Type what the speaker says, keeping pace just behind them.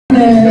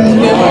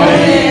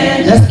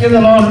Let's give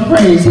the Lord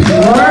praise. He's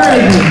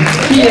worthy.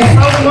 He is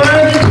so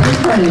worthy to be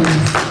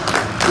praised.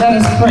 Let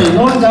us pray.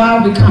 Lord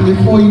God, we come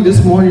before you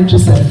this morning to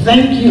say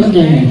thank you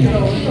again.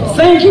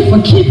 Thank you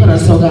for keeping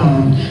us, oh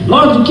God.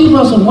 Lord, you keep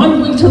us from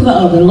one week to the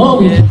other.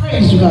 Lord, we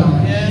praise you,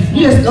 God.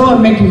 Yes, go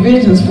and make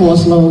provisions for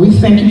us, Lord. We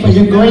thank you for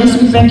your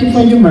grace. We thank you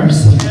for your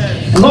mercy.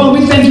 And Lord,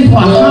 we thank you for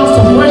our house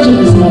of worship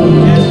this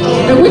morning.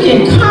 That we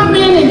can come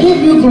in and give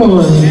you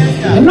glory.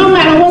 And no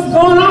matter what's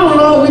going on,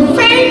 Lord, we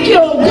thank you,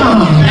 oh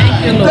God.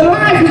 The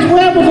life is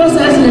well with us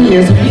as it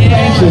is. We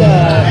thank you.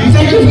 We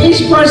thank you for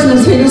each person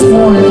that's here this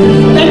morning.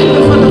 Thank you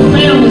for the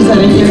families that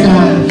are here,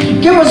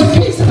 God. Give us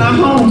peace in our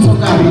homes, oh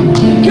God.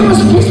 Give us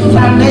peace with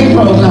our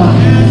neighbor, oh God.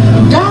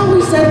 God,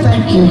 we say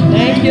thank you.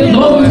 Thank you,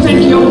 Lord, we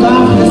thank you, oh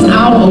God, for this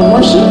hour of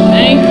worship.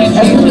 Thank you.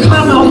 As we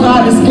come, oh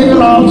God, let's give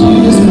it all to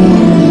you this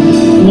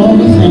morning. Lord,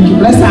 we thank you.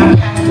 Bless our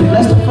pastor.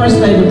 Bless the first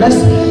lady. Bless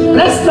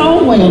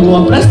Stone Well,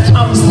 Lord. Bless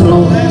Thomas,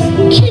 Lord.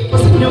 Keep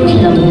us in your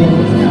care, Lord.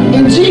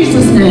 In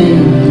Jesus'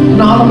 name.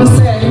 And all of us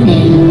say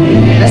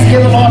amen. Let's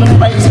give the Lord a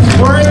praise. He's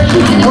worthy.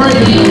 He's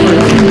worthy. He's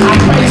worthy. I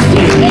praise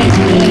you.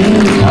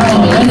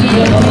 Amen. Let's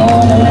give the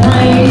Lord a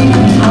praise.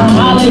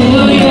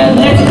 Hallelujah.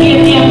 Let's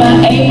give him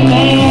an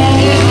amen.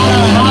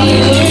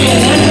 Hallelujah.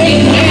 Let's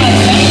give him a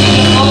thank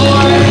you,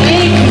 Lord.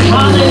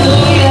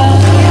 Hallelujah.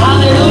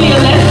 Hallelujah.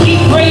 Let's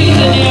keep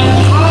praising him.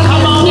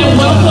 Come on and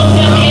welcome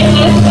him in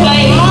this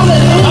place.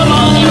 Come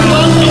on and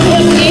welcome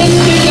him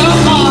into your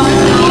heart.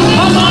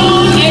 Come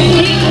on and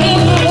give him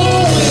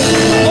glory.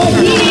 For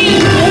he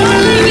is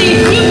worthy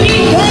to be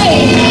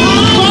praised.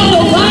 From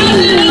the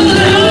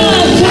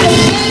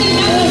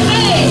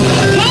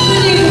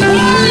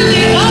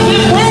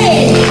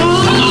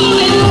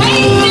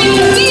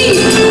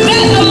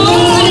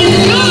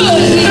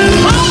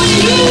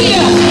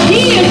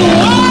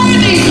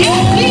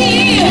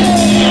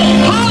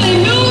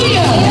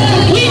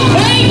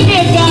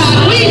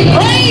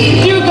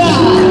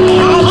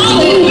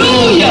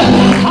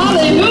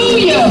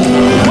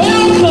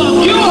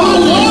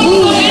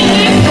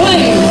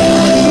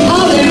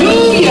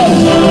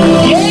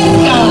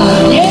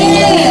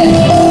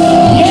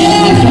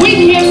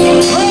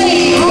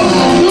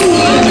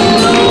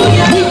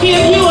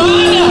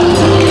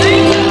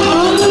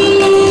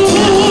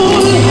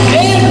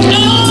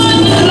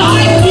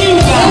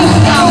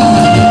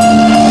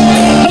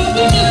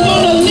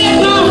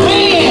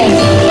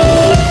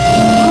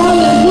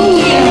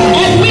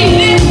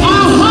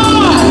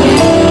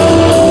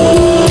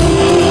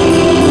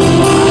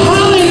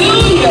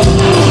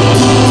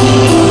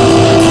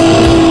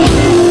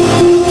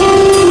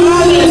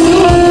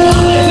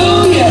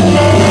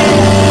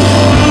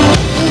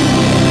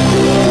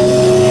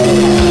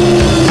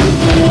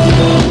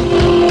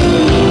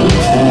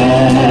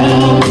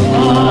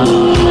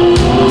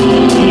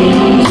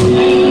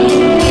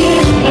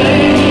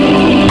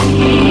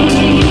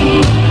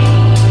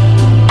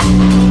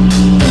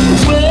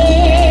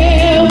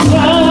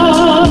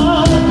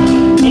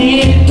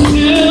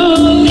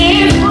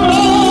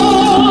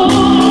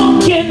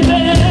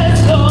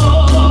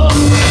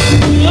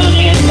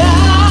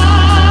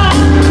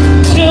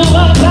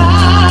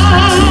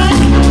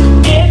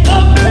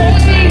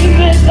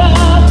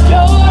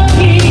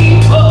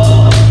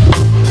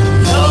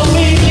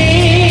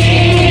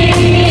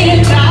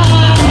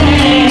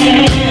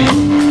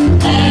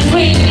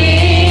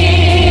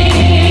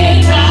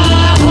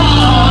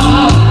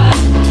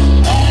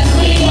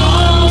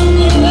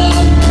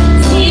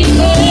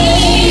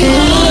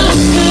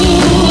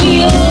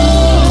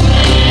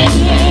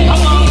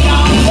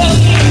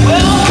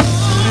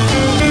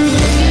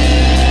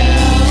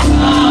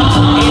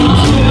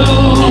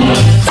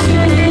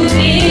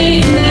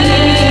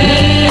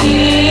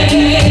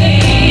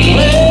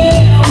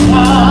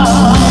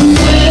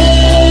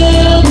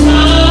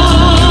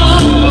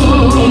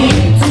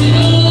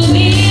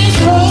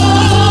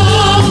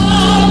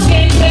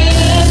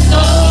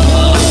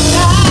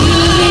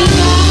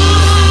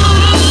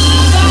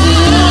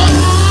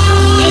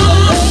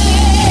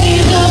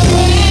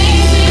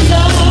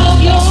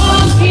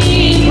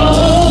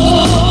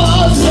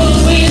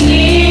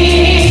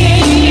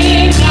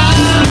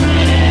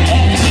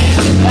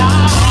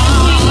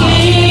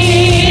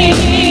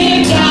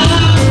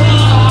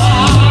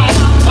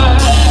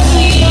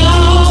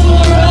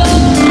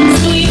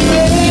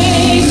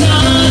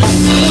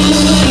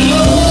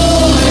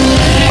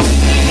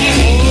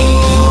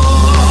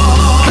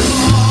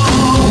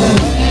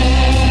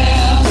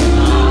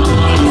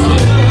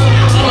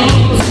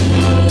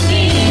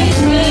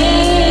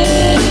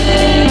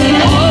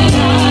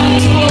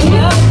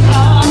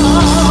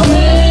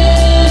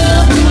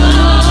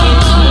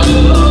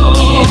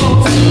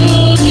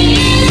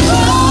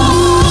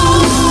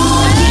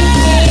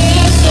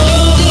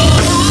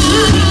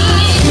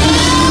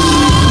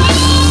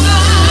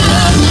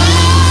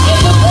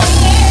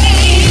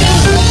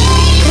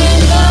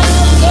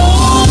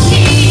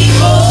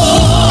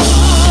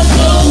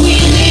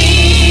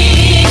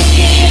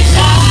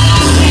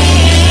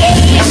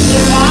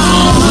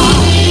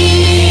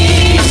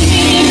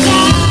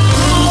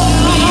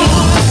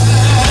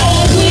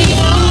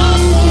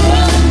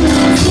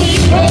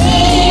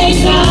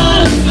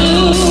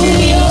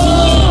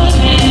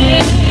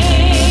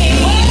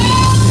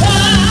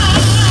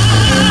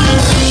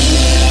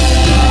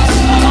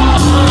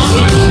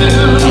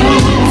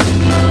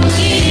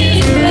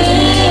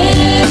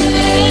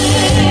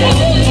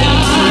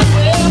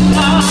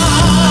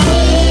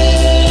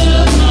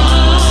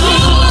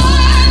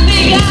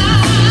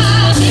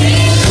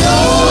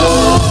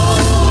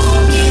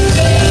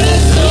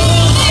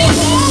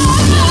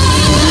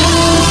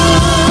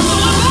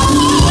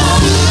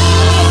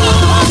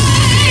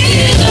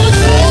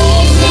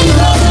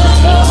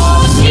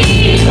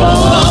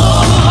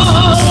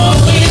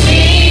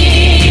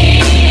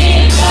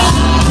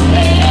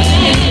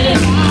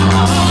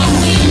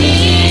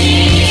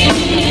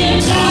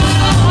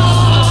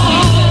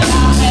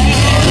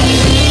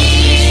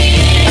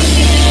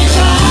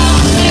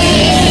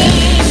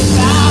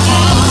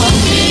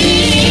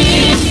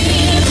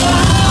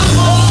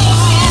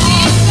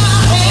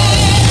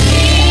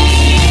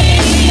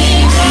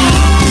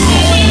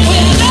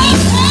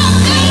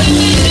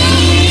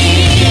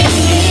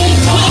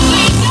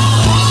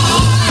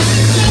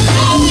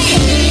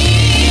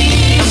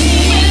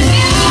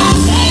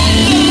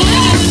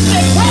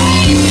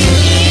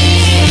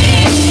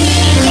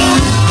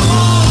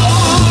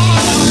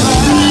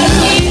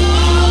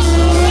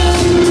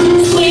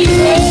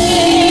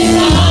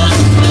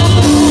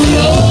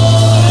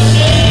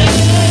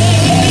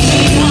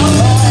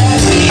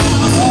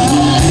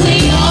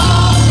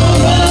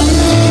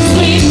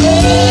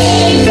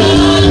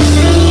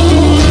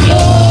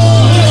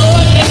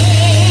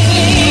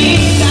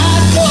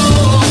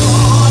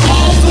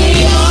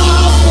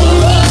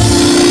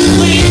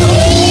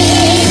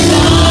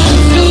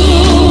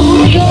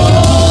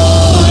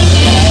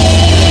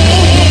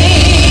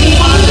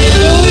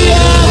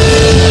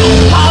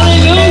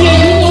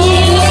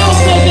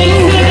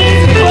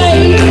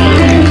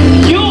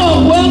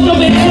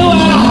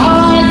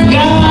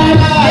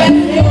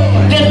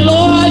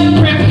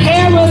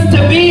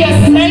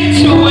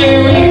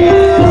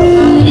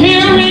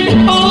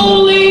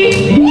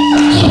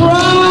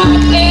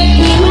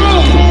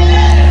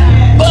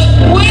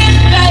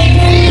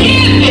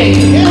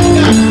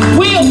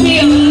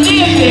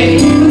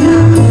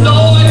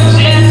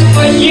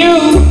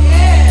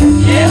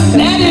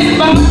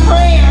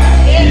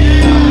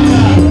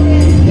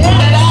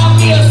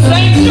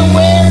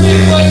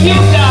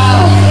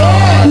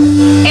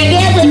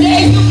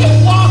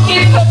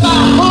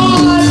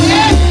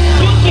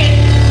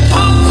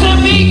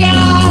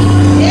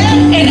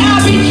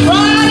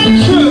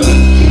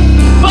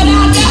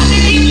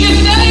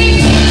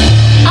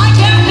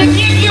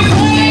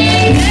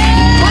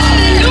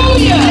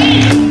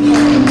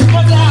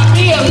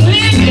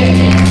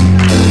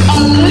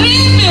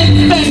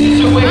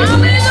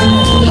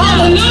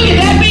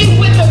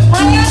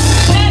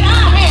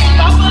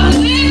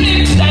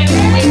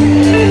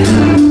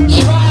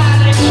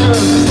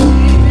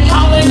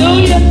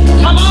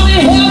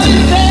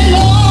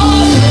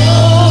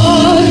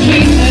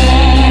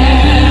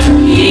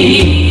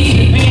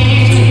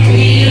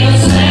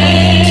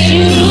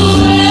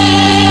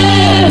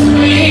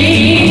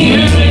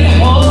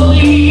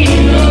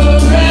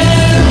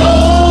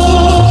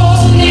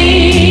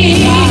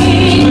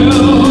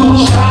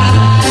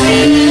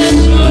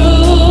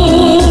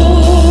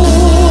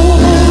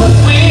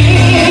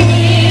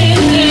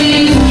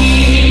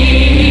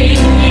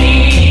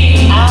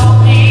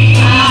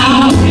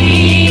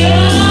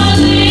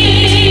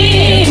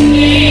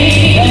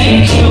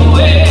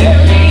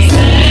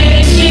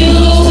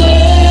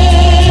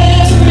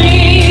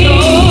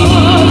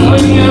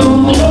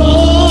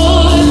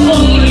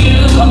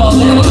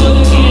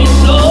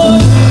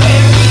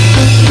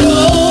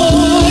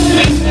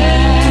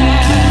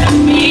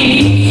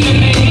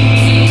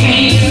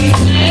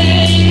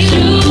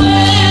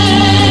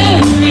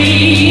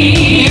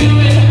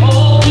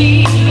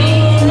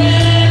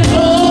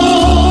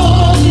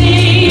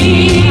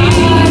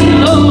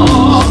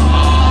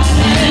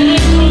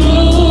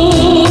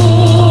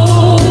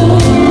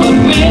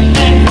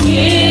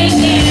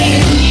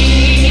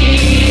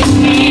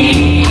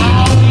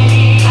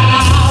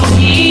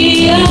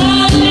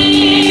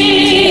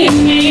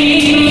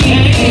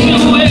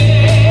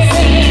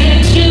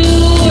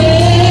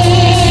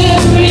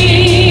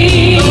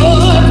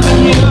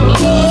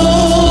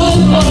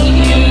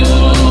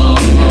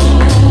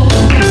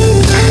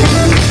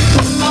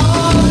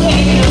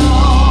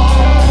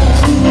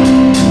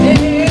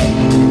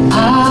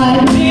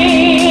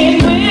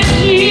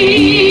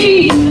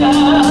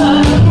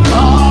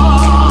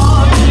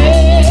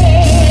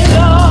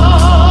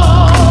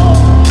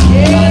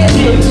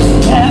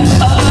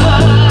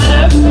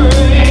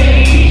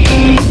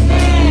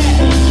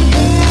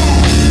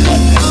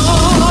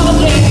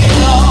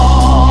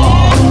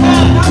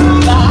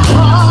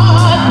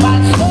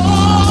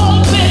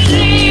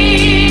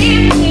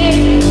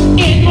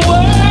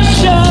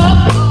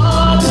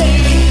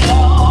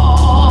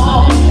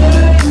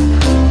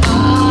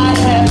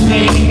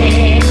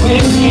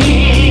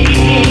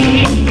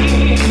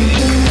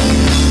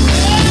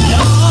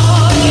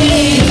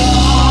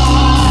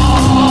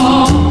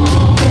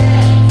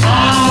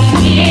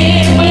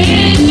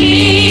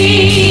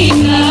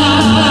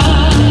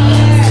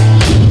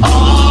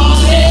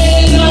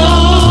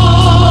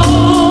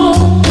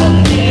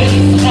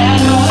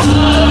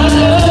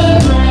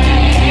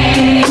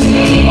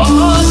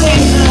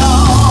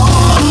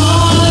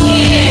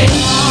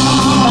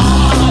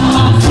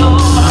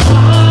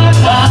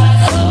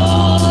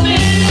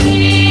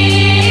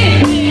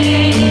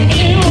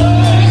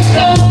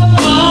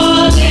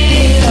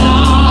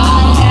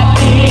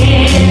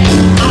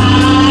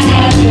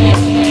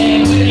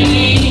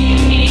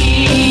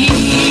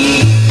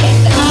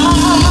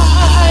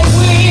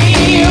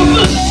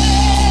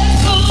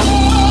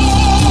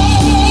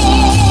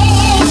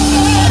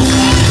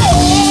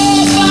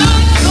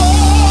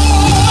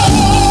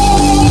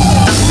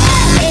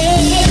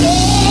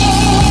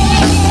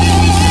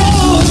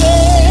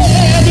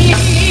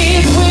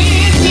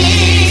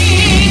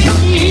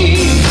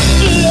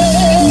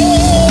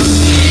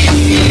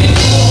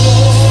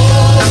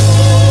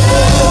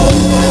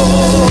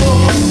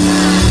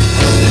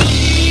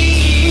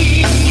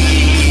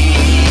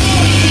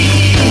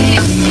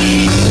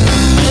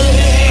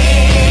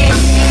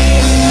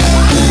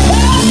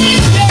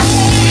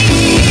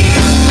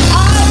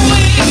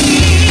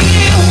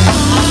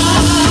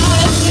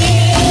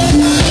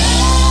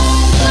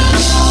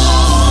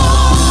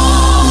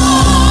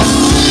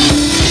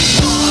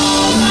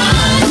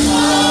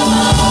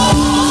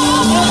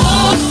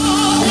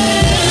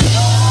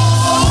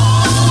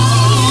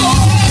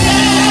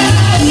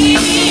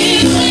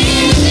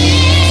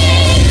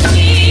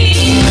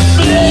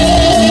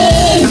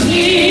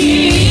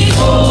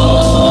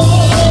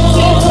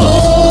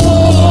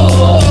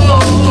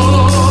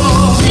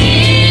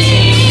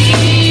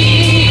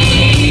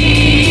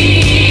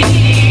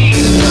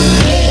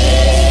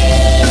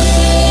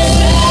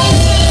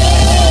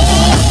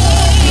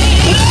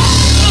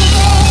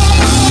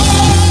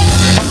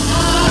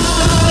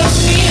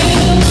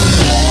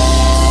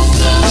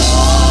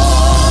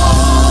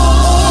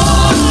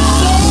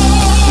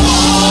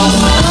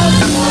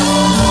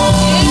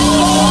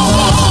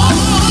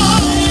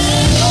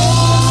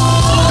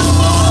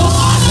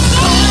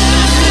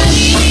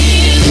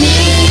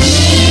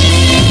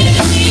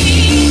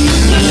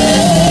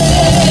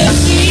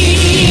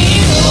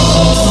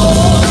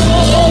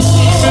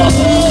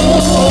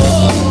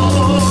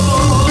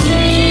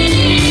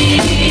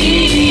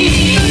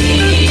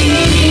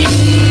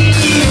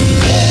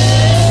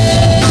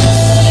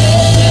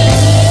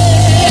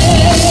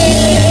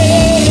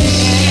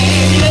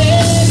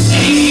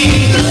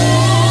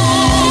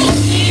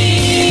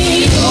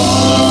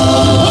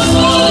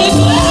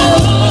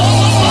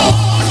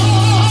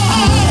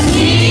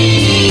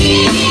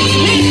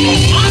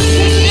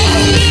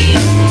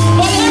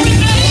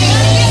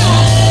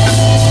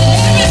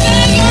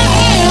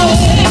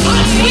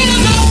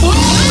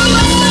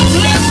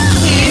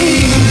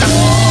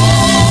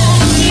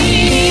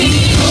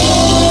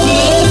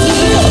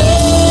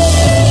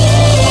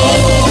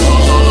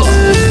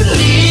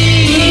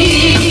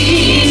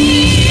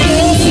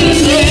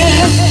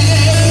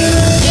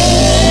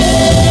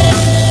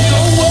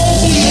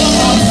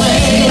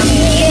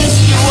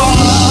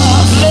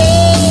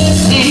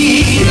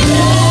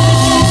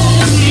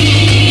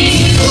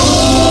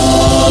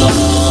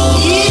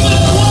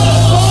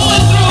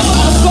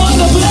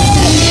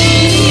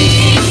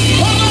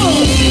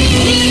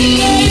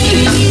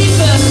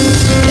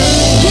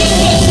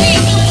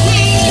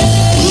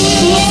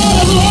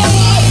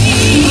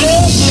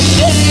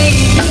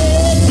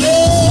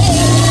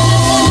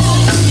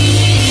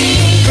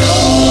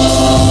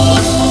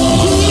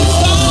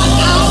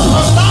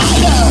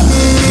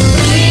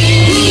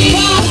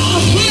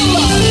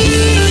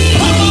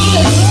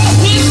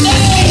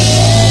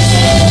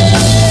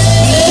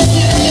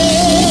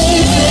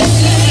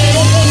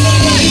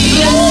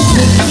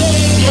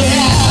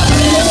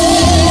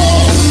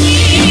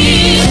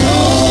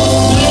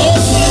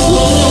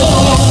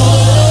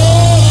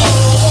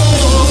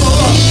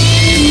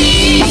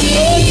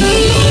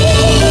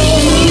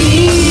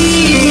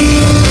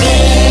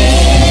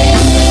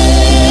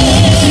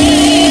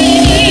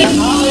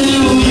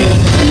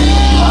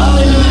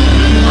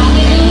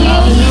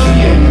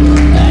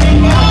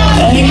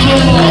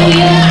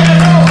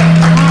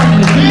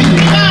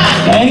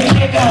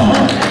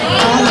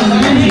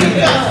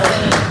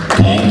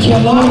you,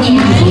 Lord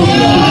Jesus.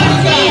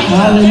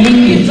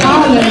 Hallelujah.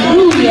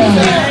 Hallelujah.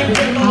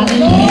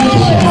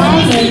 Hallelujah.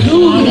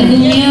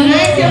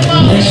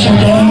 Bless your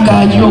name,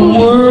 God. You're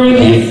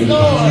worthy.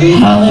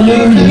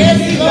 Hallelujah.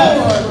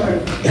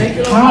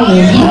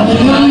 Hallelujah.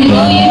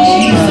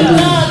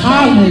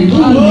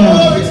 Hallelujah.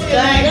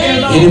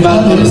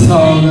 Anybody know the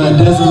song,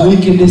 Doesn't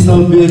Wickedness So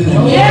Good?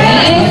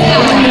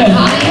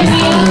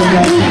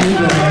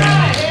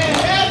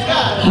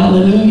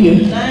 Hallelujah.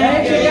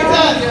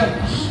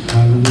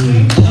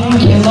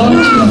 Thank you, Lord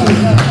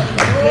Jesus.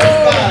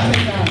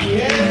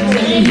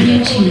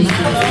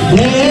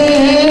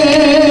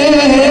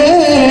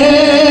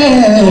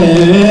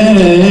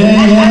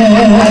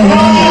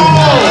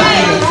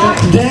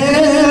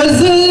 There's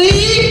a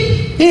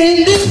leak in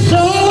this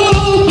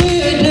soul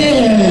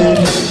building,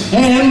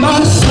 and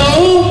my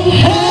soul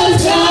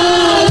has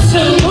got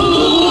to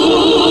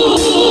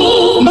move.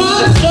 My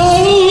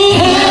soul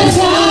has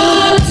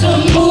got to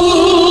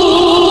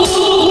move.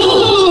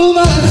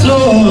 My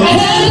soul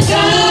has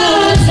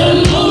got to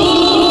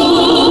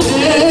move.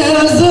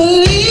 There's a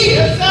leak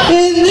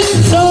in this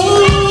soul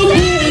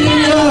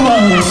building,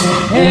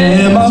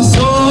 and my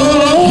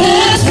soul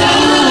has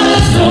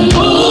got to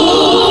move.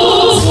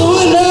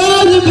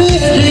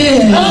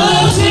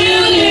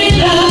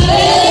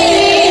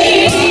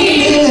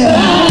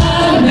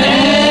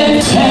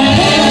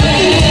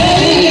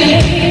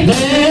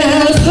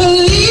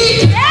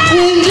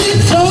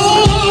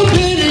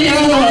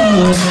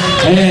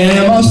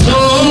 And my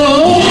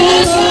soul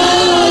has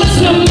got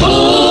to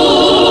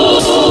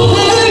move.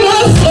 And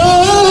my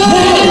soul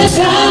has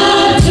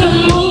got to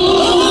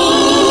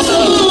move.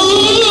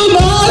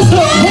 My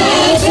soul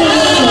has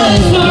got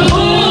to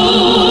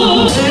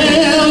move.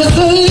 There's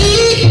a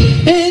leak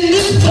in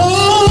this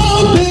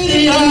old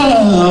video.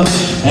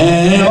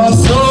 And my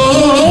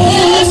soul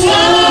has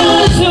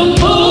got to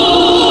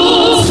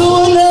move to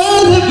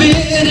another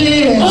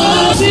building. A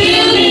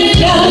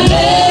building I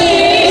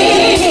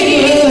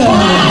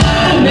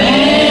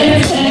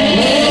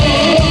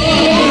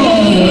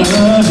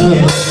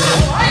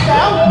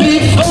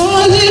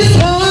before this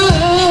time,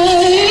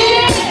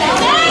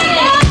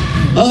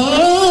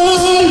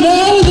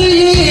 another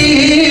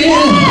year,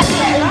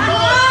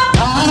 I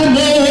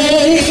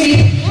may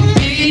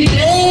be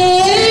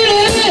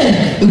dead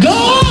and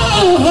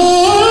gone,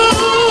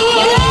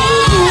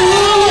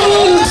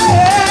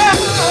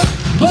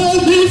 but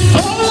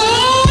before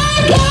I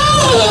go,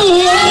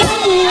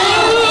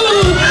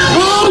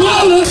 I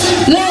wanna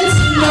let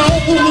you know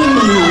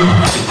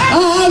I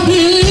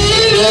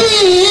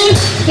believe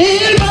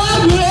in my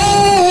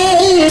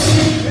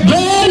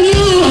brand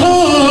new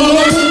home.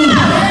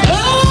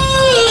 Oh,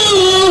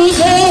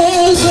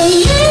 there's a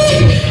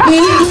leak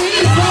in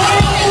this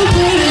old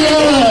video,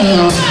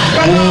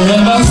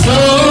 and my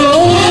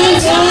soul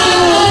has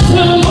got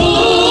to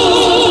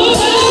move.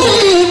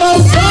 My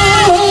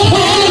soul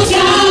has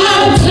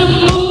got to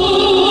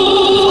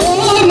move.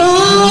 Oh, my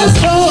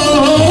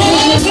soul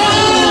has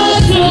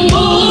got to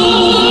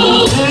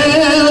move.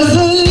 There's a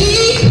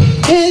leak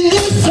in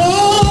this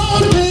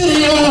old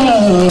video,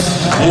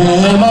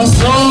 and my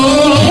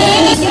soul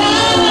has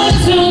got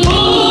to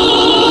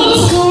move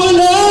to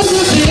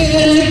another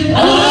building. A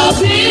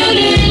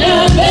building I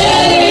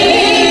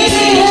made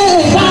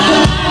by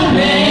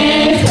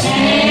man's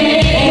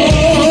hand.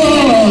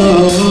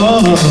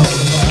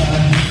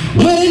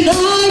 When I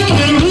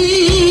can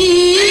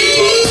read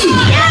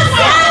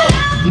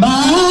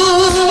my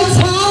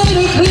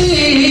title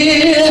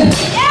clear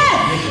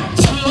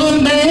to a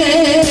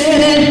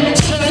man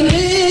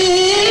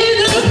turning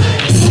the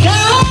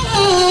sky,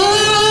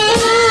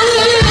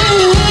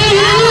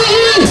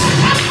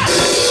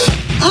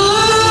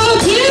 I'll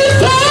be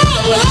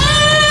forward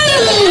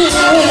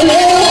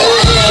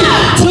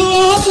to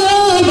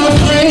all of my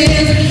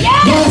friends.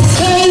 God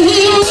said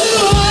He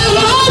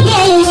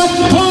will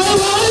wipe my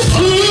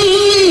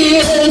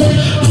tears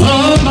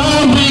from my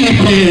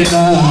weeping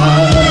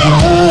eyes.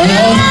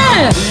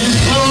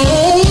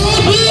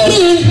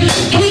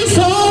 He's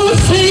always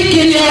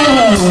taking you,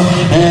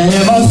 and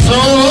my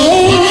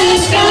soul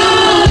has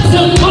got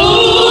to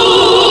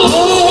move.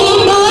 Oh,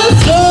 my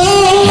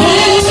soul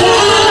has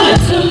got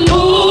to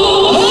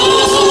move. Oh,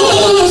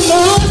 my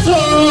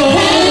soul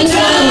has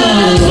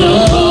got to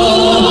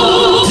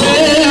move.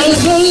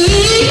 There's a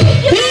leak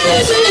in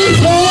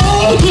this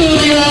old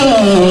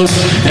building,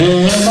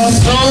 and my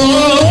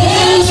soul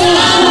has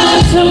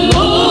got to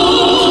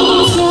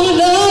move to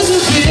another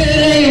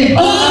building.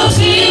 A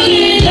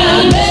building I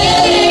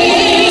made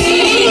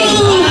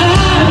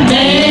by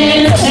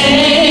man's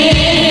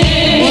hand.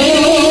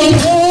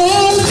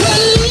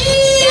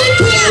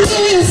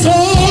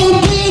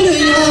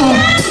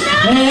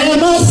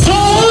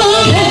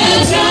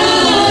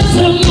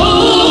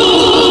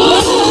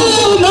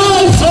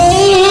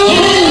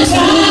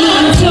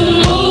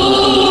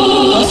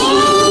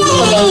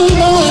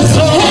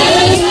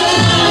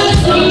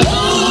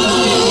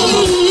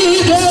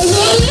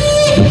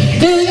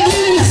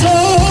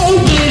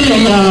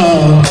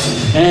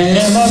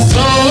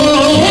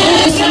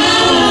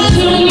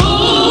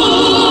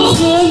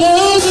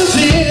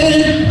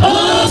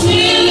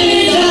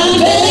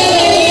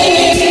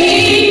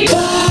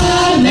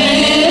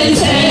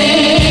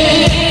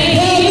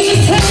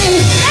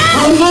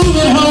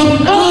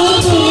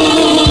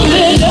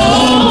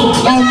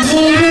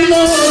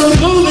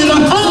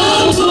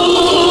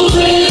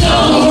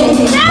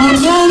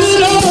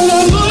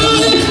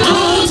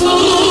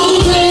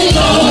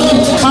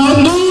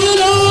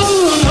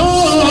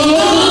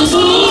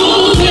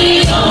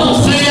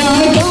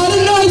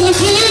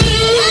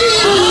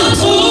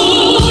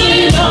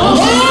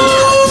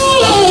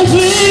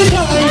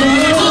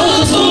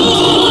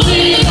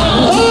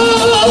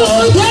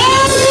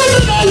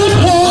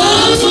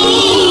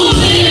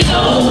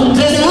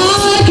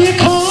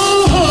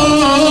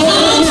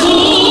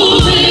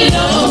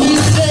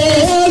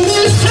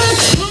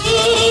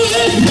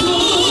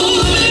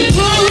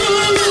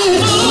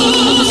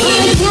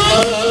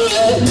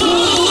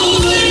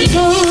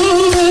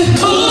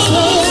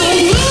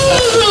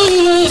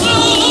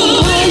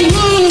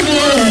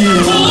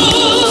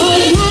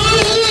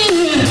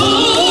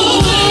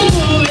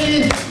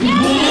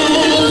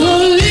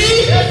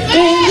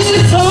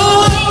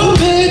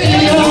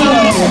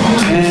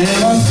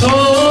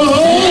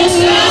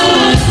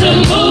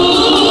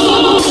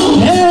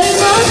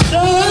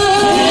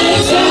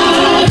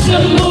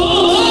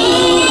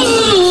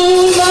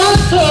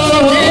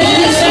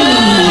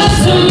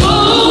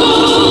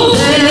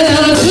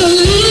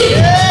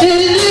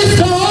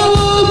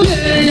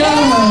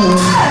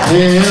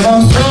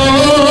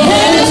 soul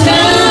has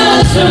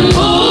got to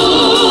move.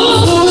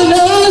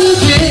 Another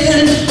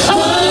bit of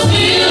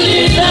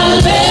building a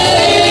made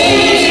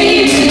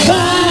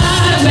by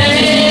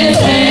man's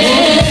hand.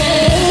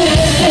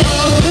 A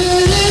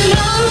building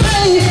a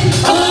made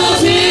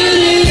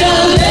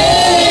by man's hand.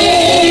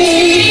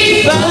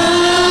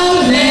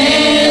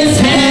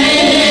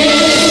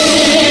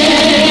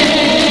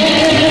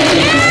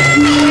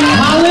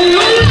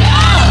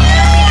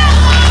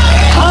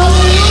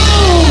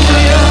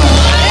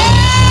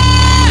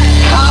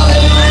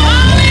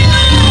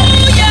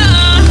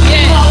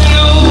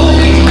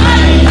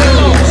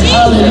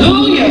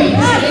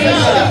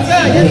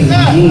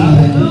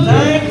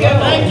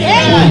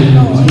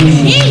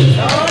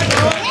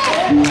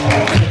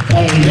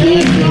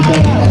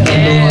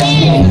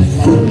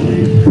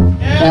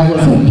 That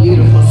was a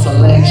beautiful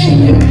selection.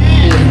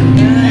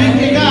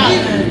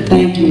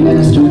 Thank you,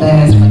 Minister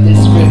Bass, for this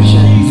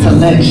scripture.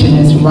 Selection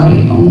is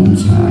right on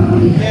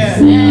time.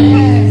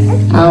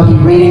 I'll be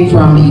reading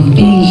from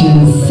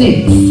Ephesians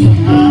 6,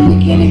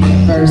 beginning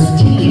at verse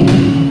 10.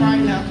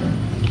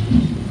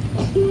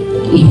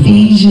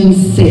 Ephesians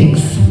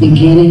 6,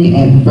 beginning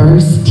at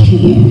verse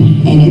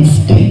 10, and it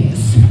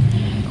states,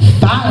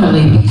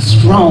 "Finally be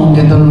strong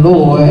in the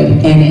Lord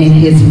and in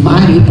his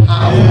mighty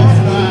power.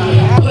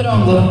 Put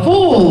on the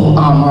full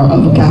armor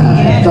of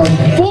God," the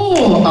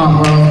full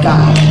armor of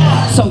God,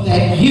 "so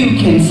that you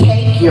can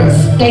take your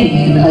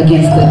stand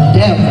against the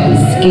devil's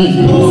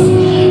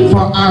schemes.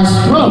 For our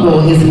struggle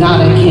is not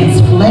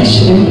against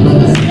flesh and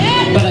blood,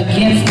 but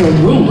against the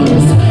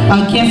rulers,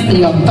 against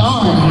the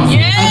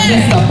authorities,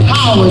 against the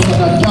powers of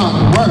the dark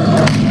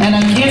world, and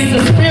against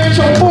the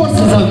spiritual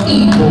forces of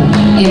evil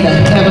in the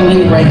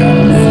heavenly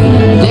realms.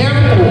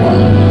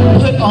 Therefore,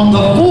 put on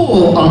the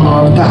full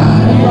armor of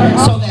God,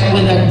 so that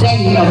when the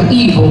day of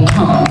evil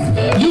comes,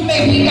 you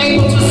may be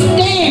able to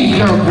stand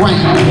your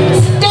ground.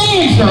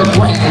 Stand your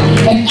ground.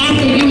 And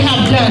after you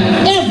have done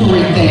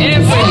everything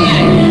to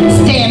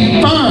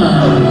stand firm.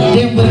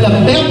 Then with the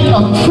belt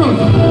of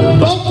truth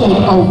buckled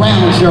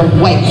around your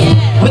waist,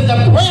 with the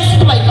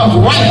breastplate of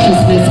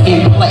righteousness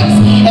in place,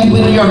 and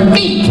with your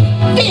feet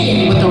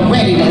fitted with the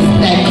readiness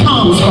that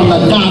comes from the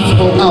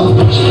gospel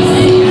of peace.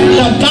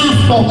 The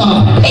gospel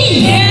of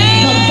peace.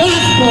 The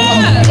gospel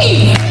of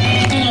peace.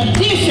 In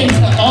addition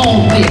to all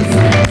this,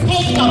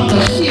 take up the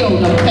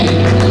shield of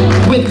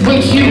faith, with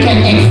which you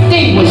can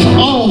extinguish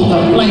all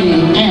the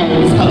flaming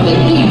arrows of the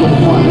evil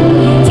one.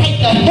 Take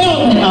the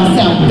helmet of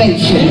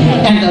salvation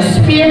and the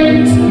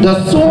Spirit, the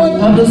sword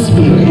of the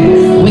Spirit,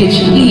 which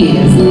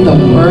is the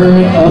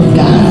word of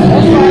God.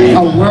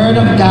 A word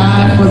of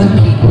God for the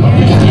people of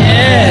God.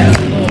 Yes.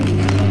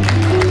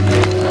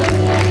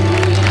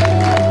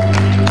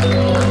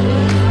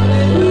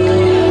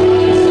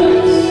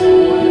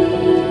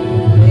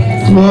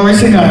 Glory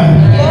to God.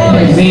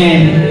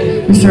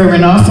 Amen. We serve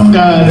an awesome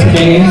God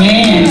today.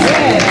 Amen.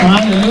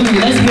 Hallelujah.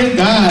 Let's give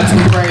God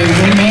some praise.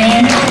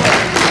 Amen.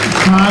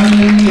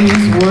 Hallelujah.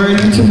 He's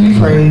worthy to be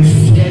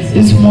praised.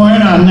 This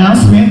morning, our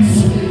announcements.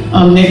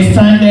 Next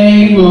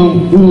Sunday, we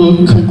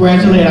will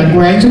congratulate our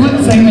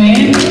graduates.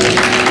 Amen.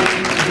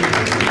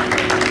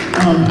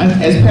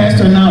 As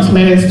Pastor announced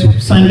last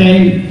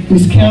Sunday,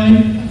 Miss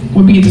Kelly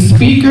will be the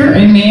speaker.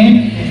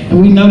 Amen.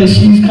 And we know that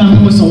she's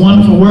coming with some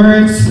wonderful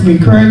words of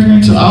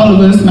encouragement to all of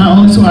us, not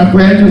only to our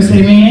graduates,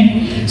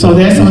 amen. So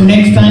that's on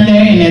next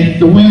Sunday, and at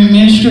the Women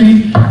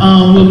Ministry,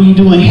 we'll be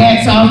doing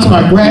hats off to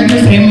our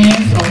graduates, amen.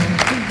 So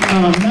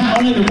not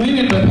only the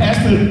women, but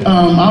Pastor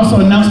also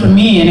announced the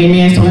men,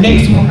 amen. So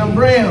next week,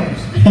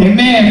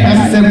 amen.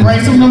 Pastor said, bring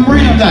some of them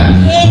brims out.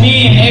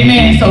 Men,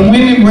 amen. So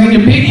women, bring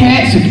your big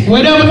hats,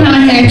 whatever kind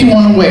of hat you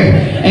want to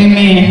wear,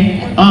 amen.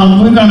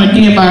 We're going to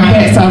give our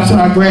hats off to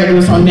our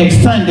graduates on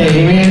next Sunday,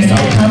 amen. So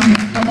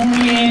come on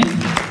in.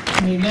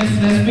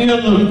 Let's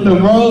fill the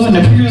rows and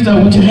the pews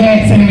up with your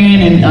hats,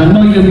 amen. And I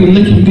know you'll be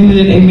looking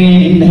good,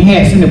 amen, in the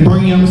hats and the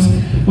brims,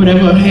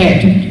 whatever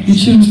hat you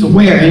choose to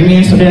wear,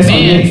 amen. So that's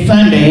on next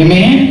Sunday,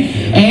 amen.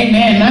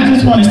 Amen. And I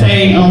just want to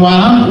say,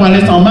 while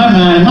it's on my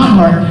mind, my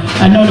heart,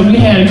 I know that we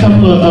had a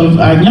couple of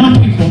our young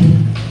people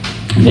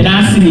that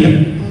I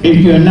see.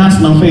 If you're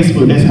announcing on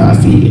Facebook, that's how I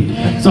see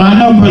it. So I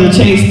know Brother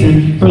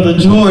Chasten, Brother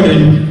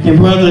Jordan, and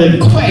Brother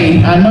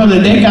Quay, I know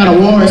that they got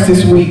awards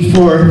this week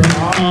for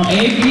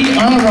AB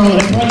Honor Roll,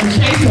 and Brother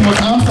Chasten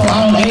was also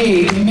all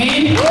A,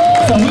 amen?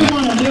 So we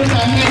want to lift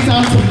our hands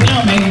out to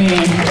them,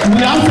 amen? And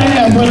we also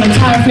have Brother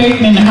Ty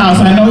Fagan in the house.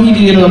 I know he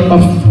did a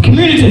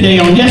community day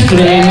on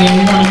yesterday, amen?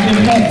 We want to give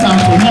hats out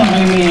to him,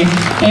 amen?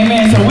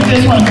 Amen. So we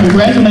just want to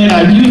congratulate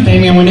our youth,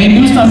 amen, when they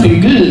do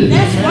something good.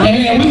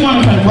 Amen. We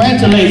want to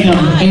congratulate them,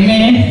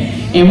 amen.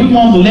 And we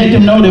want to let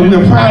them know that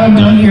we're proud of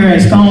them here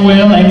at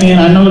Stonewell, amen.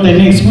 I know that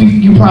next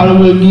week you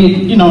probably will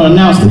get,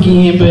 announced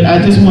again, but I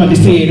just wanted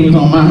to say it was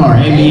on my heart,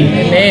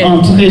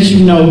 amen. To let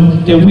you know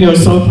that we are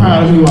so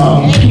proud of you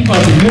all. Keep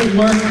up the good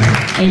work,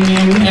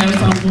 amen. We have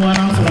something going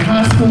on to the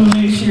high school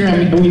next year. I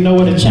mean, we know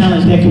what a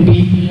challenge that can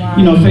be,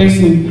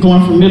 facing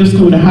going from middle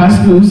school to high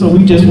school. So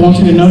we just want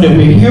you to know that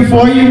we're here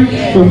for you,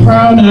 we're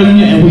proud of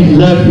you, and we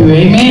love you,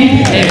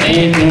 amen.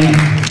 Amen.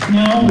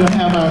 Now we'll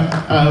have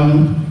have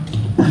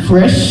a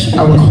fresh,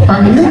 our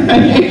choir.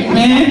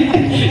 Amen.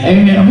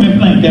 Amen. I'm going to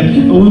blank that.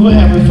 But we will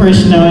have a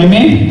fresh now.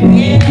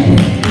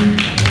 Amen.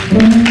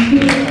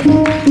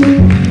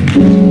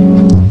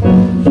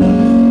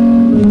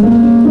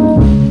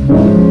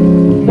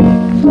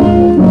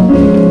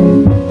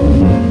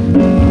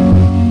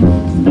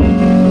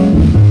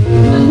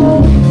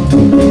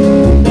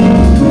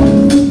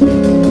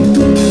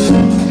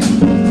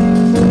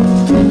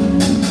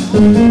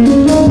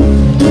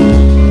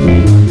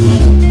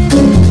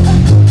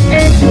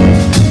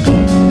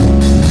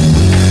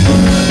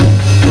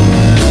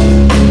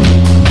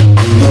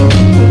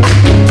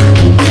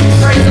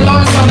 Praise the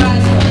Lord,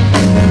 somebody.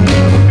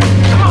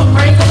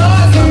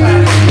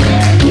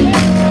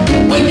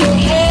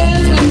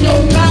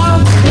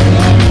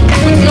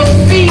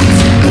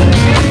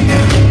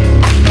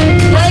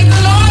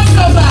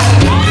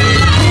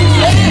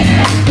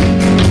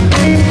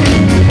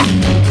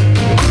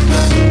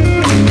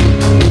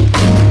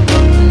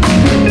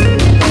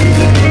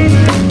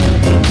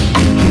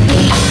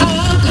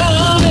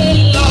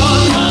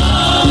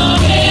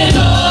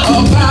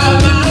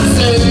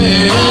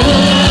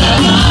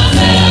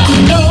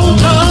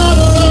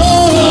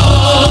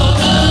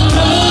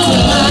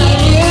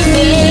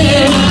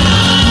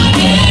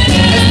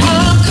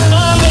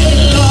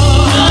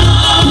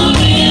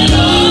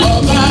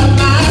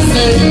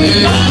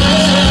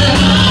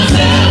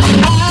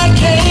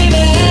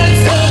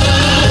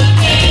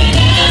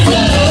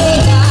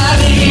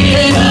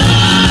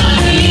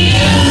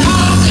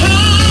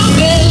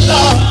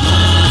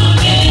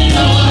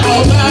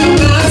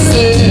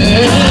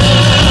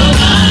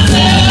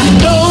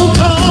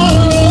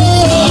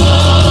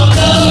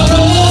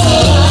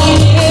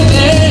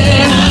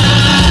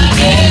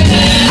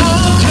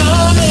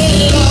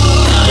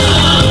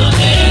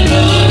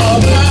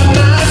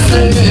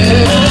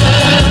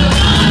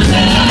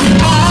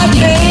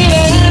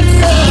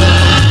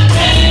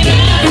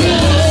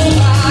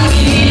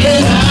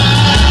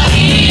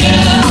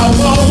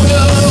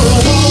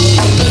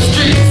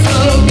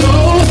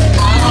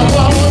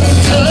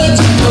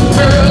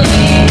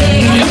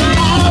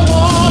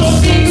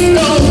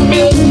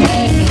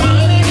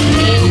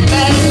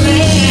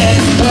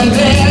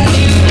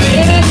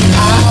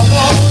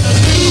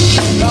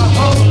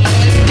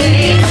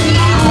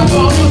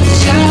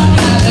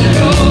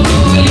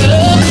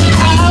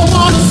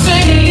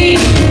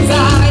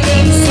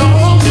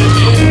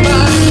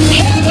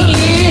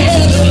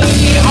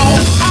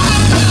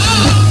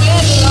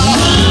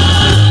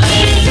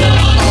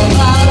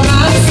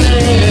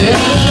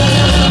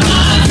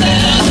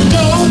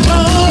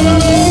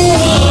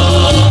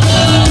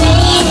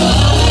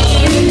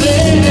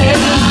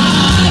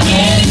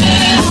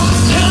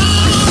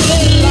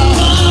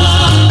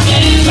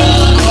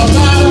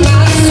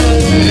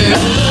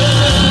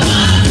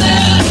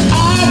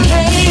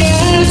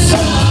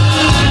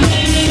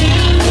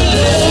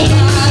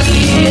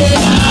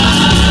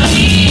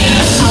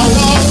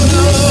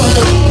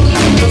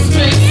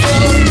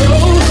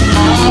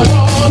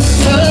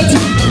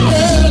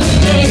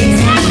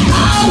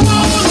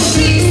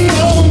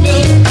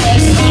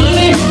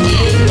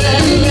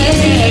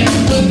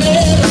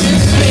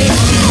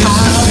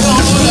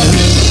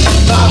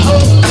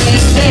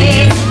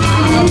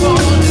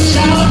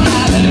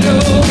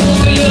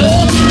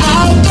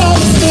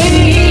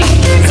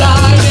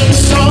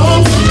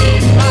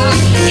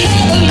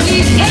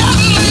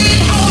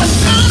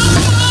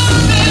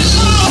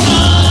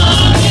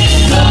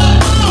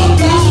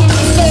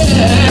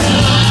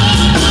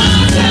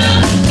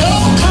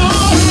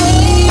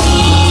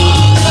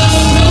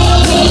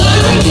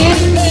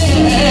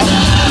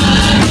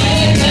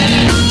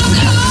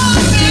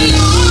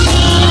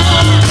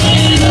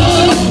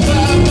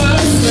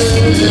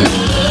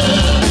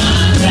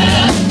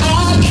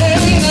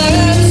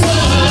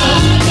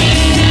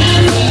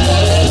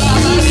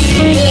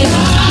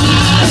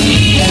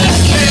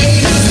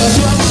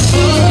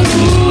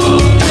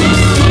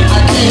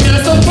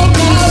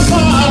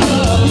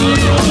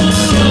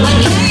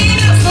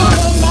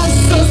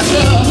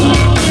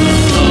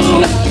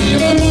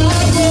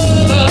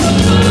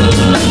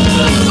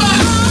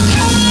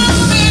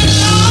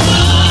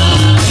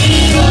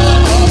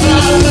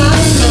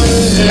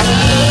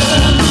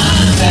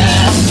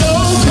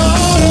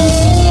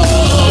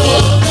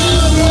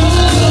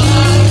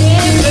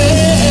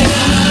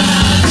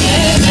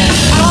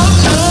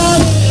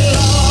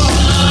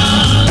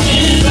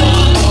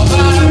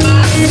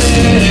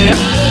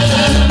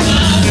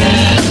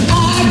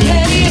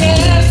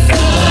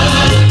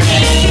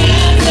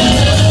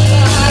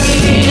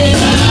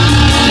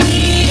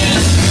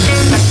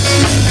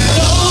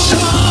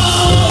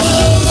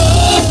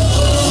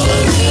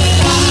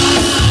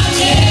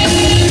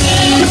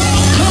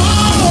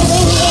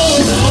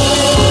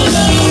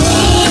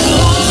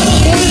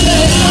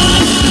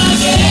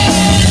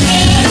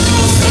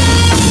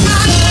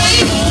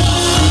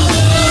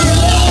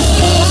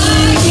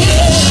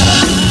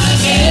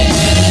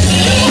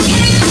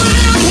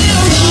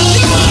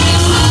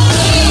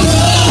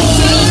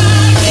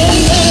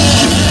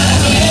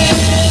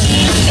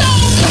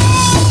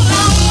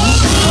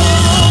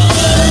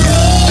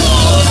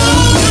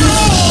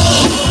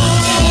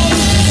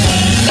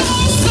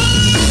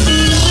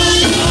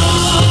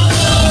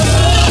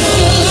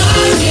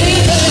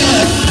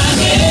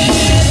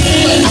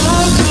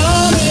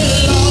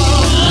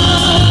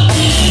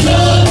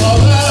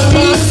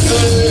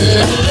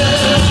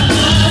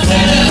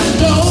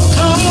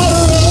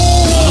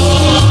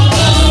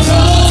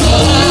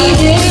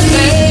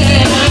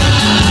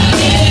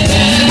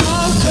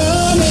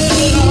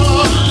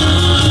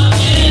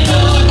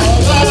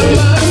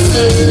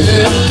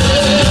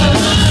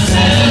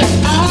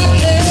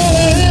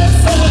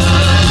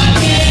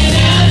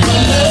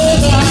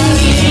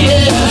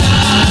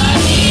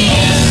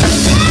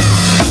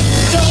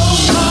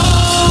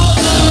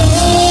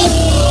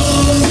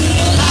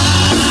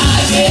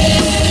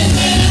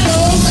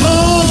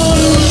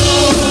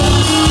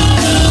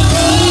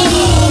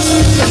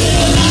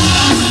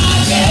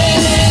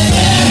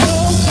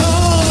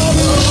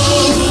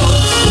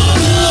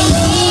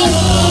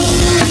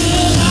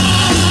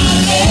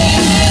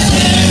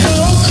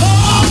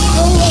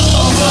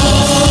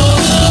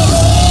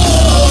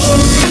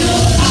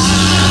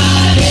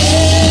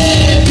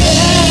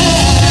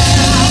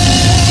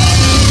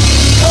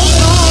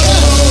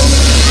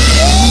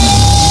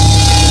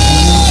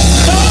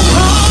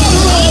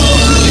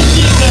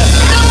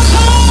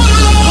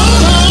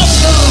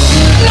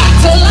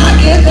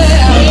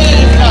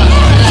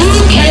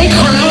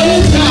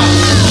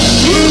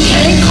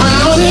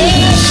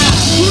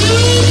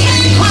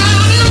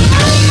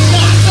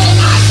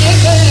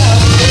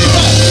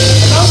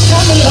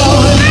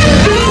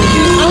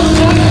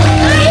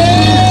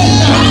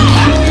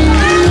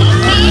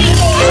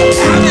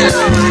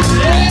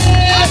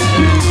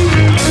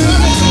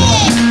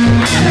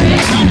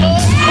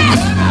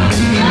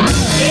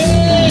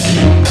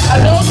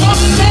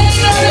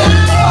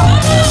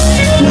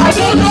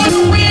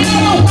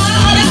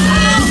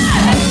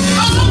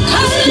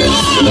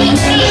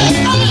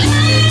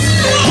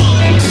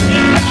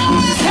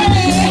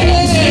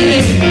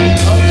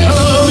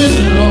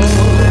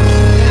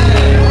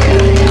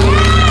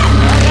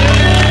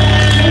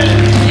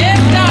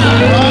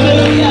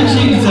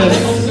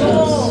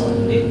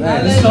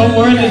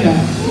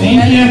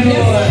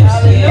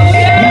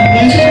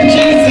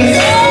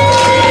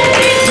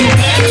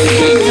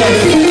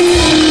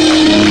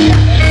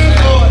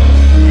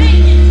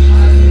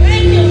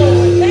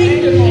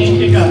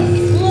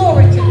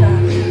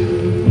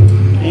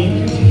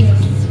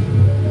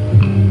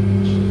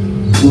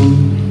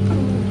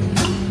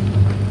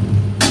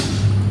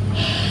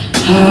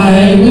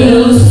 I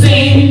will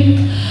sing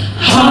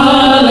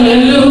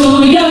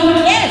hallelujah.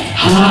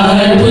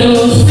 I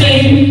will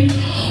sing,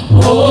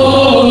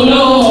 oh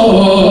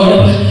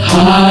Lord,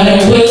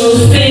 I will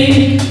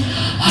sing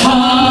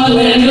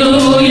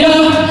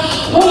hallelujah,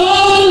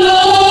 oh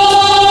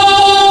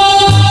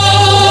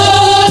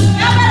Lord,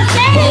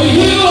 for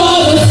you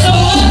are the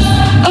source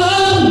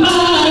of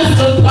my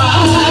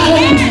supply.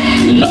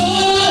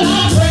 Lord,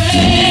 I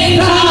praise,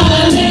 I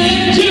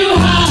lift you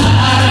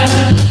high.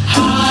 I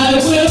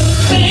will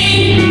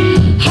sing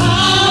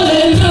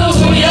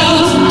hallelujah,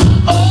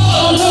 oh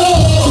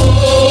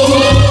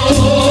Lord.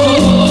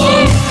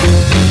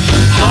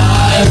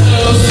 I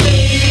will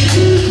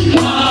sing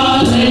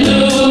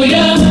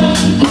hallelujah.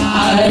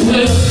 I will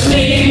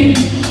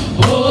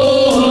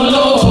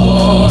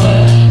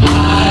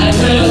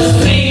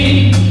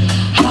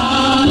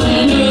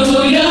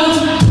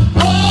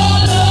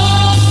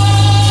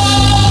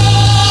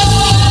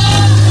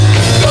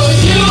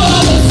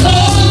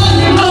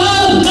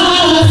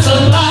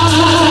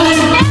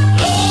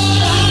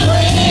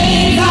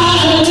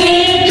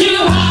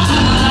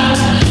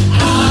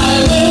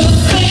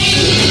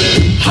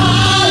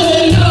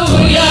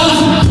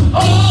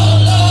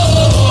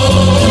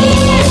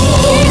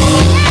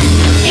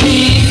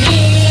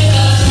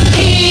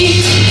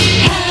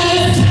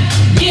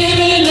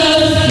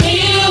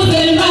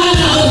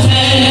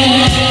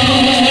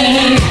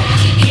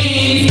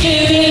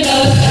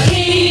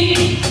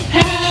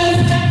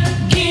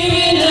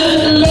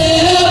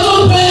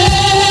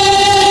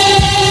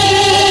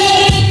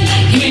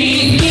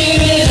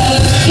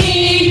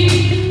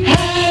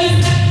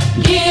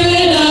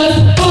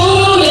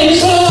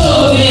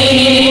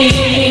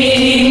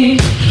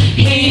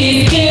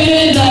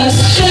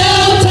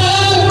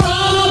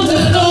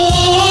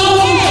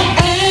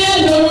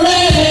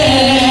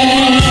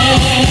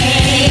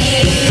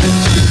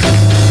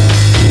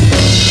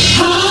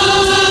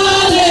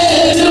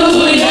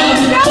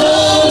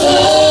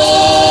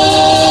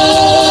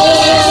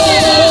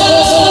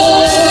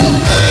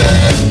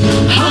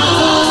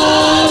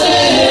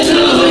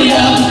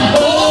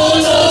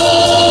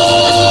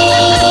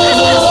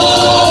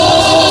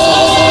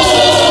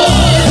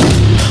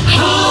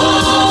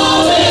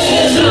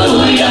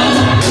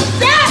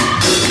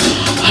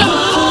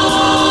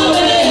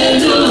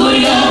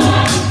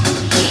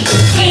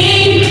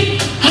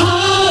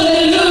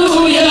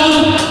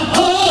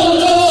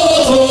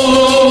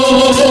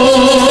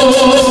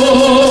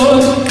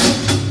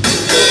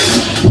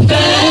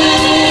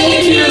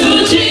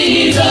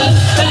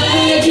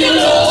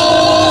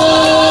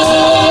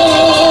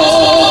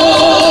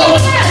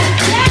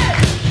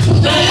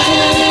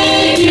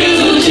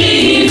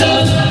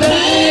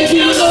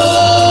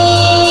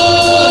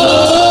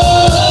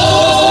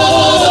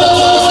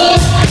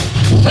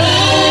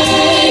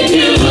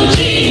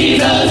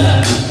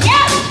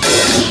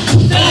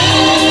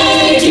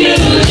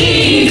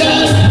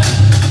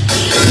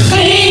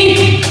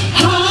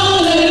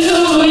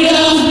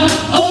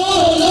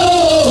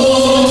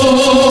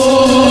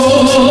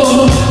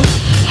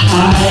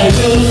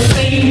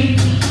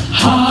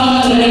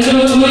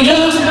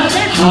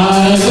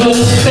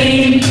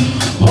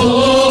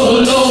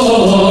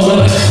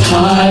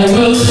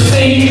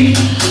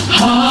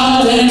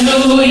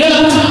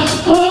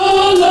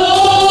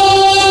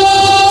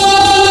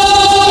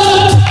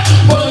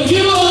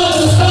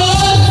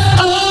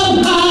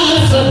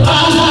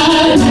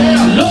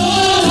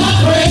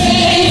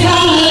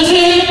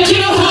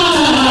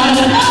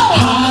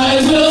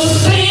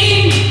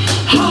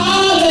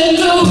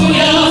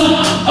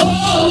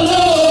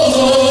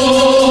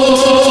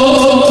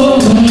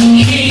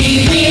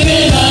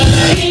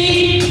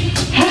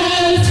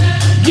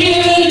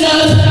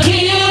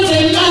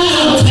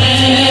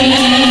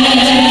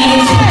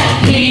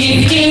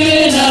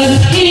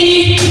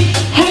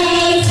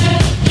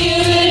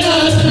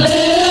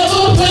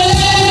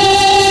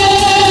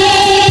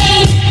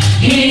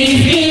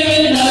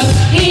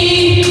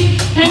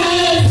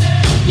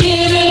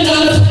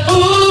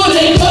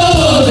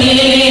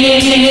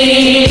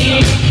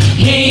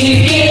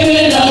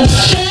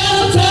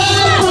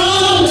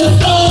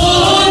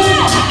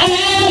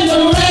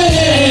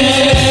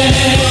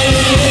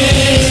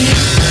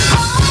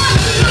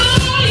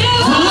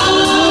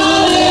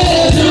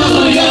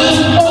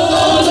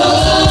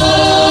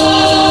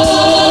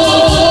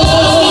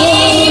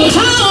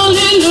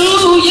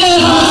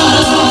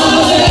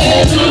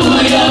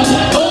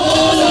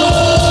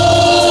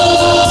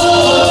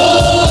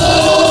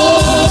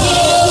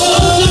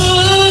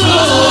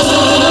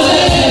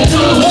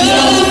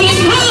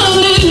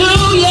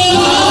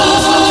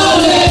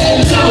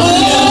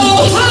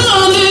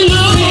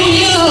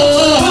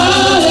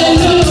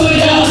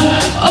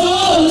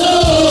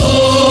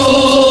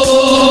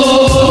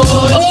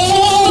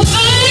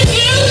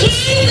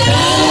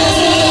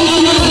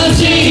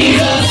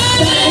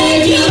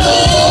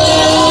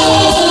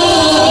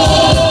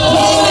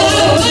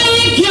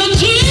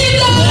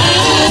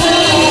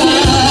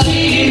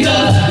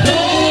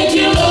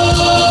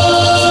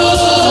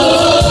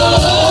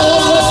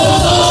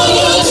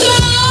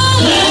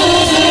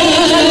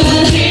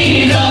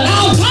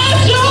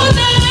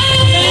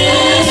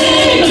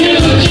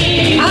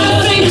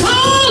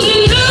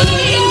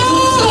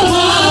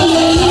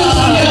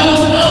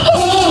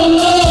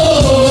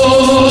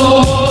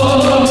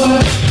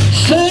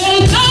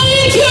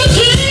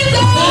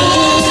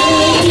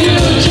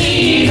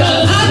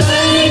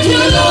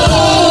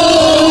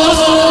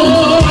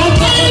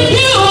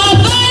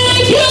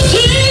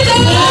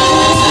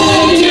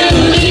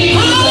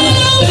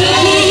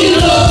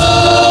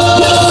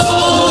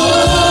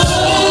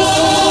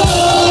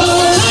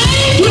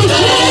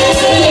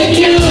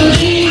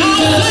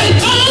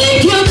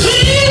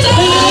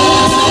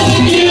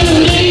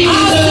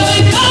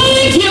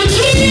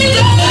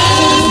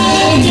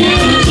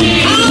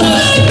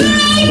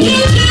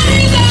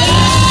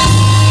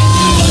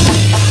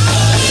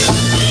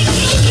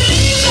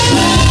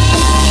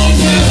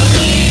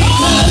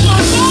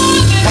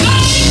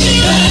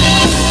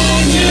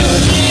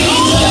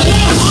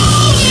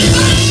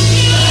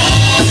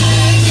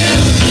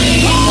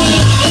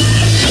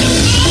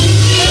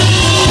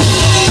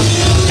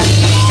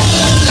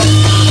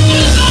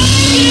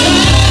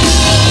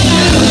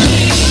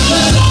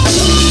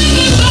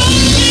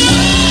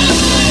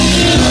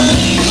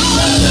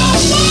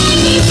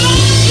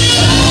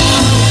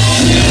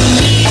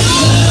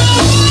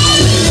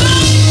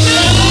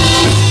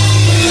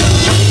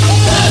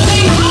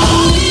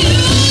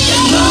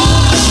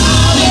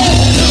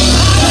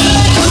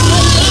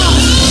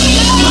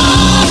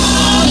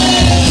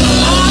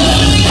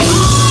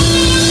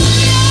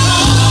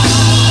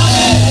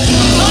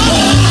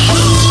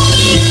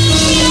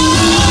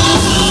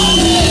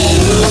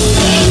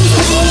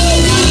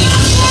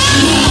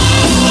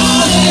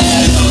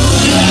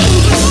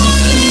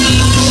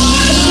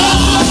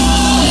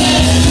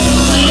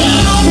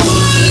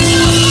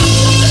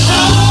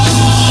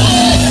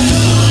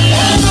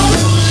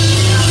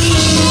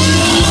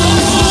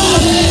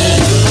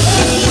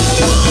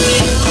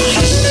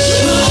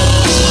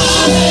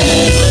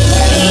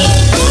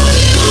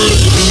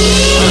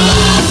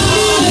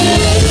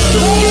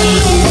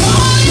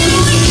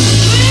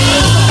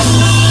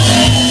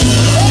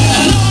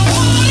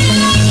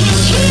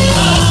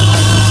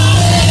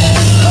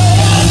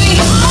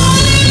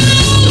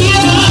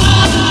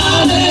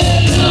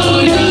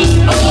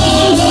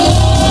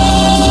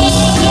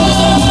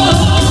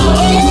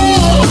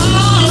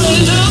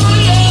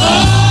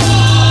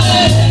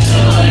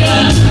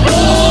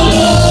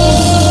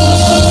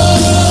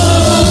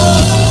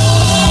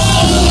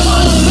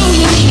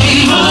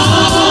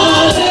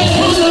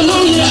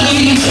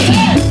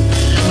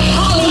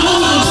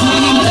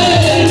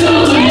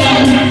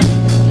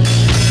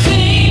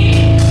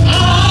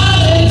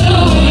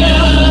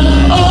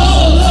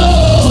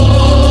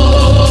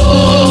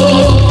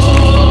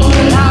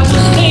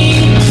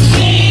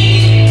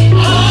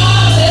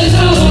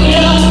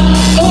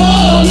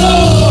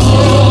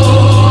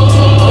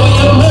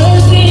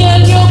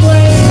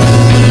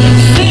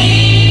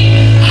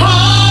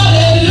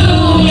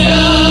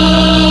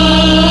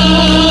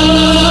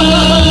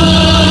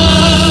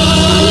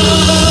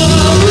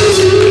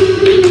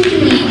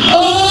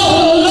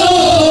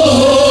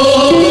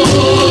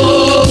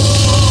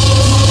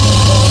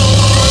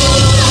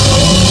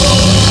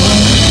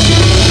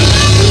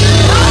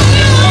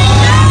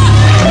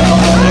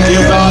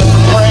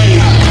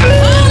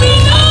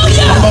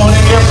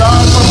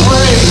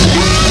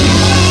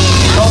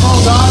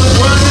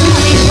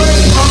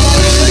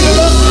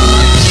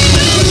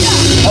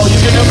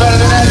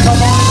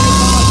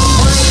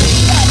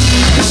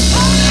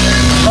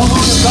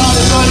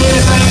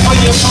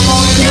for you. Come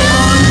on and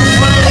give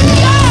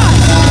God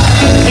some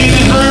praise. He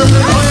deserves the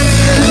praise.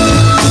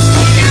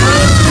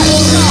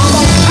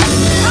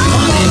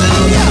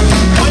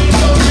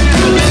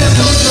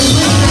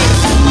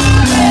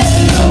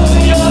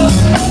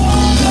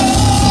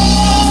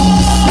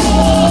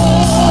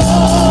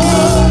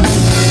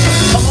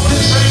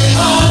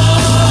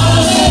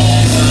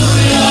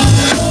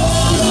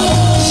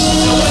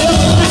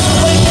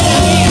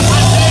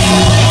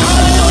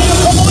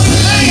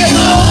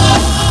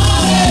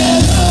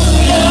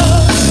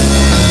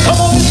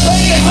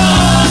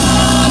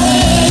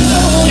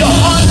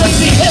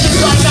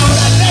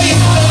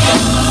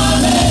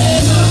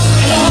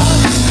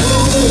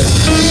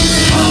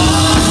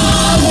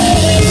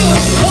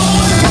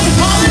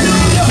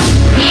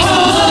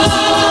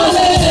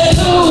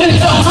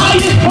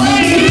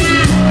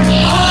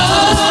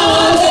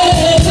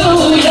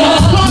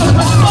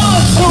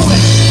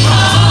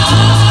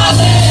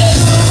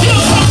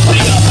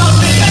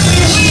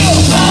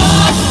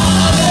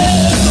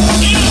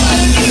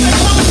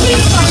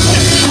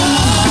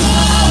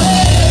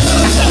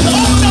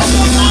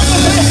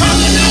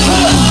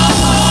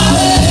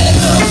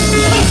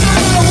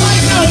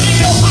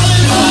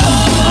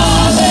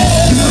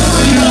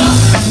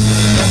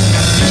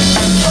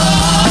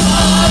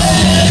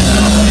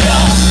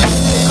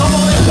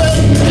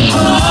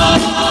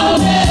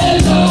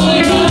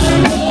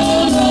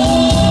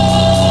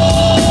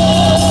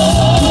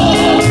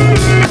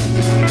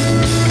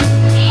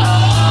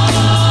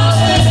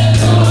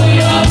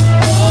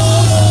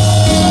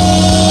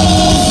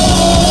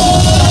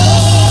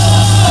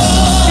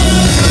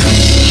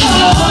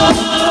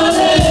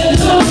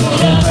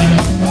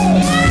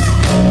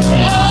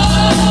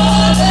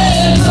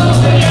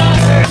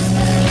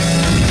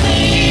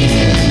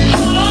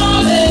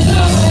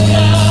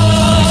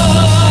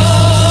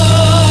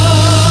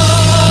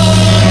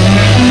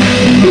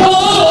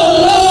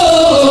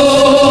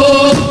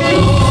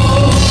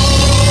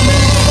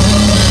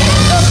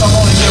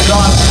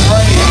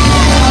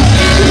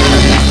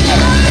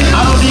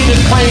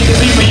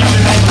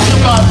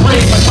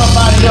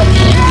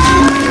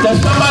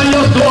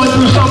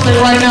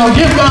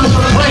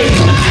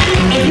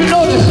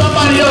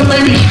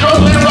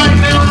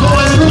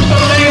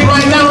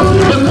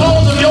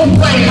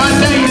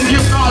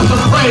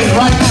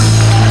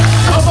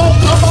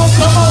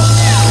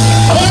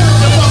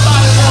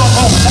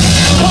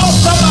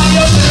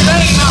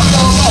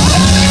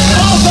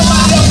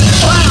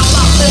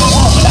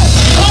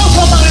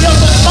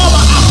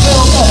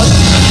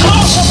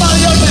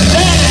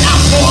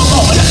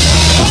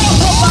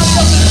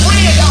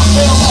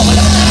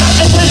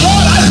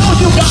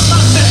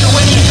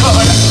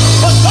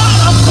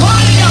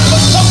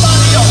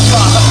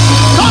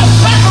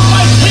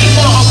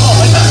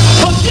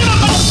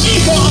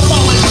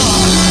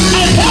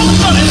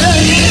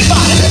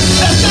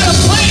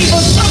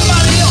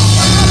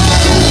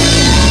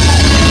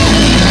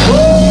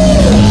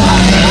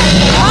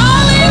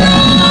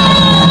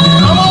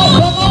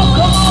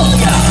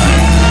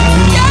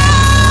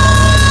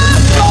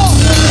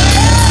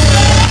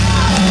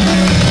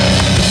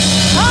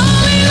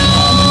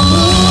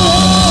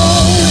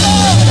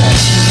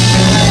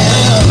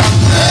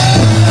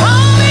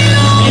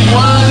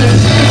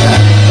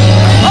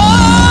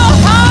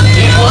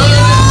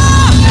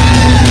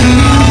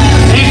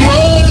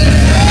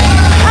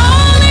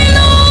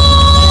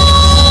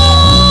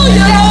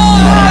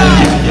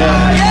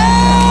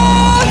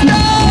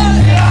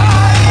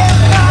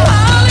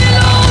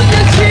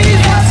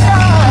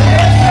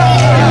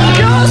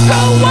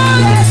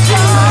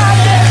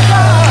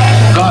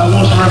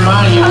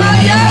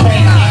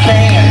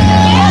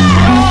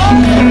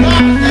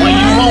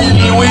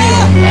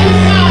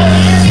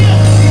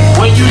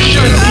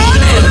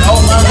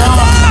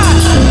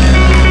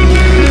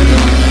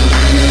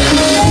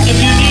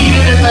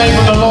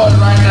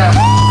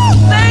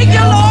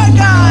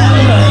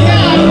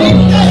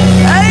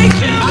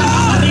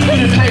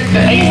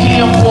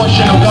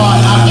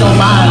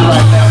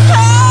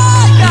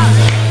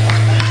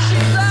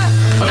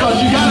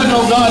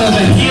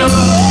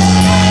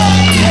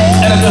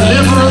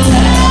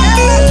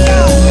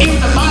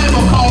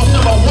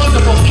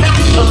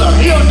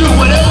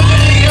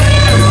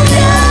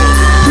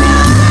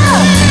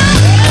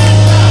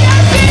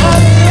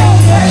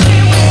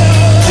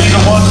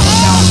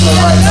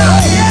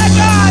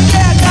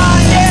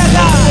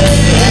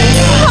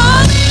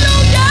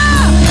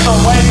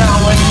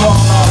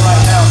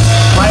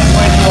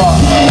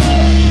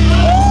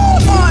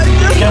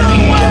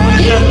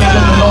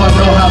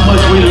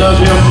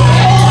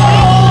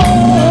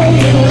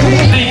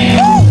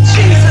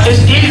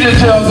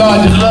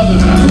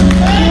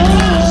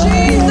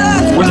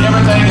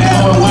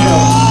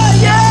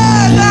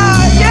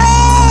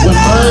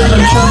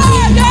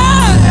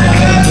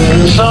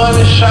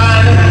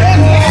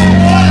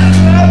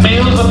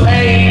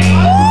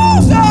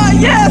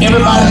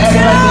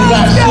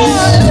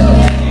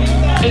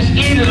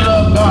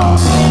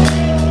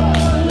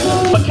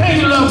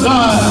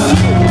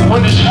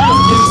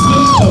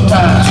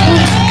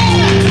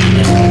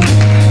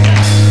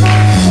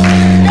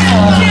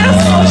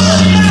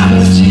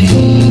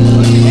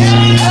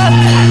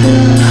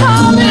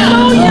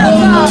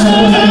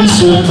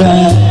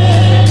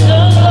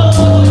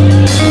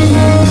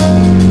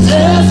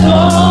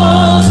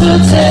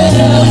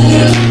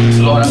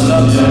 Lord, I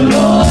love you.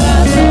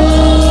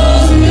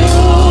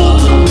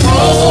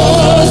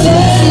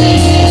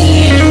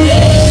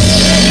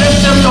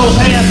 Just lift those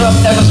hands up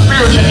as a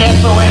spiritual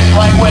SOS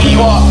right where you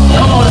are.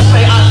 Come on and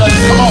say, I love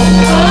you. Come on.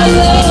 I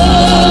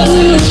love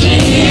you,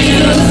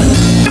 Jesus.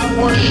 I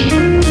worship you.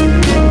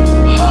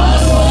 I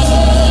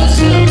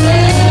worship you.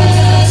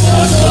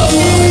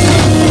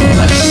 I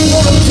just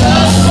want to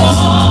tell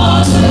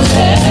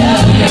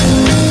you.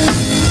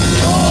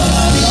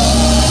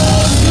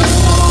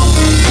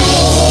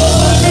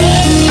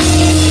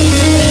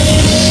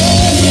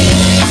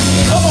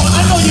 Come on,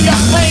 I know you got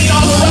pain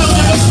all around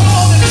you, but come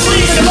on and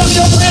scream and love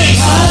your pain.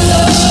 I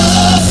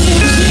love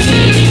you,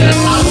 Jesus.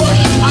 I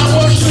worship, I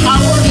worship, I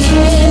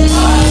worship.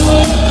 I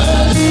worship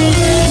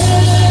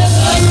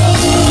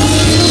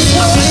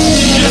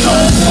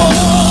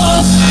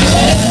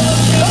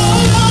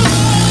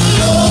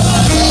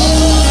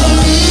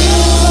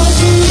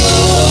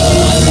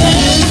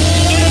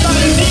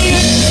Anybody need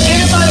it?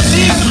 Anybody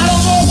need it? I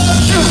don't know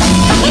about you,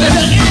 but is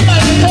there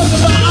anybody that talks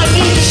about I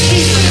need you,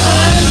 Jesus?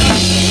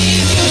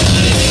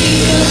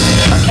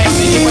 I can't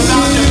see you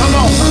without you. Come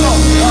on, come on.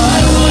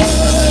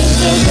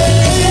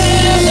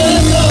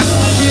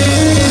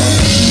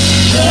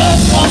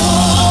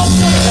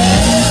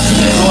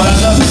 Lord,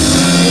 I love you.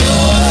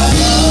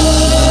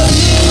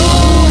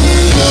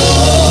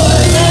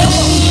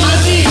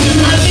 I need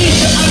you, I need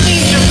you, I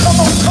need you. Come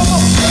on, come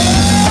on.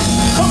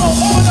 Come on,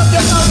 open up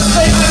your mouth and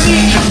say, I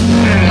need you.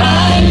 I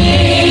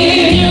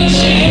need you,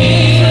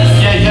 Jesus.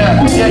 Yeah,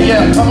 yeah, yeah,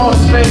 yeah. Come on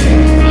and say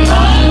it. I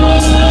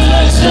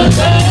worship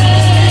you.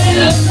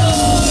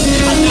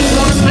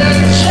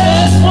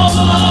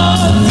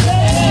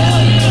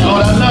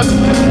 Lord, I love you.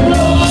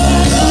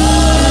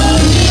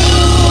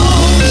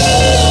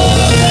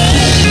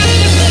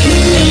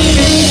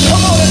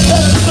 Come on and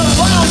tell us,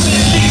 surround me,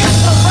 Jesus,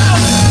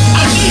 surround me.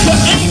 I need your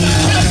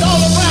angels kept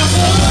all around me.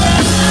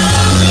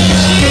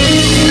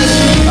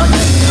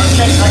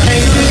 I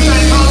can't do this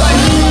thing all right.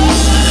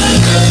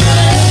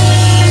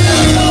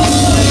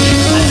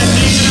 I just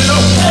need you to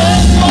know.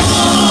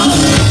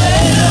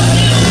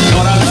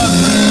 Lord, I love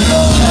you.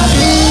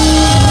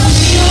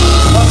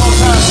 One more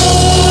time.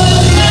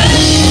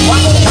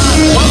 One more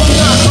time. One more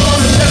time. Come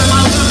on and tell him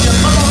I love you.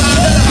 Come on and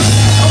tell him.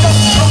 Come on,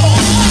 come on,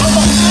 come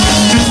on.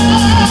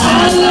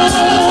 I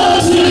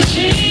love you,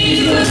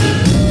 Jesus.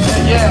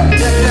 Yeah,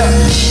 yeah,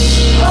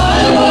 yeah.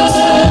 I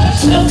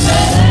worship you.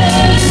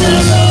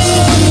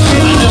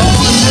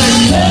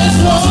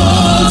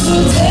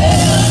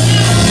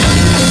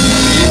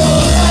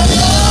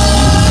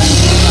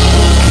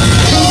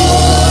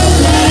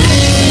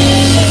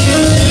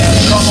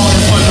 Come on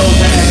and put those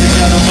hands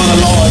together for the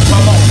Lord.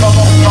 Come on, come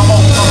on, come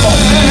on, come on.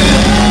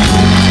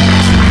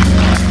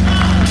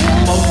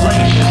 Most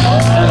gracious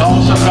and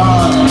awesome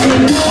God,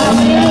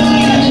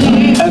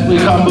 as we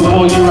come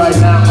before you right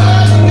now,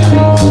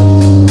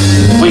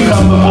 we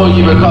come before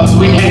you because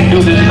we can't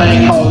do this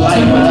thing called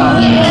life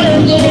without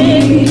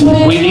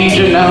you. We need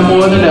you now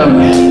more than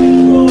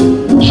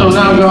ever. So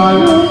now,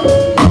 God,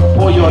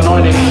 pour your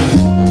anointing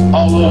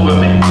all over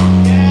me.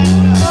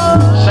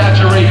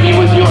 Saturate me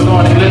with your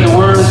anointing. Let the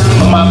words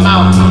of my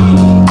mouth,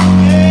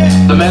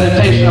 the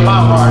meditation of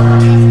my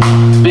heart,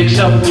 be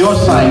accepted in your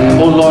sight,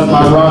 O Lord,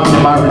 my rock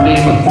and my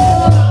redeemer.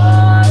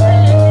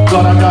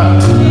 God, I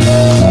got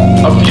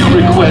a few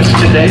requests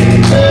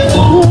today.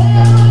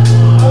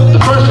 The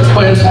first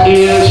request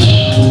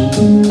is,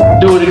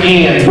 do it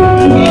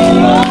again.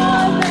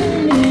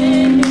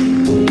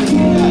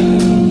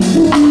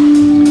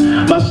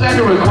 My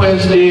second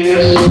request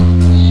is,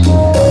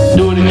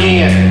 do it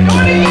again.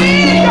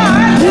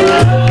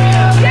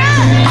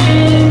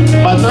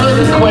 My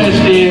third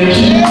request is,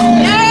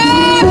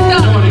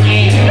 do it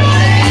again.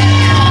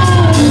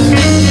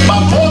 My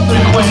fourth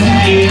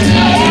request is,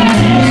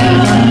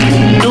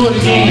 do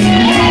it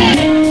again.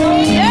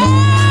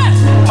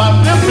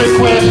 My fifth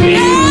request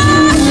is,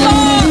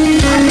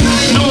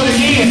 do it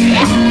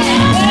again.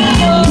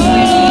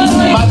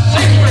 My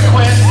sixth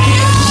request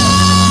is,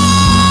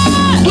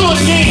 do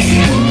it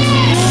again.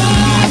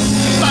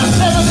 My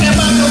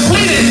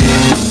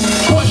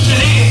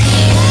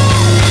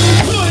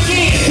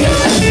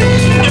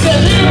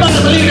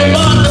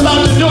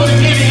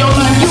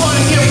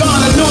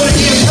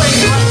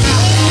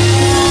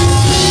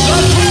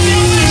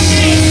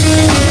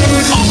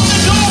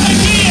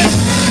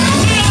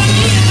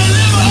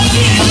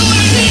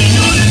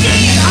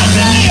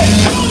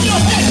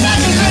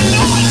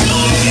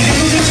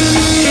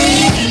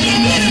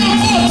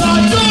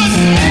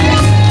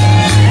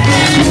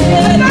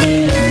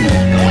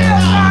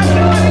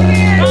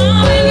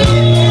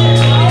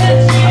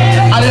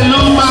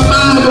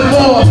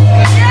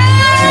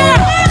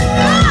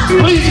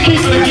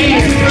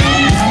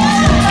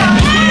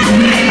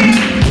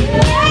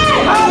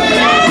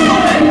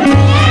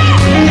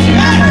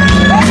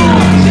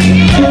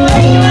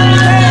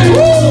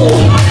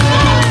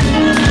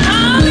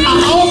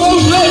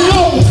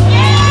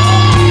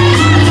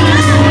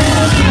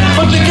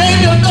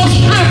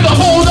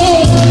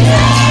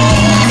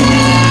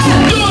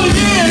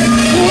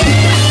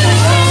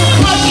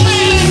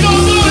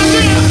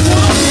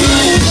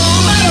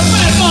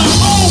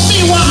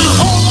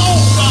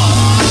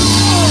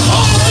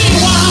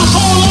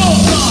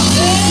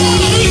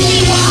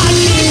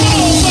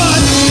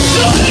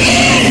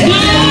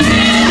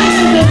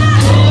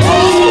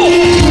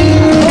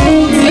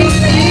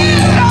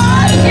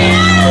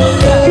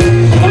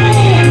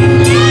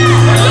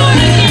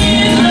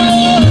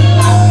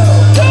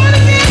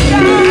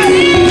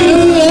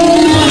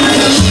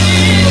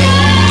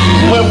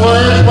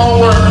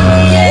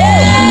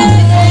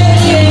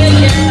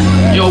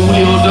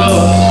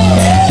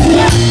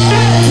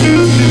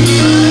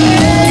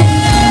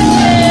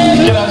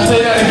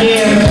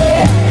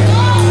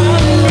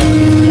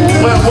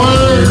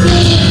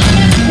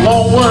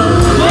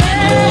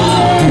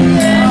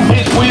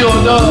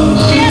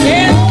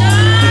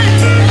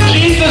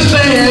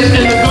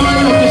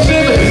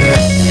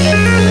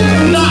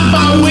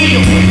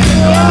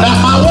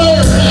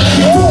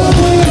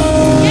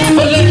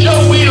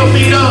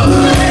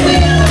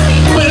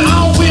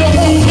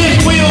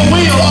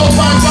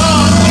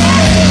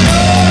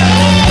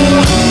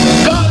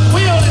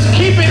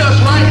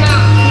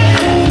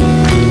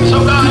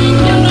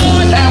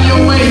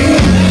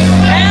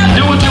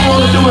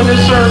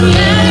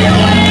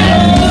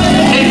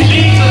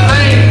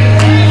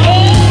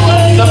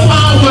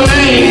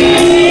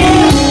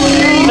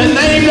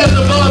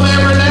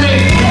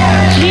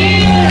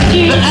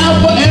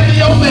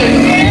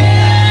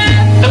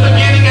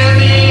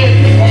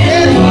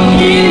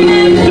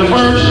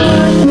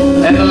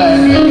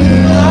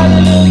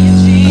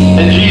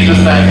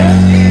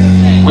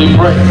we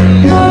pray.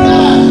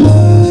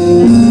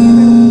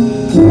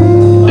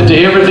 And to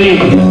every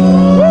demon,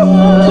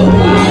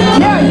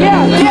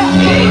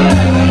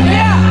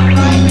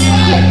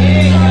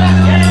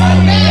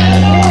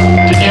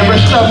 to every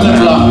stumbling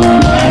block,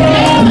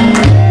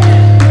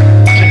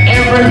 to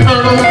every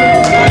hurdle,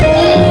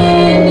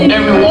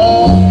 every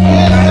wall,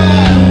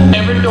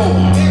 every door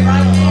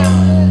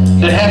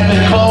that has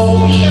been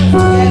closed,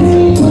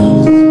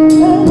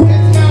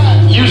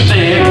 you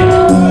said,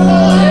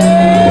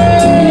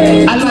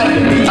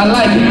 I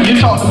like it. You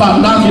talked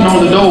about knocking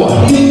on the door.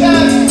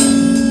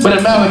 But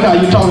in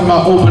Malachi, you're talking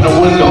about opening a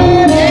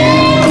window.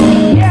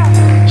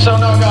 So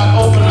now God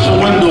opens some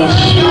windows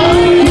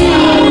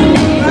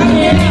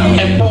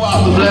and pour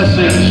out the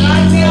blessings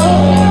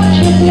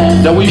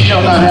that we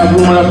shall not have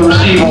room enough to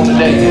receive on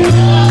today.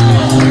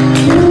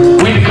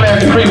 We declare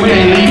and decree we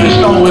ain't leaving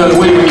Stonewell the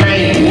way we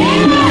came.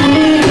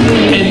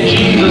 In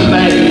Jesus'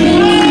 name.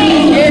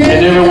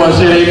 And everyone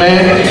said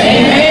amen.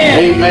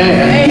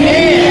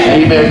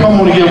 Amen. Amen. Come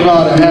on and give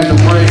God a hand of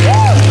praise.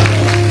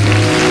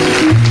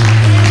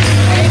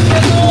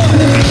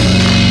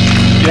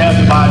 You have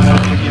the Bible.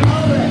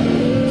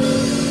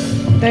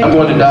 I'm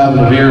going to dive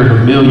into a very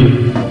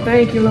familiar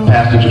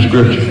passage of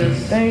scripture.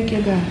 Thank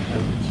you, God.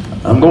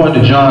 I'm going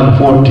to John the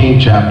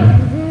 14th chapter.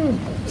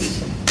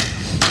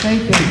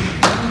 Thank you.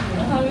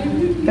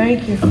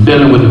 Thank you. I'm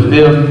dealing with the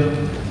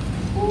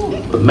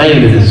 5th, but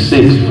mainly the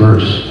 6th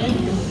verse.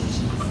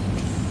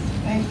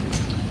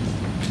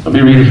 I'll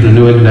be reading from the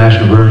New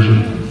International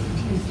Version.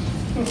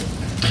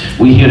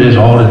 We hear this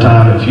all the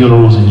time at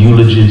funerals and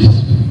eulogies,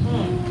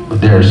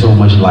 but there is so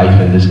much life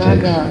in this text. My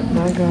God,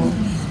 my God.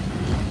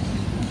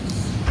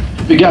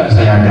 If you got to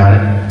say, I got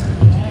it.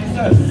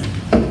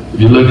 If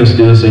you're looking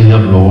still, say,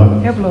 help,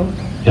 Lord. Help, Lord.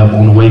 Help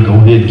on the way, go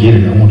ahead, get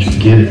it. I want you to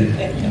get it.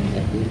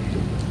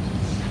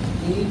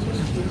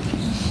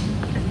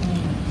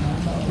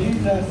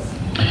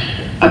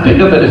 I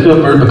picked up at the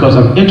 5th verse because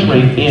I'm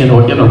entering in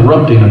or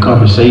interrupting a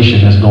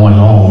conversation that's going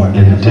on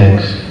in the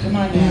text.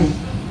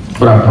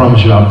 But I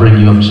promise you I'll bring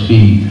you up to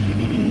speed.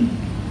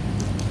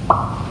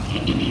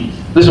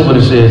 Listen what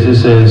it says. It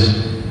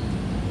says,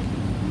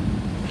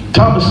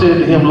 Thomas said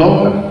to him,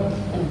 Lord,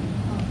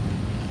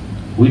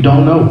 we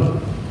don't know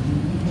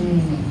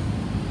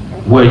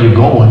where you're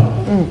going.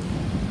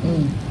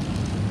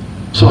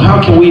 So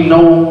how can we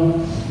know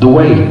the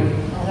way?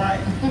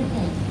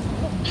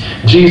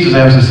 Jesus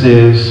answer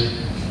says,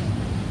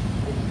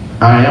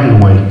 I am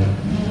the way,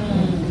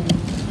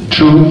 the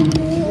truth,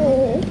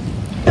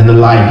 and the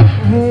life.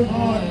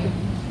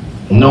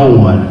 No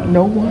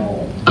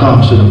one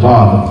comes to the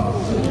Father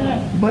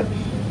but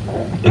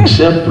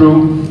except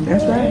through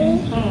that's right.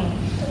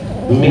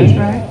 me.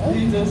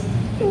 That's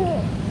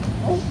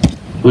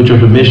right. With your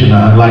permission,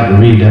 I'd like to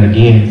read that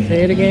again.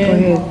 Say it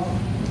again. Go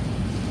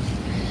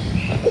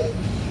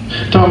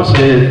ahead. Thomas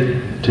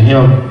said to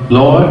him,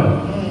 Lord,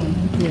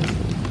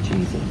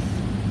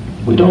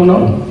 we don't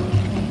know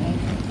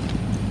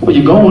where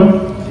you're going.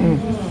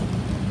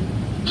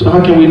 So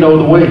how can we know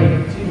the way?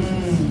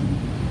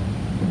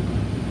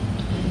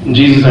 And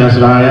Jesus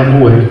answered, I am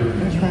the way,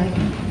 That's right.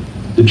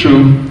 the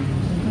truth,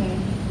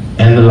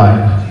 and the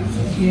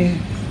life. Yeah.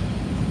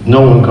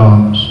 No one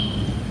comes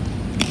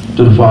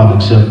to the Father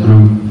except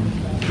through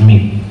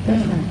me.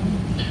 That's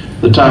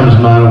right. The time is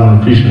mine. I want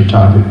to preach on the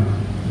topic.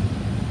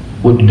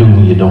 What to do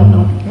when you don't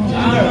know.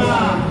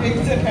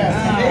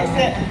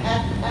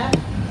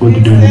 What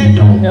to do when you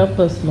don't Help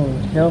us, Lord.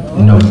 Help us.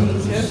 know.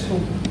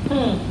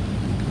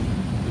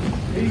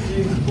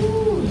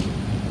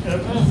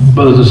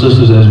 Brothers and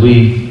sisters, as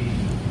we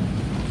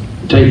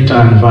take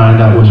time to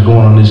find out what's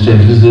going on in this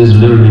text, this is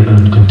literally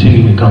a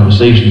continuing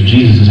conversation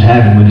Jesus is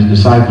having with his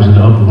disciples in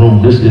the upper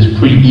room. This is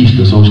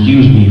pre-Easter, so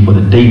excuse me for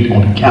the date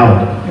on the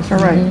calendar. That's all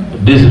right.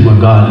 But this is what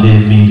God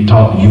led me to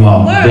talk to you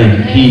all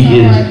today.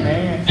 He is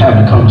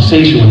having a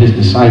conversation with his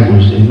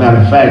disciples. As a matter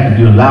of fact, if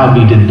you allow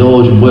me to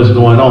indulge in what's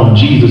going on,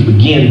 Jesus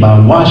began by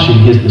washing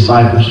his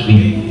disciples'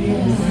 feet.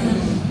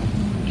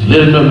 He's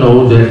letting them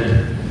know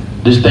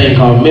that this thing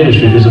called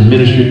ministry is a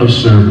ministry of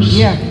service.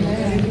 Yeah.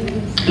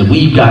 That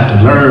we've got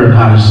to learn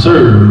how to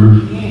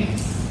serve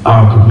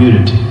our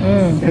community.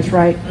 That's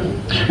right.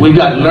 We've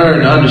got to learn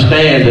to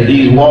understand that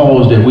these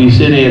walls that we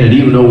sit in, and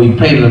even though we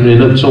painted them, they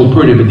look so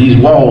pretty, but these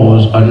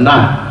walls are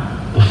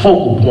not the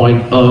focal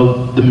point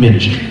of the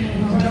ministry.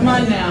 Come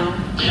on now.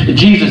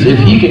 Jesus, if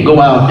he can go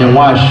out and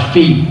wash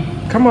feet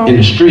in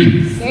the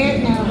street,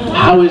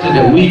 how is it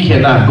that we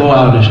cannot go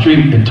out in the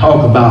street and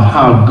talk about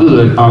how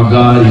good our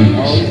God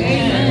is?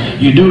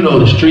 You do know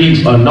the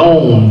streets are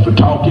known for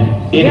talking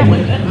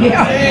anyway.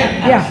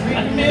 Yeah.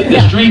 The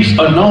streets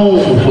are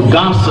known for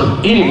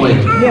gossip anyway.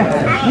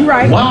 Yeah. You're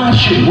right. Why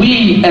should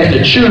we, as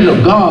the children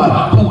of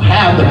God, who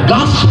have the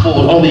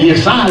gospel on the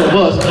inside of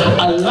us,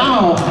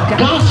 allow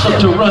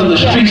gossip to run the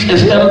streets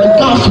instead of the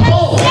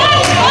gospel?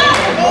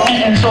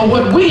 And So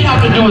what we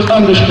have to do is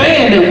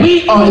understand that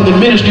we are in the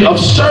ministry of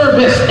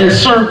service and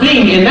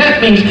serving. And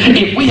that means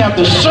if we have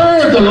to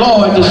serve the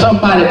Lord to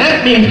somebody,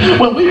 that means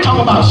when we talk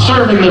about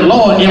serving the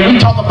Lord and we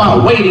talk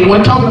about waiting,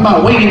 we're talking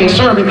about waiting and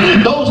serving,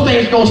 those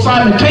things go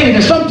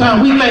simultaneously. And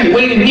sometimes we think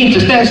waiting means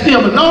to stand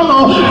still, but no,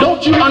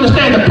 don't you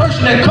understand the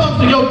person that comes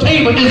to your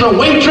table is a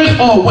waitress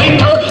or a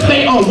waiter.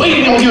 They are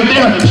waiting on you.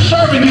 They're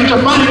serving you to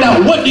find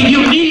out what do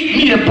you need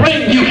me to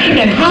bring you.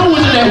 And how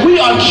is it that we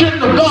are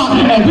children of God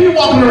and we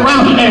walking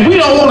around and we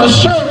don't want to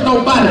serve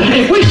nobody?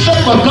 If we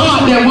serve a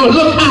God that will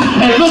look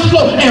high and look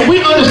low and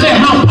we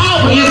understand how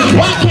powerful he is,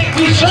 why can't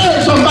we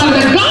serve somebody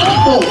the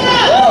gospel?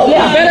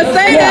 Yeah. Better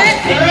say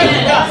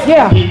that.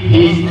 Yeah.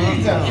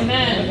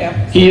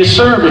 He is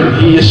serving.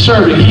 He is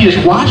serving. He is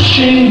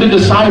washing the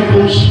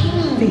disciples'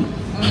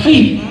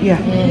 feet.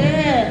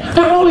 Yeah.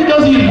 Not only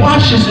does he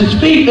washes his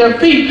feet, their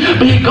feet,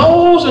 but he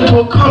goes into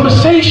a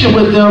conversation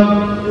with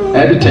them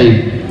at the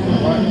table.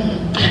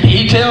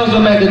 He tells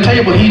them at the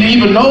table, he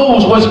even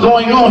knows what's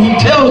going on. He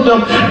tells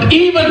them,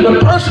 even the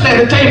person at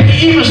the table,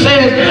 he even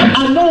says,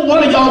 I know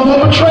one of y'all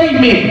will betray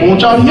me. I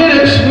want y'all to hear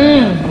this.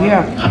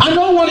 Yeah. I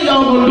know one of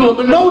y'all going to do it,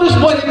 but notice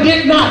what it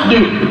did not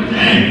do.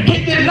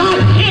 It did not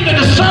hinder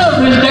the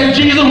service that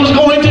Jesus was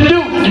going to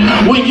do.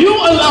 When you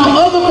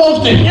allow other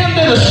folks to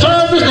hinder the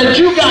service that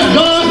you got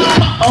done,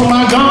 oh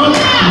my God.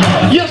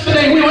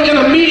 Yesterday, we were in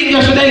a meeting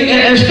yesterday,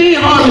 and Steve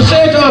Harvey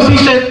said to us, he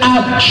said,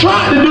 I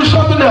tried to do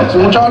something else. I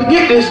want y'all to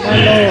get this.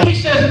 He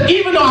says,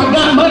 even though I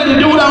got money to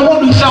do what I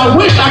want, he said, I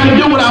wish I could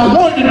do what I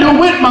wanted to do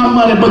with my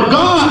money, but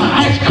God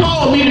has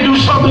called me to do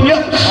something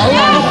else.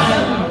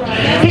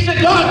 He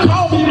said, God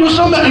called me to do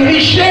something, and he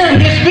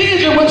shared his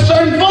vision with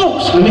certain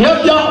folks. Let me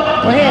help y'all.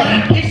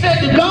 He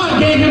said that God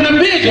gave him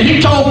the vision. He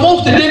told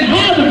folks that didn't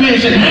have the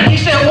vision. He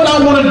said, what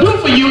I want to do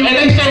for you, and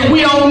they said,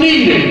 we don't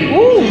need it.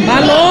 Ooh,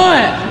 my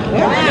Lord.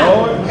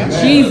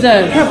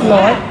 Jesus. Help,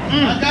 Lord.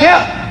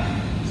 Help.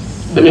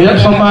 Let me help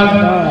somebody.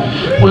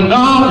 When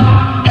God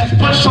has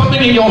put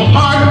something in your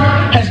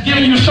heart, has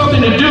given you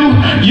something to do,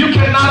 you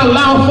cannot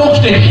allow folks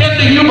to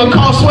hinder you,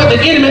 because what the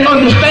enemy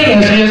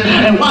understands is,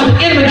 and why the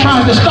enemy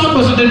tries to stop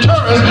us and deter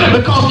us,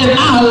 because if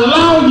I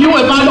allow you,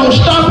 if I don't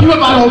stop you,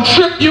 if I don't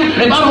trip you,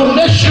 if I don't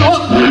mess you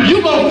up,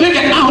 you're going to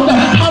figure out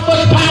how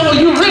much power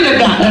you really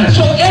got.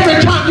 So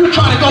every time you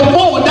try to go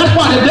forward, that's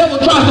why the devil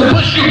tries to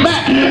push you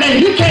back, and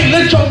you can't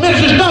let your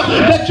ministry stop.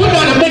 That you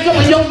got to make up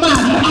in your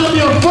mind, I'll be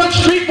a front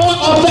street boy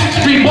or back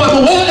street boy,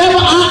 but wherever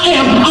I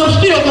am, I'm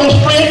still going to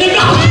spread the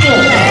gospel.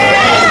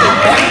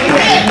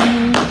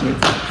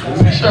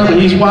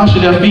 He's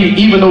washing their feet.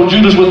 Even though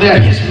Judas was there,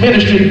 his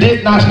ministry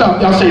did not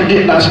stop. Y'all say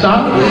did not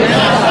stop?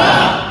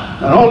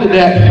 Not only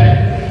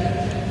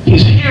that,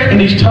 he's here and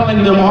he's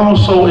telling them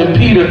also, and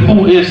Peter,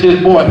 who is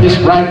his boy, his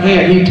right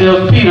hand, he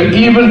tells Peter,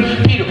 even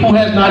Peter, who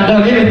has not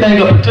done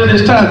anything up until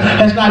this time,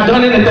 has not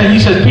done anything. He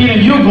says, Peter,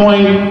 you're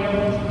going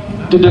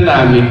to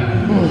deny me.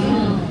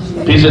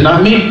 He said,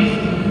 not me.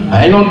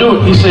 I ain't gonna do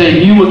it. He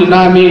said, you will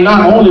deny me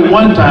not only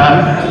one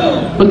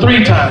time, but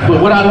 3 times.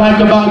 But what I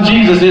like about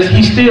Jesus is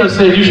he still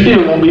says, you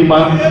still gonna be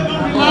mine.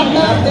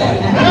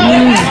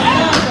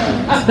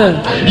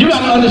 You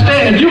gotta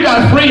understand, if you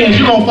got friends,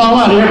 you're gonna fall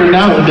out every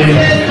now and then.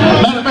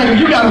 Matter of fact, if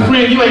you got a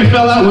friend you ain't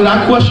fell out with,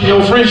 I question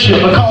your friendship,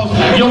 because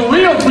your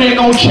real friend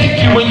gonna check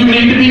you when you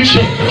need to be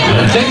checked.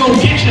 They gonna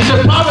get you.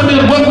 The problem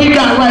is what we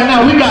got right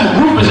now, we got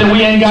groupers and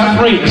we ain't got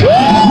friends.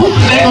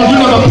 Groupers ain't gonna do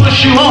nothing but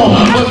push you on,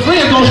 but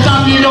friends gonna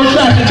stop you in your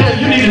tracks and tell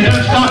you, you need to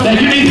stop that,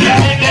 you need to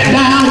take that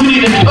down, you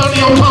need to turn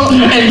your tongue,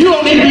 and you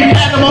don't need to be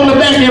patting them on the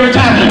back every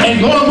time and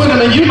going with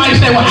them. And you might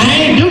say, well, I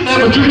ain't do that,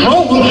 but you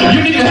drove them.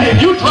 You need to, if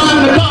you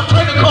driving the car,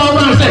 turn the car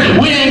around and say,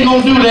 we ain't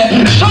gonna do that.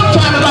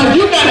 Sometimes in life,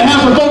 you gotta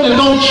have some folks that's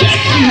gonna check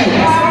you.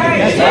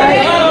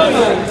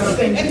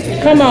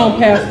 Come on,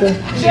 Pastor.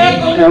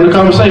 Have the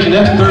conversation.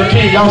 That's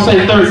 13. Y'all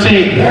say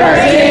 13.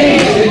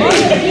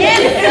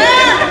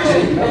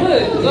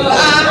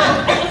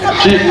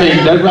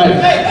 Checkmate. That's right.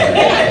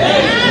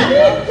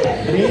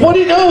 What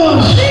he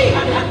does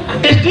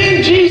is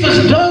then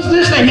Jesus does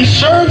this and he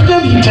serves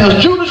them. He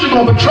tells Judas, you're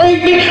going to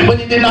betray me, but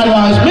he did not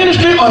allow his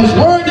ministry or his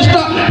word to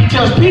stop. He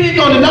tells Peter he's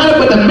going to deny it,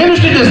 but the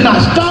ministry does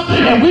not stop.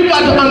 And we've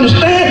got to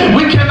understand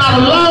we cannot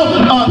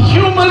allow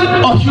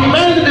human or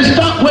humanity to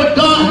stop what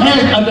God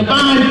has a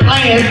divine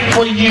plan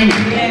for you.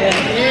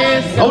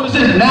 Notice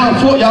this now.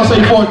 Y'all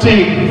say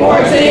 14.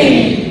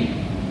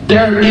 14.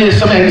 There is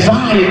some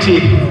anxiety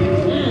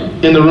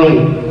in the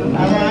room.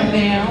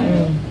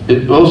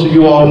 Most of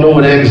you all know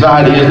what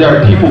anxiety is.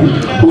 There are people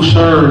who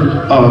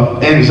serve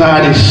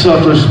anxiety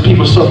sufferers.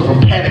 People suffer from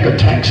panic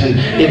attacks, and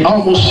it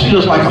almost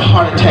feels like a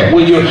heart attack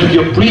where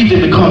your breathing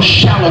becomes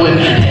shallow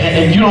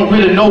and you don't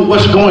really know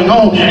what's going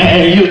on,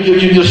 and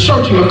you're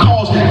searching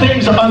because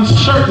things are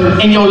uncertain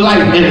in your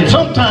life. And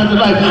sometimes in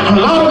life, a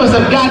lot of us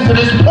have gotten to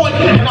this point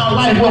in our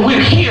life where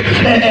we're here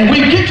and we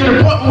get to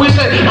the point where we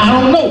say, I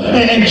don't know.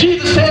 And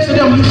Jesus says to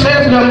them, he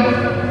says to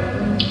them,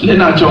 let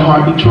not your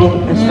heart be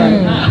troubled. That's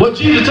right. But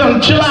Jesus tells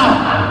them, chill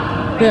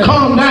out. Yeah.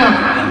 Calm down.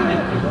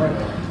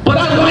 But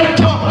I like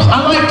Thomas.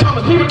 I like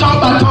Thomas. People talk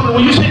about Thomas.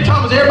 When you say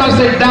Thomas, everybody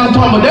everybody say down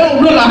Thomas, they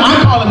don't realize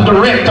I call him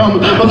direct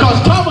Thomas,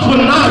 because Thomas was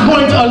not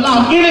going to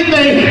allow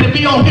anything to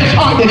be on his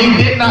heart that he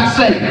did not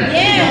say.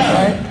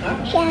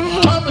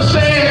 Thomas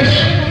says,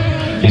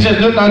 he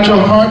says, let not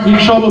your heart be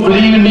troubled,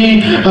 believe in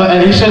me.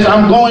 And he says,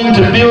 I'm going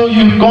to build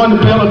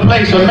a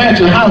place, a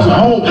mansion, a house, a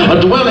home,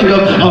 a dwelling,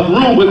 a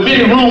room with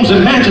many rooms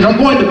and mansions. I'm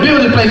going to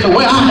build a place, and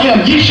where I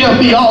am, ye shall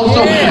be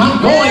also.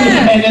 I'm going,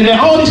 and then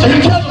all these,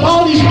 he tells them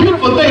all these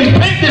beautiful things,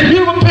 paint this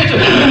beautiful picture.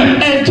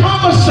 And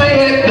Thomas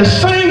said the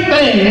same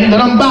thing that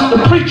I'm about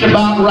to preach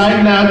about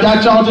right now. I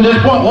got y'all to this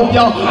point. Hope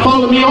y'all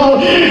follow me on.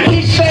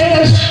 He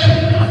says,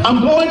 I'm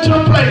going to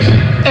a place.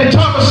 And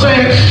Thomas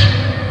says,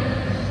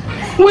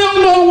 we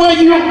don't know where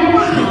you're going.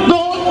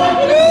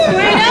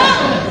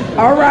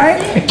 All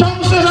right.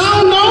 Thomas says, I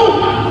don't know.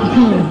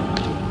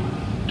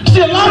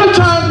 See, a lot of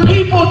times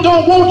people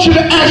don't want you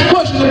to ask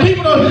questions. And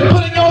people don't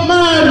put in your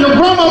mind, your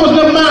grandma was in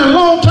your mind a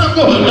long time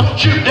ago,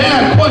 don't you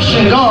dare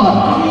question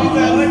God.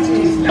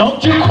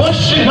 Don't you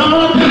question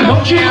God.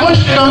 Don't you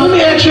question God. Let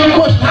me ask you a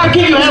question. How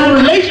can you have a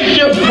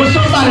relationship with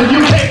somebody if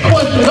you can't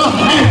question God?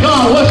 Ask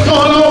God, what's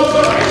going on?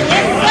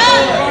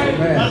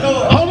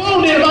 Hold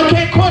on then, if I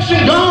can't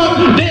question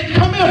God, then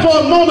come here for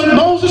a moment,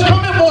 Moses.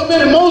 Come here for a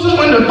minute, Moses.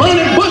 When the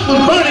burning bush was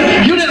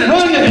burning, you didn't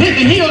run and hit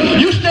the hill.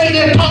 You stayed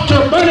there and talked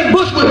to a burning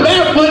bush with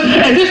barefoot,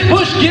 and this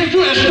bush gives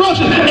you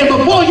instructions. And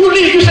before you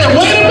leave, you say,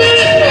 wait a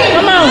minute.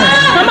 Come on.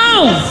 Come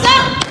on.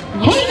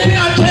 Who can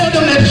I tell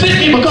them that sent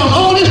me? Because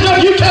all this stuff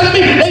you telling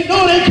me, they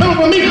know they come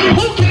from me.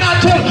 Who can I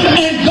tell?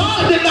 And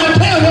God did not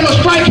tell him to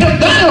strike him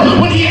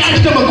down when he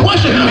asked him a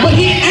question, but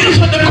he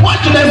answered the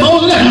question that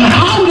Moses asked.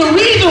 How the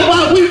reason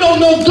why we don't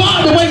know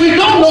God the way we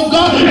don't know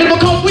God is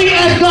because we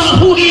ask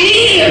God who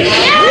he is.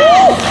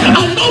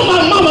 I know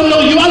my mama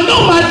know you. I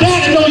know my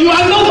daddy know you.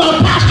 I know my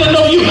pastor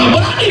know you.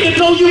 But I need to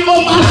know you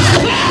for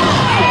myself.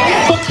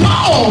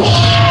 Because,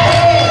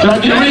 did I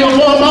get real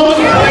for a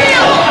moment?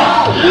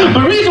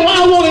 The reason why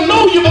I want to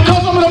know you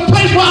because I'm in a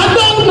place where I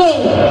don't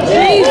know.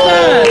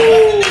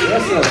 Jesus.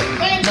 Yes, sir.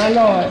 My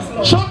Lord.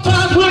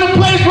 Sometimes we're in a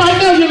place right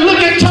now, you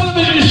look at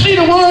television, you see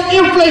the word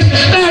inflation,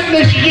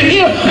 stagnation, you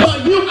hear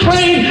about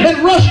Ukraine and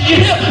Russia, you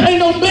hear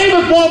ain't no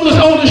baby formulas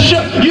on the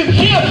ship, you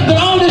hear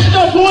that all this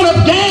stuff going up,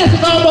 gas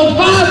is almost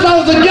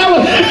 $5 a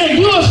gallon, and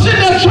you are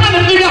sitting there trying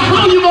to figure out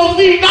how you're going to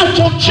feed not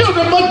your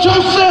children but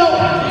yourself.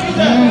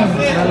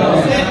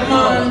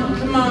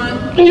 Come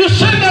on. And you're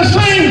sitting there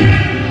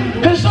saying,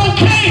 it's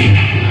okay,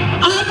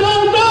 I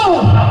don't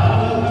know.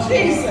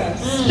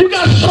 Jesus. You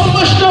got so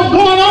much stuff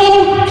going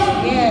on.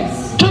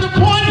 Yes. To the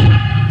point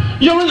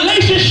your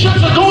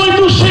relationships are going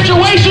through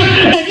situations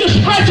and you're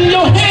scratching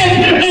your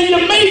head and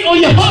your mate or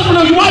your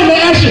husband or your wife may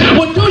ask you,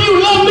 well, do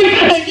you love me?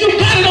 And you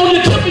got it on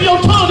the tip of your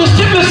tongue to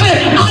simply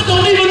say, I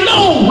don't even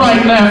know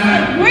right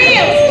now.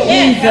 Real.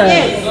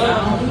 Yes.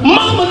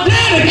 Mama,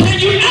 daddy,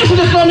 can you answer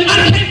this for me?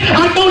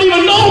 I don't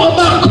even know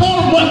about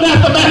cornbread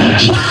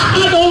mathematics.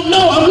 I don't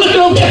know. I'm looking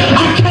over here.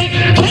 I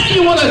can't tell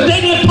you what a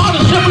daily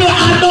partnership is.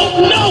 I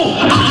don't know.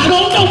 I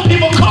don't know.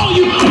 People call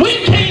you.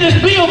 When can this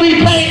bill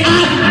be paid?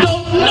 I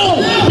don't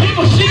know.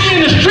 People see you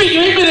in the street.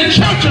 You ain't been in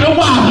church in a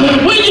while.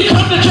 When you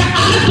come to church,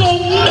 I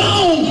don't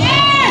know.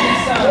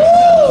 Yes.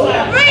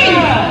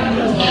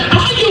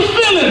 How you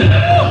feeling?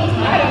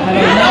 I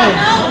don't know.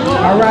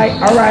 All right.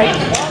 All right.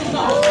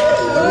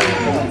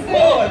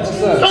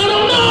 I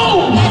don't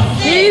know.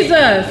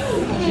 Jesus.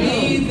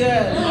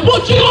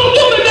 What you gonna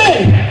do today?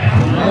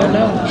 I don't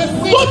know.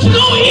 What you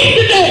gonna eat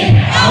today?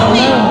 I don't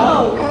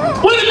know.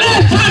 When the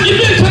last time you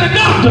been to the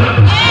doctor?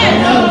 I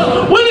don't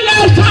know. When the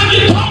last time you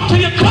talked to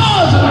your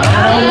cousin?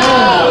 I don't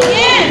know.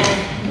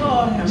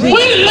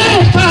 When the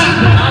last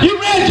time you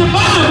read your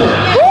Bible?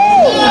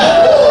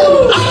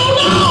 I don't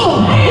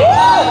know.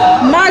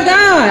 My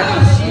God.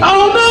 I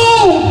don't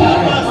know.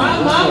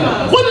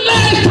 When the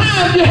last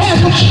time you had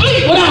some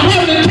sleep without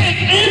having to take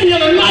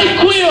Ambien or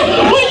NyQuil?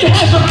 When you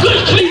had some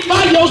good sleep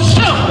by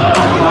yourself?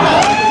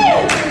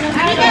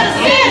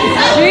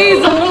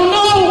 Jesus. I don't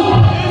know.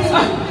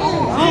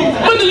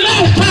 When the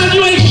last time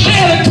you ain't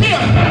shed a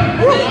tear?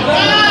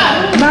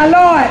 My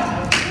Lord.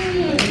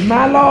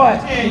 My Lord.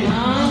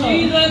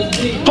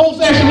 Folks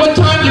ask you what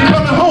time you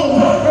coming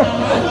home.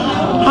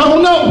 I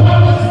don't know.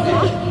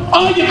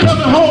 Are you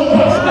coming home?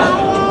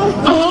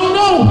 I don't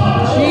know.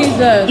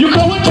 Jesus. You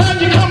come, what time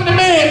you coming to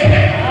bed?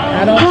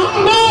 I I don't know.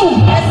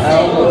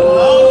 don't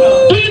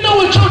know. Do you know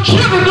what your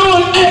children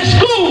doing at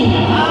school?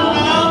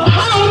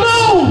 I don't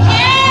know.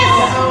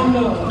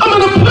 I'm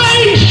in a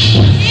place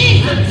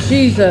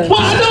Jesus. where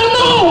I don't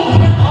know.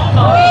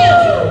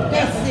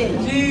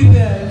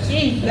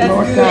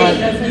 Lord God.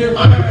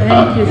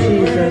 Thank you,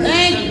 Jesus.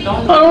 I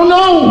don't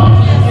know.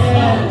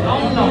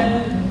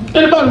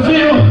 Anybody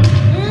feel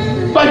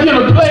like you're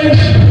in a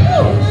place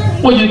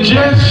where you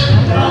just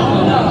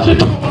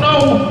don't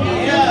know?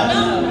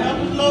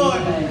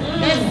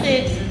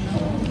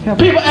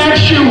 People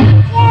ask you,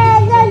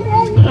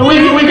 and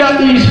we got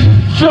these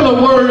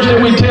filler words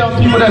that we tell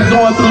people that's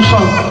going through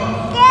something.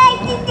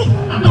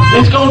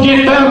 It's gonna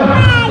get better.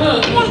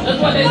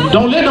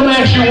 Don't let them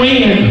ask you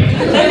when,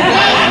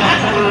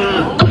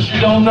 because you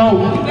don't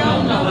know.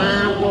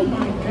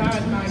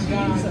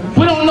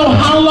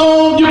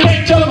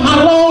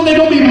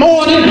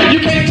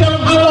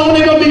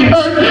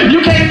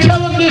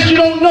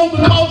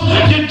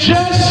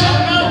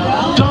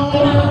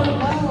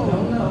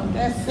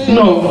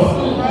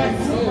 No.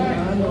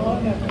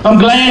 I'm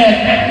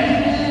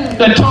glad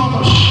that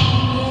Thomas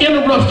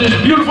interrupts this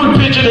beautiful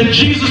picture that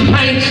Jesus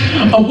paints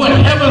of what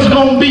heaven's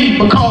going to be,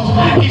 because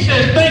he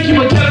says, thank you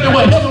for telling me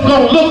what heaven's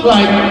going to look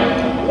like.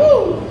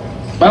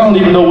 But I don't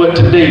even know what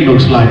today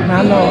looks like.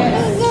 My Lord.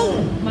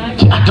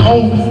 I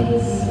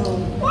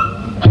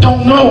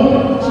don't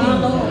know.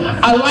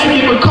 I like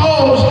it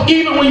because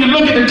even when you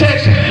look at the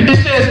text, it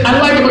says, I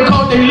like it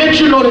because they let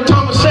you know that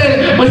Thomas said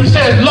it, but he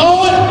says,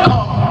 Lord,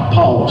 come,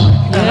 pause.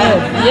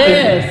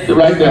 Yes.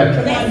 Right there.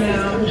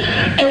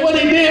 And what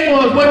he did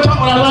was, what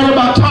I like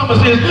about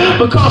Thomas is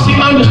because he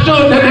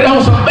understood that there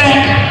was a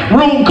back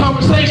room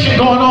conversation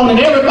going on and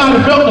everybody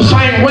felt the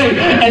same way.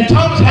 And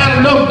Thomas had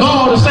enough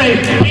gall to say,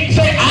 he didn't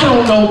say, I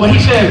don't know, but he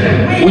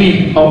said,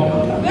 we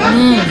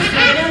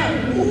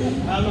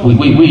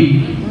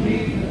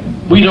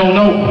don't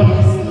know.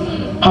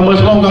 How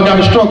much longer I got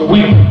to struggle?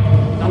 We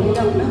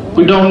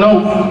don't know.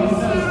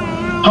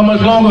 How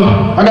much longer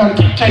I got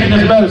to keep taking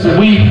this medicine?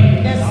 We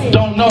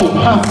don't know.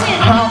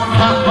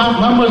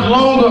 How much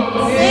longer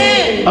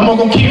am I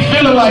going to keep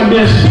feeling like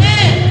this?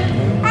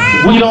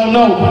 We don't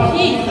know.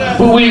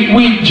 But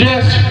we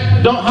just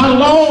don't. How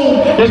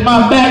long is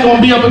my back going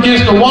to be up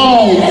against the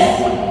wall?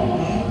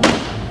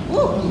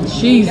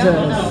 Jesus.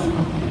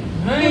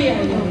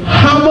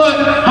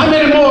 How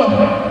many more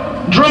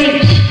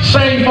drinks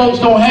saved folks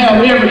gonna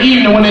have every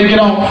evening when they get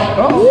off?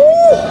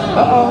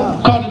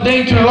 Cause the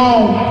day too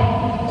long.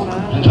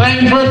 The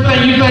first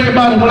thing you think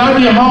about is when I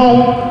get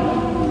home,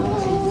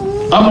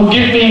 I'm gonna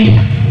get me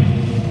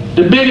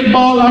the biggest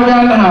ball I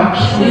got in the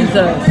house.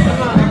 Jesus.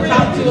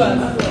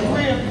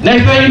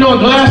 Next thing you know, a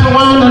glass of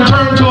wine done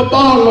turned into a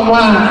bottle of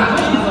wine.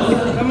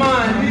 Come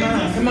on.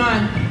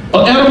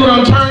 An edible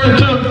done turned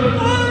into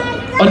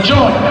a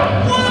joint.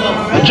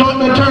 A joint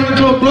done turned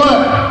into a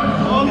blunt.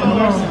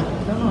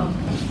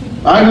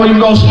 I ain't even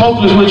go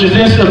smokeless, which is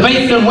this. The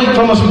vape that went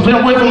from a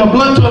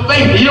blunt to a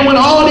vape. You went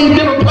all these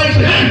different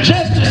places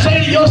just to say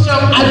to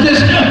yourself,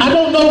 I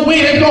don't know when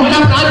it's gonna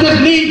happen. I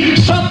just need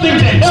something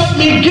to help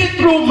me get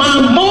through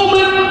my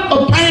moment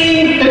of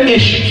pain and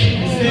issues.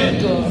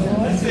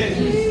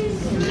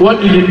 What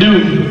do you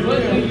do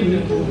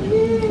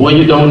when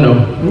you don't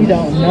know? We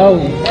don't know.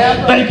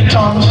 Thank you,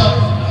 Thomas.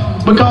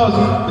 Because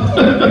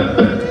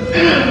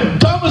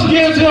Thomas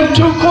gives him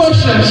two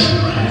questions.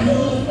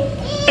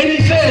 And he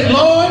says,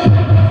 Lord,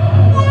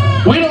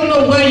 we don't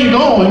know where you're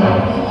going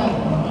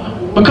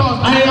because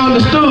I ain't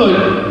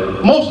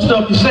understood most of the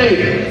stuff you said.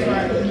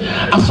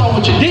 I saw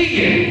what you did.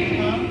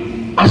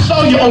 I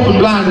saw you open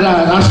blinded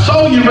eyes. I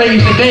saw you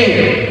raise the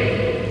dead.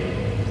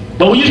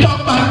 But when you talk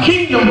about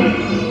kingdom,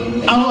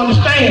 I don't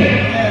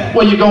understand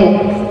where you're going.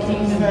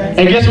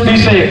 And guess what he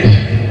says?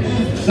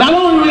 Not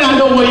only do I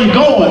know where you're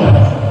going,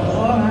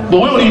 but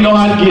we don't even know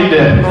how to get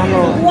there.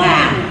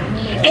 Wow.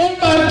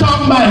 Everybody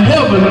talking about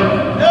heaven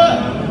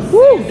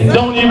and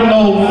don't even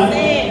know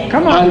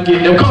how to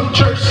get there. Come to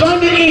church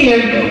Sunday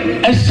in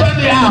and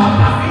Sunday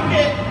out.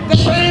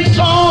 Sing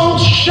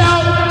songs,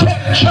 shout, tear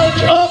the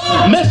church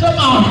up, mess up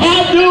our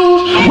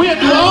hairdos. We'll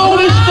do all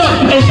this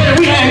stuff and say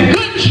we had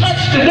good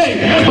church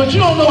today, but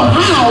you don't know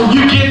how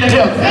you get to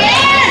heaven.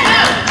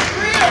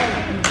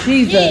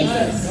 Jesus.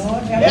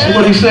 See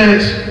what he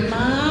says?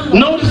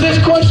 Notice this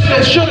question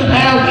that should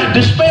have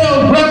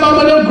dispelled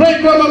grandmama and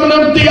great-grandmama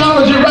and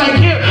theology right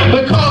here,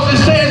 because it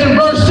says in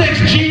verse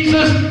 6,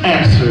 Jesus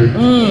answered.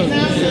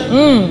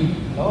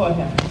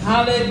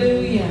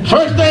 Hallelujah.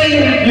 First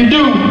thing you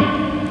do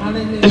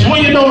is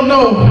when you don't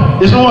know,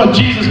 is when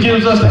Jesus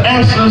gives us the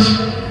answers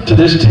to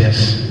this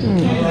test.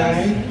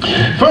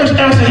 First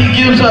answer he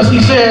gives us,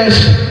 he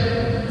says,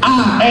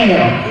 I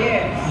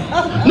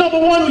am. Number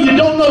one, when you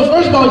don't know,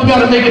 first of all, you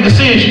got to make a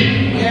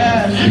decision.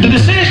 The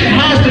decision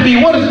has to be,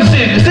 what is the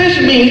decision?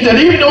 Decision means that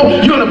even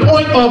though you're at a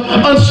point of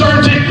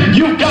uncertainty,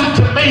 you've got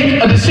to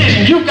make a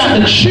decision. You've got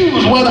to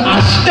choose whether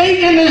I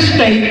stay in this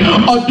state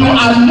or do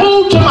I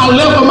move to my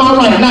left or my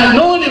right. Not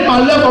knowing if my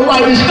left or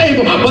right is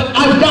stable, but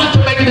I've got to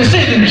make a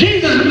decision.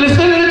 Jesus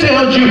literally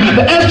tells you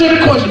the answer to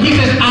the question. He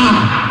says,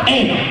 I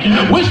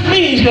am. Which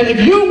means that if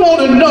you want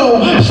to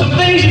know some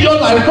things in your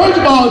life, first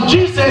of all,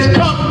 Jesus says,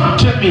 come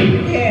to me.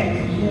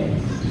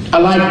 I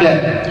like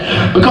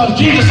that. Because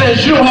Jesus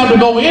says you don't have to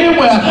go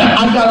anywhere.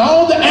 I've got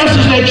all the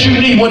answers that you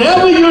need.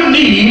 Whatever you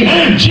need,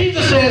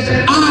 Jesus says,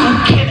 I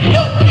can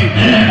help you.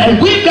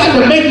 And we've got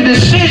to make a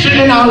decision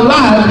in our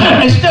lives.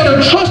 Instead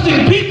of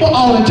trusting people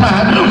all the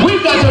time,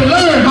 we've got to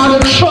learn how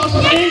to trust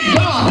in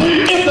God.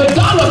 If the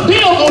dollar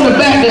bill on the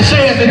back that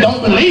says they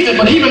don't believe it,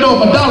 but even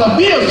though if a dollar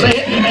bill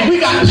says, and we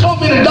got so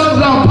many dollars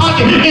in our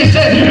pocket, it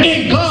says,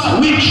 in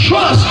God we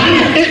trust.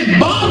 It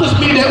bothers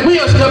me that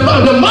we are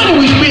the money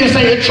we spend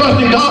say it trust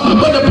in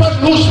God, but the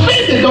person who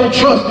spends it don't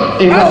trust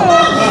in God.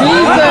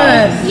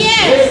 Jesus.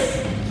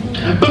 Yes.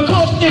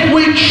 Because if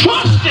we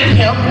trust in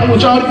him, I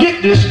want y'all to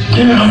get this,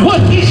 what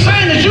he's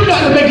saying is you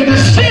got to make a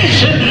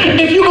decision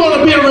if you're going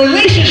to be in a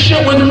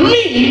relationship with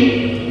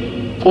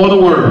me or the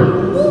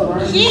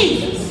word.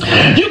 Jesus.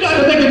 You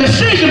got to make a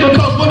decision,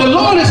 because what the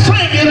Lord is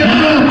saying is,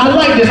 I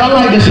like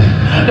this.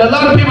 A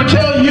lot of people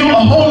tell you a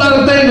whole lot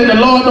of things that the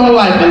Lord don't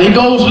like. And he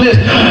goes list.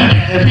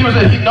 And people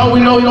say, we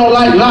know he don't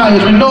like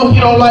liars. We know he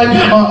don't like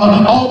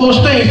all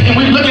those things. And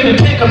we look at the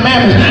 10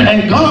 Commandments,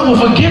 and God will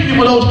forgive you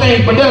for those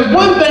things. But there's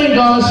one thing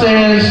God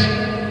says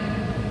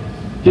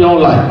he don't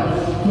like.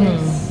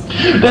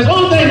 There's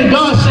one thing that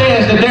God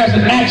says that there's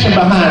an action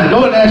behind it.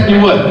 Go ahead and ask me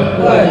what?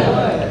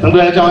 I'm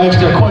glad y'all asked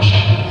that question.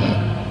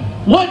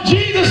 What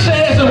Jesus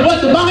says and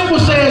what the Bible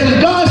says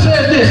is God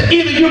says this: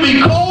 either you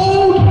be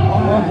cold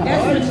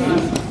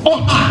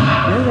or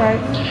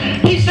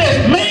hot. He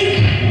says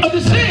make a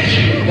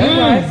decision.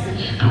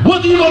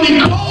 Whether you're going to be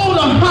cold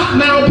or hot.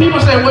 Now people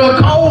say,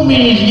 well, cold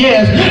means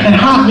yes and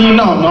hot means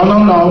no. No.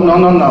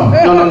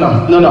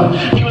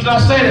 He was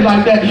not saying it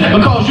like that,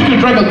 because you can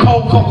drink a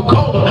cold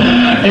Coca-Cola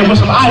and with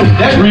some ice,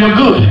 that's real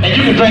good. And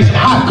you can drink some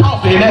hot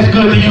coffee and that's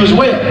good to you as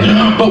well.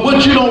 But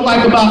what you don't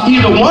like about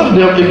either one of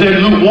them is they're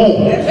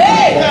lukewarm.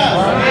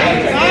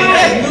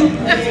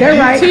 They're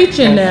right.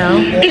 Teaching now.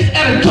 It's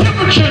at a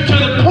temperature to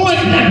the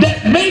point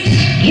that makes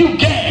you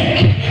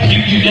gag.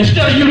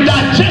 Instead of you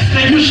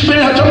digesting, you spit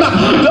out your mouth.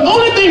 The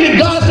only thing that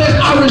God says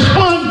I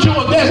respond to,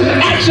 if there's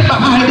an action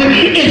behind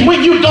it, is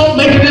when you don't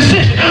make a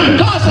decision.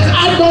 God says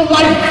I don't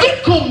like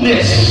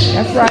fickleness.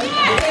 That's right.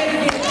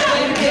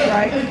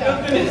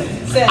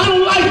 I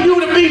don't like you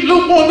to be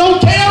lukewarm. Don't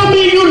tell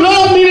me you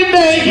love me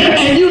today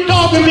and you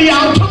dogging me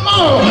out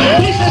tomorrow.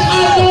 He says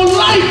I don't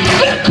like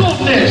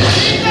fickleness.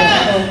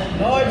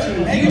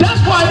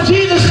 That's why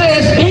Jesus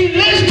says, he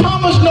lets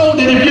Thomas know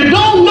that if you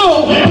don't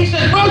know, he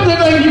says, first thing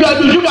you got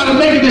to do is you got to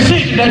make a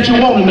decision that you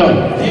want to know.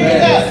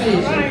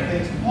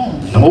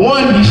 Number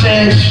one, he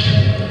says,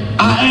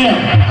 I am.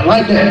 I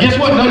like that. Guess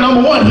what?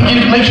 Number one, he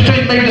makes you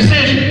make a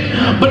decision.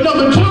 But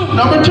number two,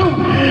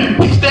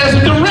 there's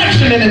a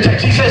direction in the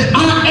text. He says,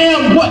 I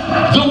am what?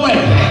 The way.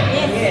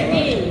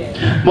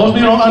 Most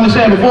people don't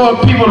understand. Before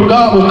people of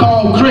God was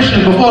called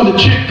Christians, before the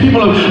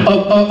people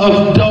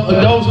of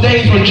those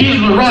days when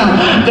Jesus was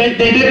around, they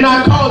did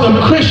not call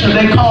them Christians,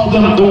 they called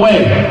them the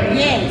way.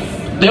 Yes.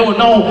 They were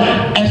known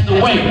as the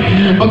way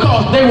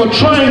because they were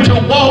trying to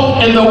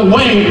walk in the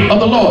way of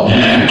the Lord.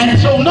 And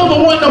so number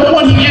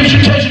one, he gives you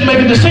tells you to make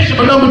a decision.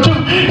 But number two,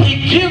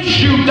 he gives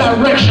you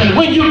direction.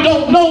 When you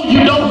don't know,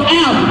 you don't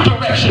have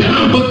direction.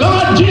 But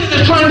God, Jesus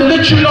is trying to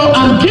let you know,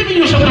 I'm giving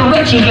you some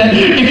directions that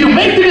if you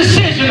make the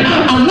decision,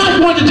 I'm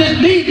not going to just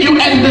leave you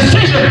at the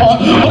decision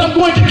part, but I'm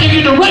going to give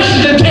you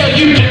directions and tell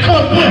you to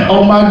come,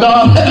 oh my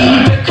God,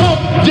 to come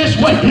this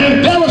way.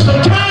 There are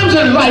some times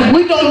in life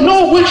we don't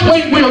know which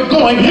way we are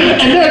going,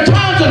 and there are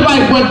times in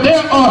life where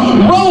there are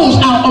roads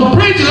out or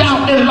bridges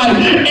out in life,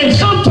 and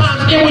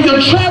sometimes when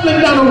you're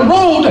traveling down a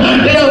road,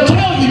 they'll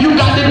tell you you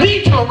got the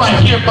detour right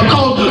here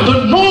because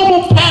the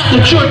normal path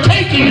that you're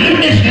taking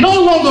is no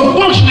longer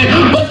functioning,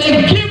 but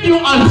they give you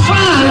a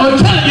sign or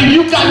telling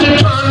you you got to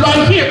turn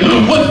right here.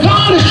 What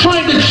God is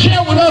trying to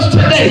share with us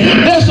today,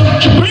 there's some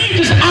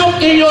bridges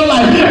out in your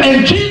life,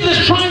 and Jesus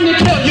is trying to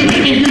tell you,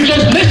 if you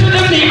just listen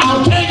to me,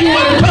 I'll tell you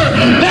where to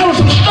turn. There was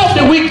some stuff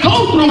that we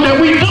go through that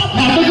we don't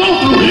have to go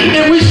through,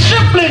 and we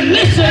simply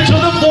listen to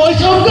the voice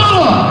of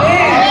God.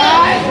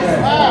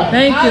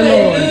 Thank you,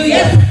 Lord.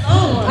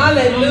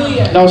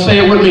 Hallelujah. Now say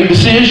it with me.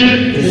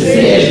 Decision.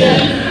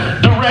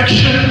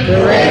 Direction.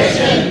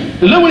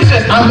 Look what he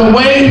says. I'm the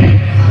way,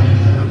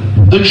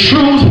 the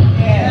truth.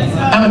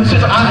 And he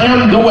says, I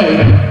am the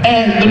way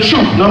and the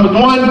truth. Number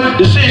one,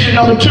 decision.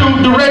 Number two,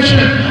 direction.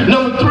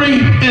 Number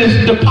three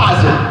is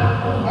deposit.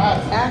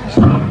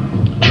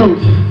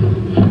 Truth.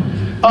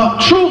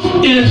 Truth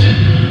is,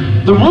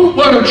 the root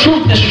word of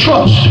truth is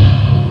trust.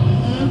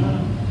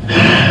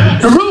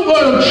 The root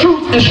word of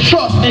truth is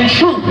trust and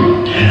truth.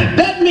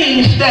 That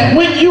means that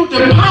when you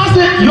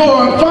deposit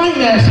your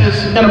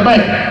finances in a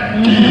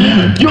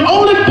bank, you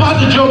only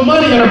deposit your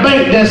money in a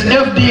bank that's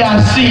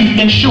FDIC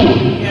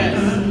insured.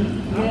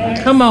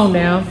 Come on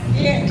now.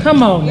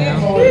 Come on now.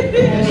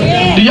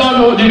 Do y'all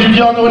know? Did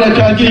y'all know that?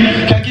 Can I give you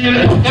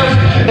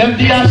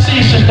FDIC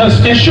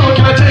insured?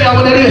 Can I tell y'all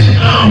what that is?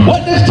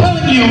 What that's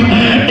telling you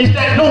is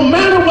that no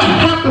matter what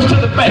happens to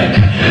the bank,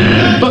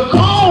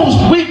 because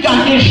we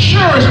got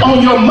insurance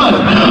on your money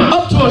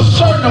up to a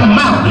certain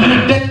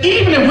amount, that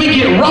even if we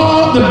get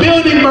robbed, the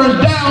building burns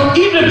down,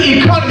 even if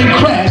the economy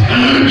crashes,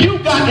 you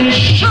got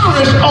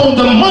insurance on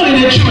the money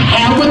that you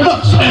have with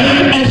us.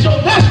 And so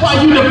that's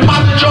why you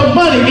deposit your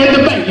money in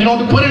the bank. You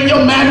don't put it in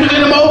your mattress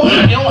anymore.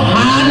 You don't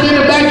hide it in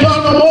the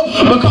backyard no more,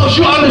 because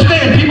you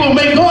understand people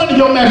may go into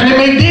your mattress, they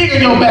may dig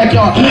in your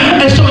backyard,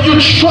 and so you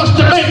trust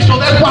the bank. So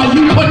that's why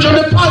you put your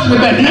deposit in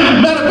the bank.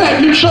 Matter of fact,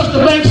 you trust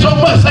the bank so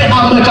much. Say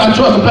how much I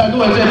trust the bank.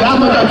 Go ahead and say how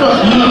much I trust.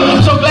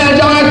 I'm so glad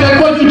y'all asked that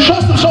question. You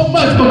trust them so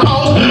much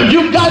because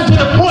you've gotten to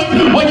the point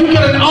where you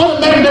get an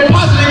automatic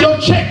deposit in your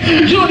check.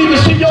 You don't even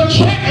see your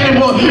check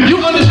anymore. You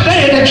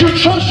understand that you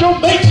trust your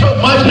bank so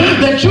much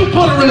that you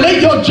put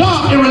your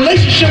job in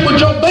relationship with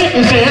your bank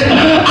and says,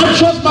 I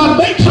trust my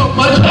bank so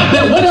much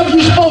that whatever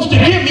you're supposed to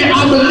give me,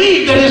 I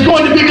believe that it's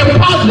going to be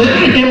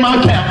deposited in my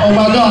account. Oh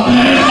my God.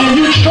 And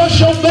you trust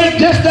your bank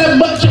just that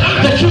much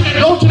that you can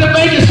go to the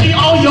bank and see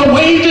all your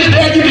wages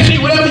there. You can see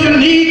whatever you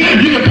need.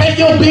 You can pay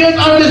your bills.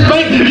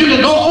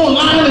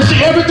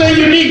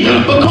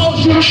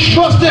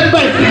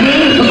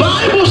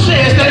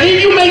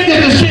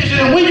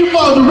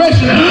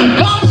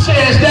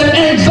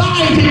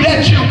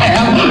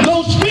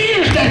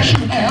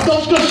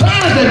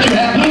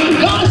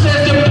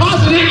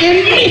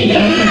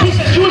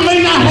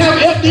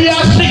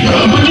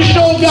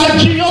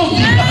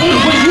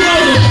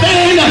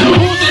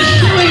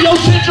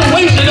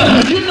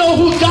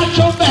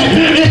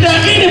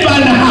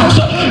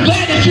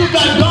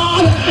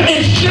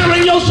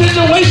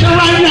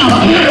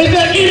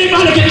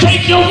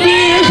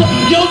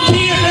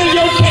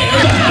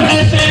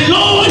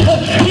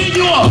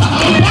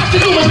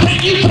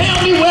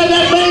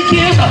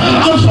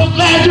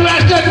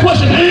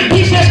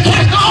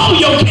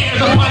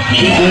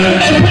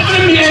 And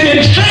in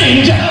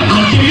exchange,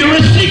 I'll give you a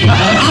receipt.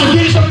 I'll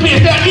give you some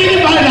pins. There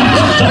anybody in the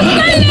house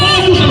that's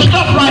going through some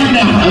stuff right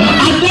now.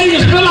 I dare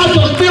you to fill out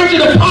your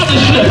spiritual deposit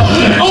slip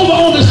over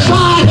on the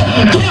side.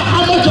 Tell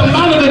how much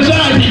amount of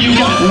anxiety you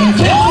got.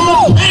 Tell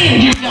how much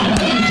pain you got.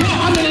 Tell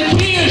how many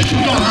tears you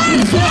got.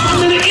 Tell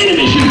how many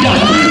enemies you got.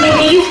 And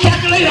when you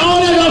calculate all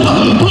that up,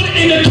 put it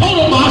in the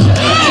total box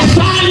and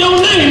sign your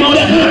name on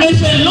it and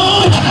say,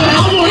 Lord,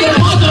 I want to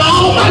deposit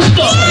all my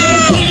stuff.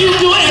 When you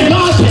do it, and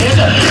God says,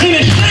 in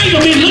exchange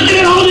of me looking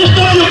at all this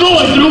stuff you're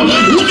going through,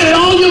 looking at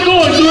all you're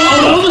going through on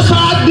the other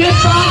side, this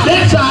side,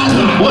 that side,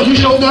 well, you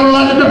sure got a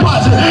lot of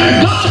deposit.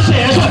 God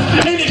says,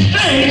 in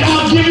exchange,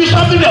 I'll give you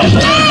something else.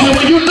 And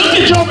when you look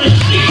at your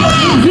receipt,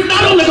 you're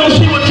not only going to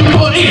see what you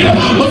put in,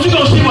 but you're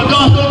going to see what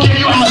God's going to give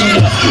you out of it.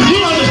 You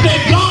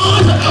understand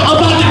God's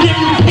about to give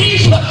you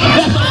peace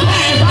that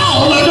surpasses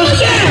all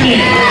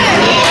understanding.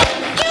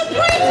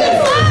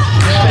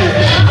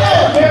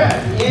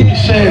 He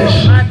says,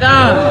 My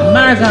God,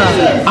 my God.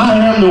 I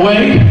am the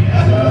way,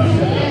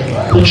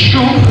 the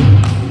truth.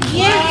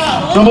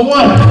 Number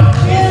one,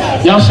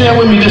 y'all say it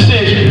with me,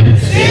 decision.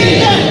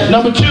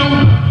 Number two,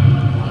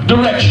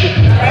 direction.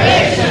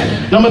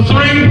 Number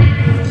three,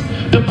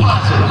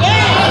 deposit.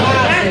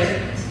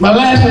 My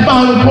last and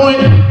final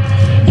point,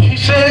 he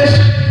says,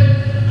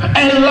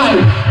 and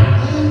life.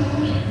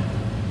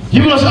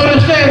 You must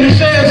understand, he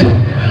says,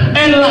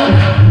 and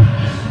life.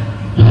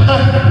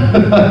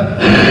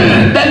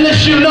 That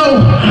lets you know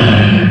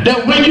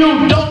that when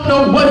you don't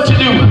know what to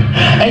do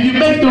and you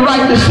make the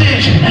right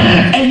decision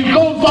and you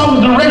go follow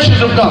the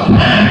directions of God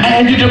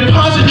and you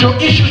deposit your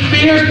issues,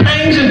 fears,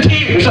 pains, and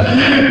tears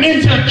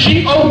into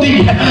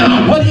G-O-D,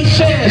 what he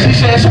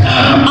says,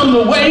 I'm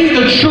the way,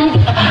 the truth,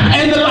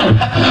 and the life.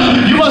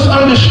 You must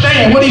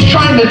understand what he's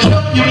trying to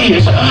tell you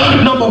is,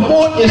 number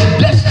one is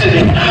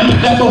destiny.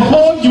 That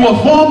before you were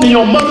formed in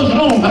your mother's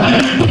womb,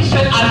 he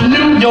said, I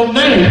knew your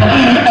name.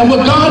 And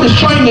what God is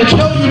trying to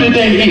tell you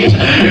today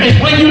is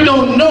when you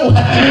don't know,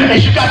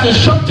 is you got to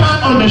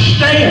sometimes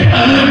understand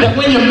that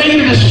when you made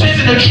a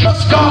decision to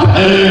trust God,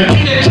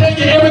 he didn't tell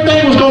you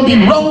everything was going to be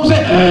rosy.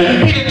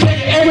 He didn't tell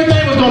you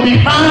everything was going to be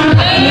fine.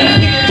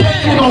 He didn't tell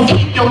you you were going to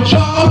keep your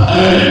job.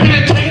 He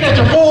didn't tell you that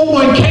your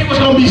 401k was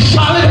going to be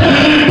solid.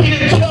 He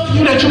didn't tell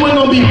you that you weren't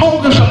going to be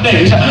hungry some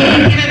days.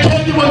 He didn't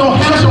tell you you were going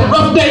to have some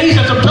rough days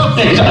and some tough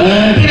days.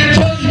 He didn't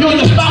tell you you and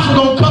your spouse were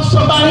going to cuss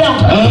somebody out.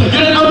 You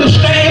didn't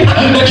understand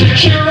that your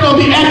children are going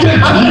to be acting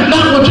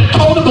not what you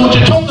told them, but what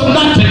you told them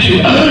not to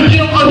do. You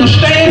don't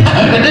understand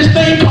that this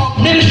thing called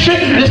ministry,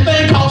 this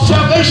thing called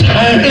salvation,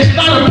 it's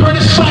not a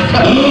pretty sight.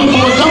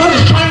 What God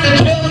is trying to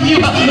tell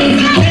you,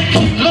 you can't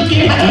keep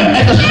looking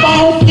at the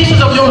small pieces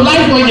of your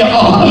life where you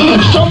are.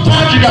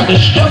 Sometimes you got to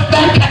step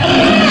back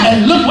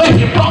and look where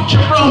he brought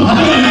you from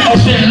and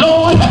say,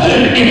 Lord,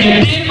 if you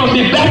did for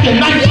me back in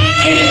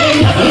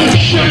 1988,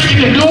 sure you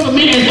can do it for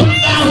me in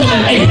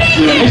 2008.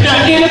 Is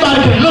there anybody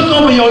can look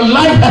over your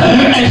life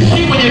and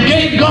see when you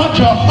gave God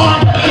your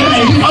heart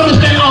and you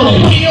understand all the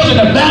hills and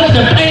the valleys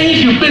and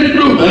pains you've been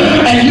through,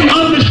 and you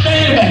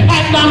understand that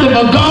had not been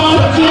for God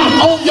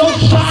on your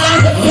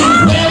side,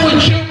 where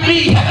would you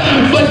be?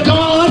 But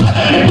God,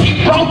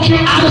 he brought you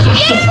out of some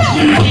stuff.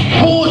 He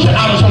pulled you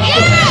out of some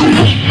stuff.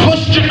 He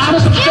pushed you out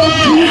of some stuff.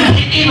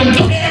 He even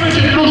carried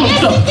you through some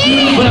stuff.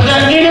 But is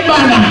there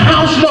anybody in the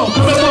house know?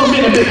 Come here for a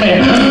minute, big man.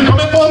 Come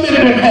here for a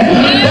minute, big man.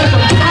 There's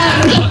some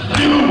times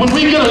when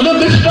we get a little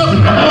bit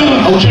stubborn.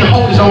 I want you to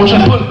hold this. I want you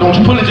to pull it. Don't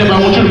you pull it, Jim. I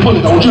want you to pull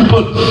it. I want you to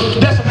pull it.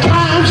 There's some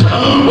times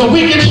when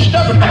we get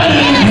stubborn.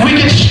 We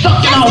get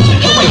stuck in our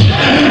situation.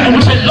 And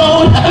we say,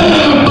 Lord,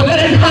 but that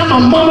ain't how my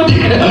mama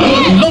did it.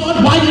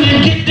 Lord, why you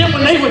didn't get them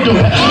when they were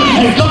doing it?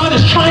 And God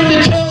is trying to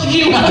tell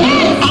you,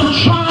 I'm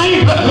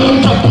trying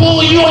to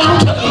pull you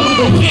out.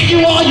 But here you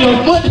are, your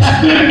foot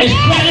is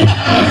planted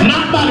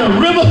not by the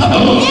river,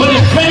 but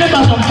it's planted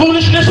by some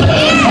foolishness.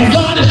 And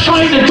God is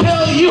trying to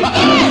tell you,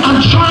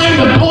 I'm trying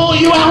to pull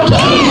you out,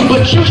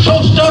 but you're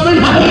so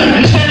stubborn.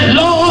 He said,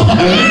 Lord,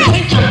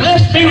 can't you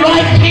bless me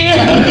right here?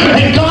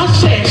 And God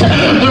says,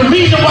 the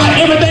reason why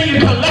everything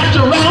is collapsed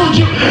around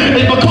you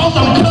is because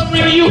I'm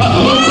covering you, but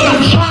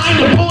I'm trying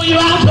to pull you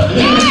out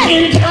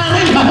in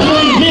time.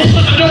 Me and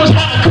Sister Joe was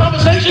having a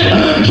conversation.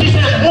 She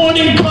says,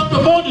 warning comes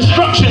before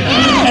destruction.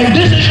 And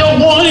this is your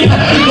warning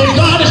that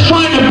God is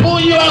trying to pull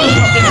you out of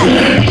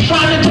something. He's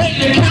trying to tell you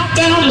the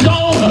countdown is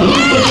on,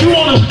 but you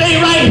want to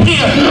stay right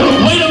here.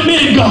 Wait a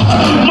minute, God.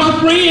 My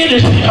friend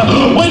is here.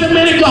 Wait a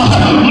minute, God.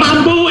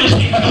 My boo is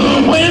here.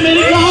 Wait a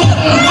minute, God.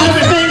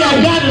 Everything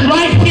I got is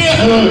right here.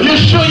 You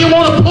sure you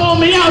want to pull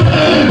me out?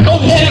 Go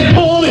ahead and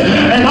pull me.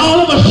 And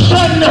all of a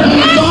sudden,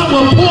 God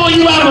will pull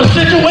you out of a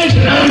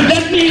situation.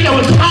 That means there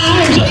were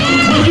times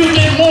when you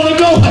didn't want to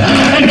go.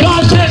 And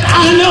God says,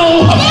 I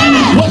know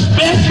what's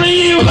best for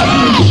you.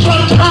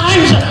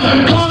 Sometimes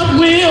God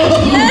will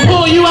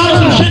pull you out of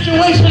some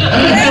situations.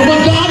 And what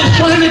God is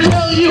trying to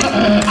tell you,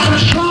 I'm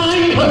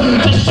trying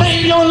to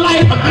save your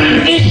life.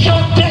 It's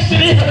your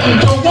destiny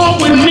to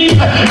walk with me.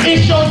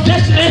 It's your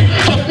destiny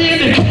to be in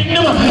the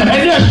kingdom.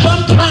 And there's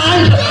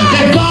sometimes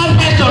that God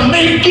has to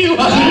make you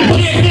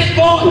hear his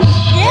voice.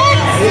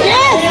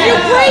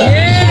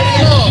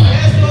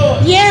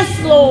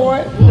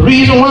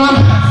 reason why.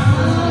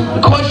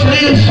 The question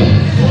is,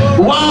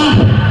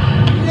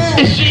 why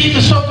is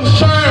Jesus so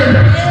concerned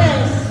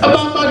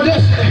about my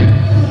destiny?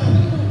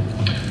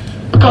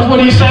 Because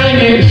what he's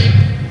saying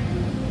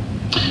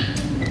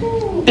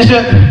is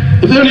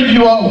that if any of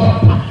you all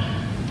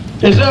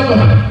has ever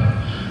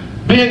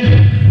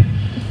been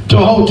to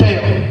a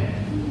hotel,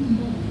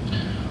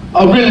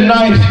 a really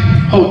nice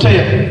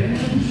hotel.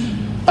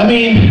 I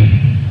mean,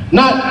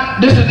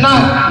 this is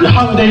not the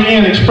Holiday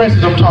Inn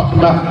Expresses I'm talking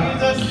about.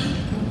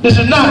 This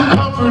is not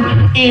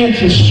Comfort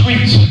Inns and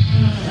Suites.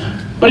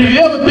 But have you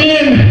ever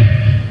been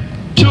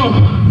to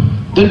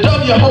the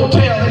W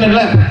Hotel in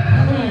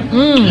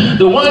Atlanta?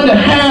 The one that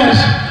has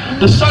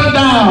the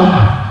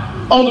sundial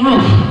on the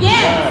roof.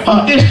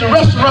 It's the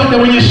restaurant that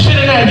when you're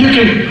sitting there, you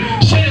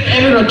can sit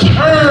and it'll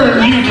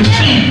turn you to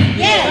see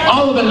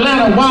all of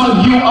Atlanta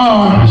while you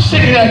are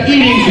sitting there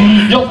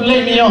eating your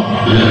filet mignon.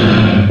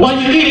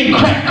 While you're eating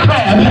cracked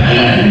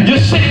crab, you're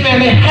sitting there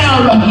and they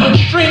have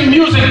string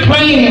music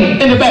playing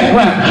in the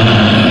background.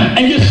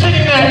 And you're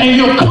sitting there and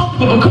you're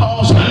comfortable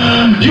because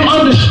you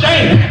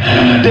understand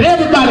that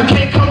everybody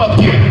can't come up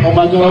here. Oh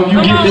my God, you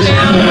get this.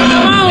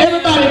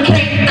 Everybody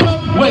can't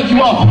come where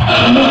you are.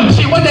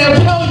 See, what they'll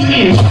tell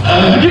you is,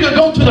 you can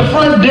go to the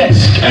front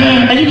desk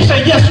and you can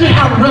say, yes, we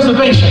have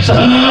reservations to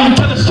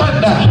the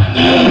sundown.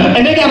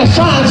 And they got a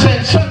sign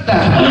saying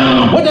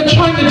sundown. What they're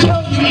trying to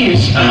tell you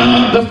is,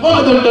 the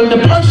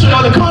person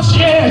or the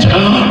concierge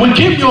will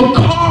give you a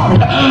card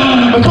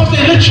because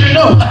they let you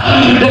know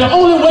that the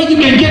only way you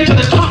can get to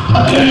the top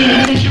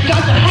is you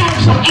got to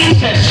have some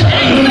access.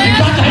 You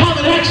got to have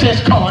an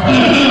access card.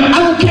 I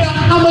don't care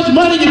how much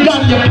money you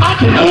got in your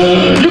pocket.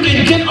 You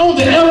can get on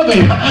the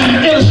elevator.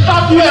 It'll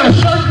stop you at a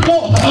certain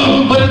floor.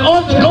 But in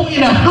order to go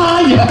any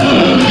higher,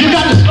 you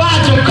got to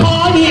slide your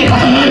card in,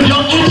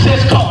 your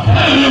access card.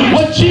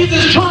 What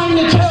Jesus is trying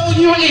to tell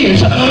you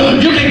is,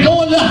 you can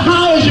go a little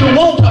high as you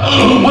want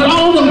with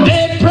all them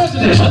dead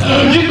presidents.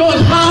 You go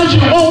as high as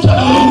you want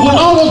with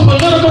all those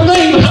political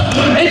things.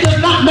 It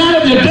does not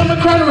matter if you're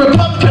Democrat or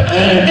Republican.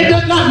 It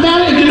does not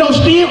matter if you know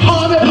Steve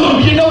Harvey,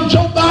 you know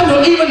Joe Biden,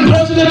 or even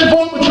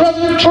former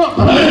President Trump.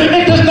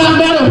 It does not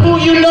matter who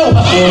you know.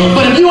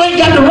 But if you ain't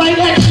got the right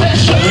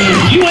access,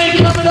 you ain't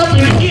coming up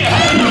in here.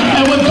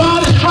 And what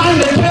God is trying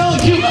to tell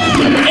you,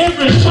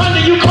 every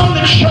Sunday you come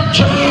to church,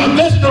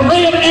 there's an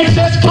array of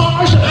access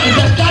cards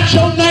that's got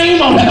your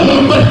name on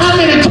it. But how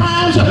many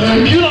times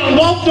you done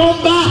walked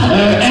on by,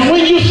 and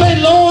when you say,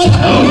 Lord,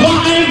 why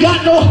I ain't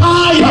got no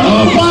higher,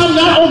 why I'm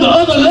not on the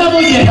other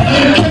level yet,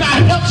 can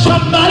I help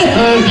somebody?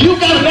 You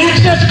got an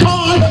access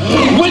card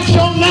with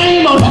your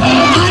name on it.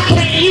 I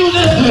can't use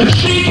it,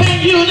 she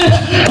can't use it,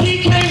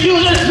 he can't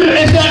use it.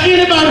 Is there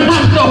anybody who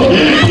has to know?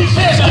 He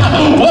says,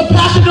 well,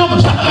 Pastor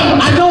Dumas,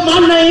 I know my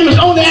name is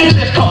on the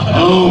access card.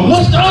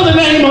 What's the other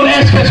name on the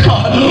access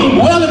card?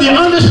 Well, if you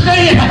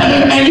understand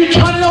and you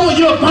turn it over,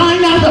 you'll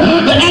find out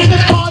the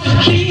access card is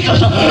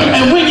Jesus.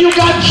 And when you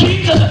got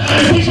Jesus,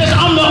 he says,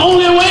 I'm the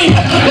only way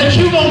that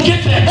you're going to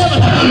get to heaven.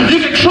 You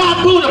can try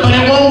Buddha, but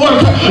it won't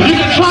work. You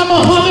can try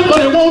Muhammad,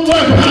 but it won't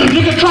work.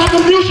 You can try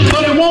Confucius,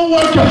 but it won't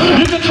work.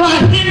 You can try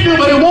Hindu,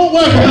 but it won't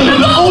work.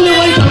 The only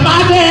way to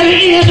my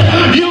daddy is,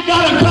 you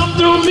got to come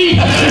through me.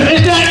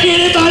 Is there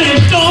anybody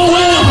that's doing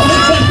well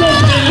that's going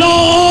to say,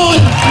 Lord,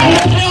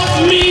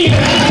 help me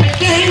to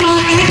gain my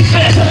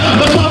access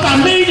because I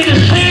made the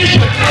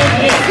decision.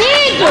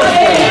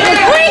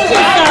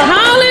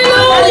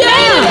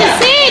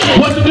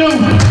 What to do?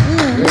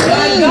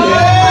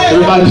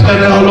 Everybody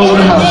standing all over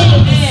the house.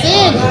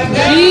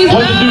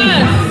 What to do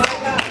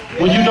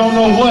when you don't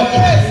know what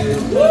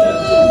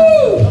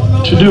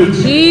to do?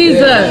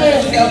 Jesus.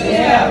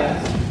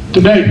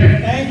 Today.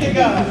 Thank you,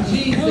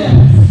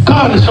 God.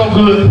 God is so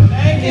good.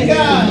 Thank you,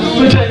 God.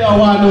 Let me tell y'all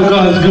why I know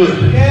God is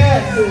good.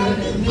 Yes.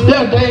 There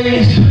are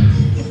days,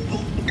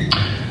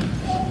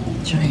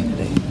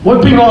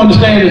 what people don't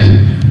understand is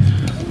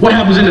what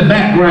happens in the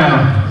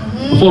background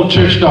before the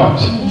church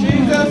starts.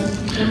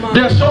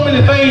 There are so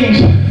many things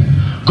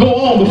go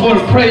on before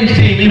the praise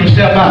team even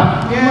step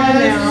out.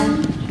 Yes.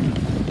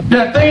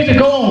 There are things that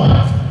go on.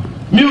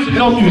 Music,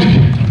 no music.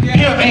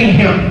 Him ain't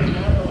him.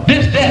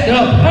 This, that, the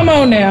other. Come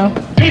on now.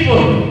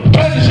 People,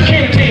 present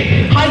security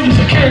team, heightened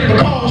security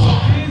because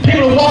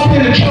people are walking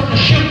in the church and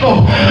shoot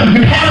folks.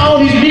 You had all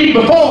these meetings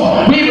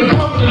before we even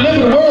come to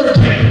deliver the word to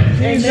you.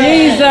 Jesus.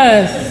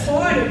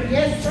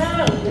 Yes,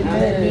 sir.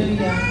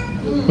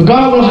 But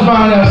God wants to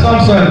find out some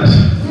Sundays.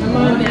 Come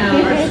on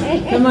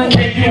now. Come on.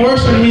 Can you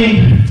worship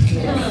me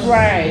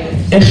Right.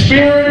 in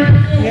spirit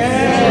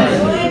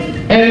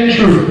Yes. and in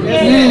truth?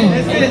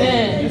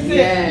 That's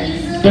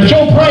it. That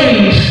your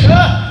praise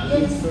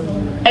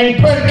ain't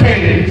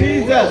predicated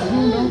Jesus.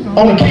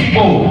 on the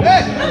keyboard.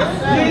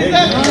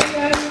 Jesus.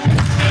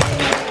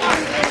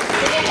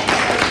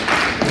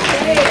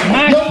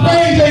 Your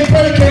praise ain't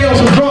predicated on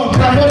some drums.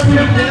 Can I help you?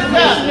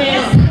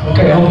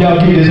 Okay, I hope y'all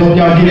get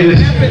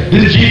this.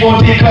 This is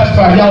G14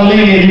 classified. Y'all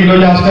lean in even though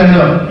y'all stand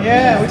up.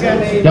 Yeah, we got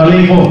it. Y'all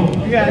lean forward.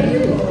 We got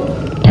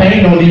it.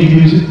 Pain don't need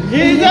music.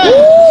 Jesus.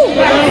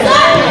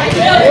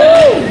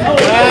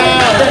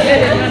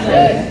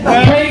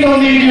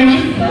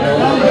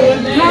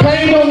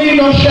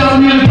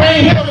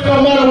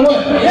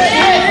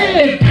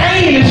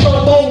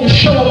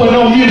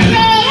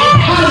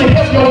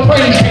 if your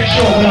praise can't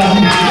show up without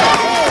me.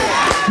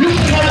 You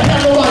should never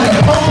have nobody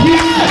to pump you.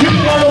 You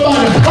should have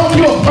nobody to pump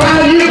you or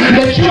pride you.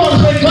 That you ought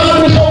to say,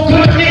 God is so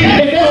good to me.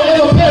 And they don't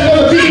ever play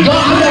another beat.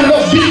 God, I got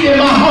enough beat in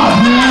my heart.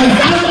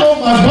 Oh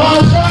my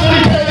God,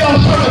 somebody tell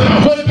y'all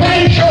something. When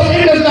pain shows,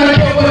 it does not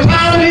care what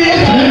time it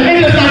is.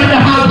 It does not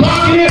care how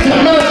dark it is.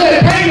 Matter of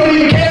fact, pain don't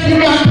even care if you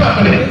got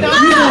company.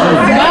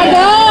 My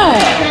God.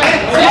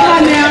 Come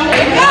on now.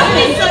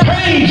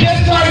 Pain,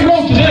 just like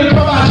roaches, it'll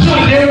come out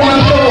soon.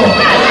 Everybody show up.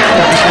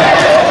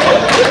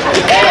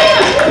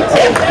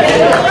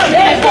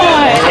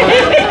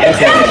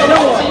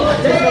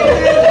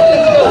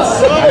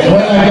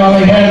 Well, y'all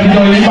ain't had it,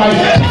 you might.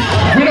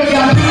 We don't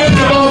got too much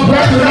of all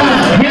breakfast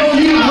now. We don't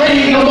use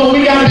rain no more. We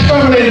got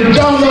exterminated. But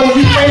y'all know when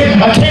we say a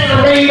can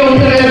of rain over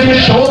there,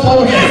 just show up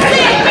over here.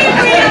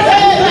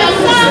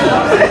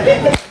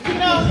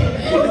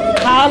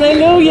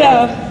 Hallelujah.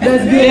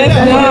 That's good.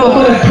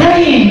 But if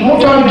pain, I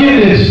want y'all to get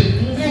this.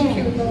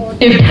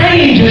 If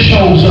pain just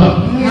shows up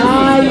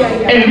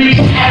and wreaks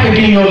havoc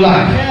in your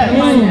life,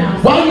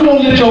 why you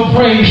don't let your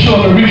praise show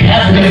up and wreak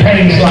havoc in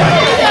pain's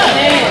life?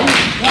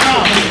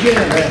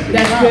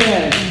 That's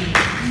good.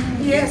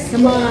 Yes.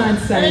 Come on,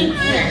 saints.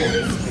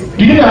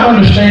 Do you not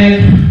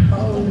understand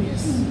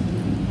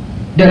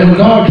that when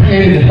God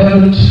created the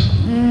heavens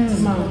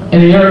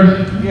and the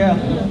earth,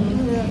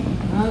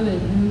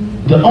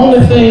 the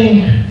only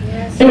thing,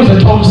 it was a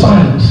total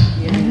silence.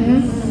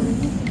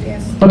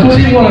 Because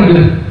he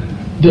wanted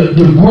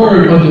the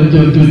word or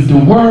the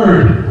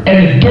word and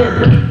the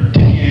dirt to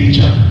hear each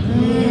other.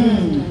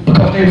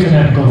 Because they was going to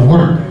have to go to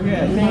work.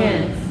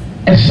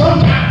 And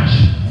sometimes,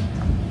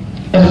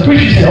 as a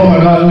preacher said, oh my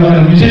God, we had a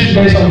musician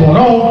day, something going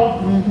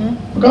on.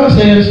 But God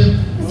says,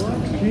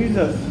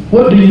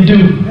 what do you do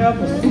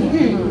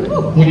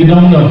when you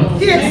don't know?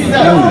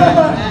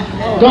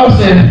 God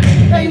said,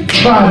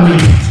 try me.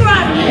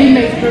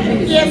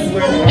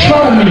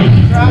 Try me.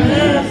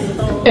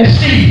 And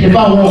see if I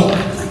won't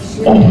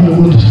open the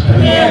windows.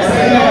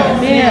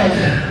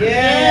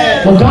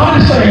 What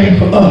God is saying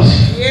for us,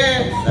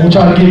 I want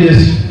y'all to get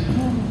this.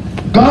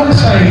 God is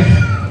saying,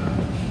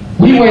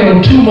 we wait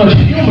on too much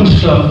human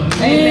stuff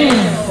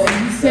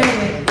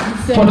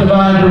for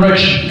divine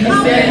direction.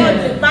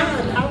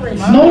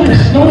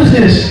 Notice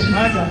this.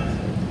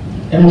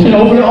 And we're going to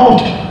open the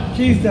altar.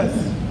 Jesus.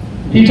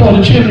 He told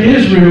the children of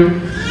Israel,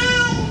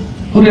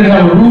 who didn't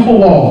have a roof or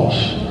walls,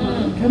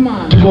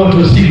 to go into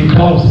a secret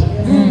closet.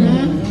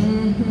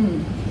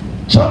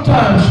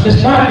 Sometimes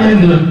it's not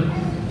in the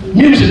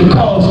music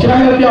because, can I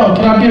help y'all?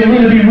 Can I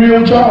really be real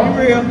with y'all?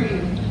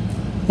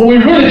 When we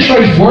really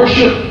trace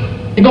worship,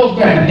 it goes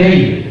back to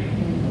David.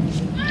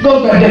 It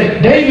goes back to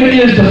David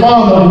is the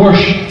father of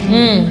worship.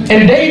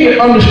 And David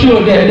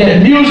understood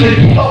that music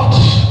helps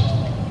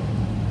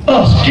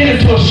us get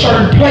into a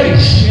certain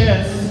place.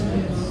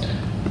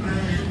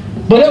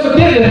 But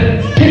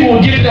evidently, people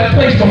will get to that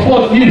place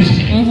before the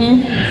music.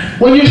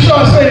 When you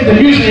start saying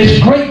the music is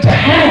great to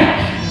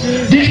have,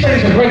 these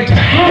things are great to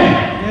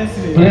have,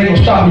 but they ain't going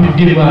to stop me from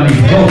getting where I need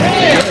to go.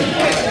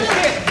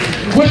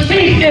 Which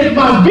means if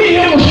my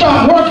vehicle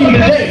start working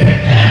today,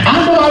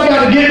 I know I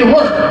got to get to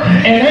work.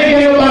 And ain't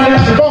got nobody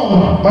else to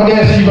phone. My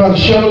dad said you got to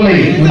shut a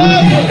leg.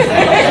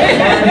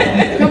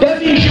 That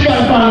means you got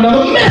to find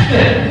another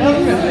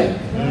method.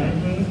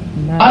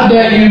 I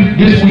dare you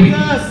this week.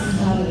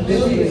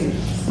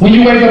 When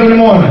you wake up in the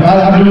morning,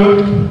 I do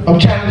it. I'm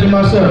challenging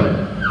myself.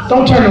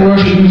 Don't turn the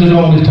worship music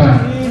on this time.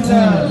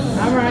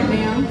 All right now.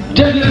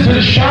 Just listen to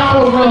the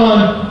shower run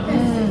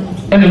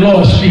and the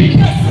Lord speak.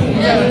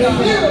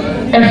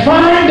 And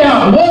find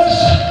out what's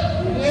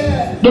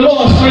the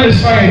Lord's really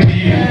saying to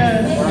you.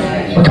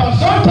 Because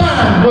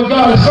sometimes what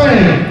God is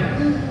saying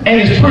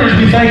ain't as pretty as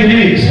we think it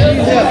is.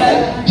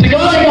 See,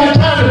 God ain't got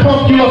time to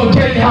pump you up and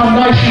tell you how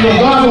nice you are.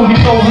 God's going to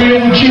be so real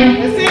with you.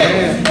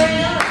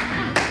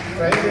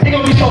 He's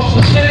going to be so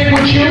specific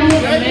with you.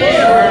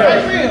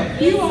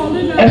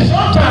 And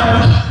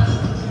sometimes,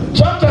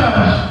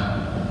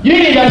 you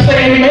ain't got to say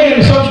amen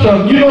to some stuff.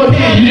 You know what it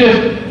is. You just...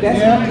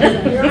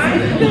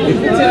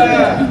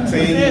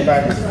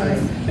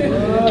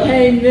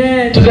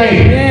 Amen. Today.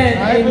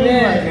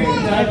 Amen.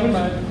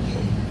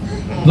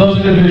 Those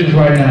individuals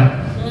right now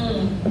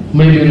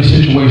may be in a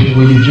situation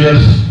where you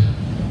just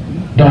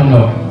don't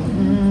know.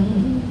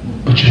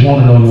 But you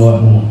want to know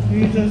Lord more.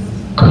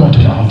 Come on to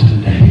the altar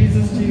today.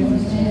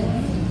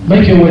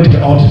 Make your way to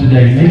the altar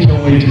today. Make your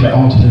way to the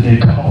altar today.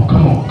 Come on,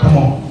 come on, come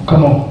on,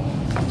 come on.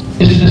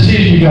 It's a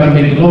decision you got to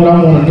make. Lord, I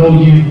want to know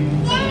you.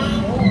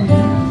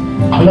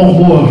 I want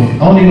more of you. I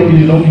don't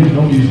need no music.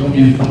 Don't use.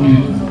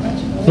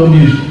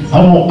 I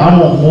want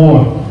more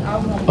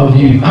of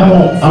you. I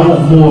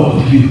want more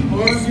of you.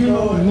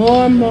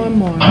 More.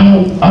 I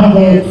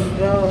want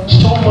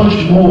so much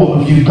more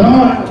of you.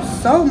 God,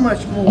 So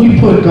much more. we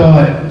put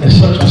God in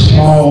such a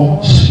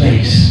small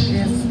space.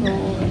 Yes,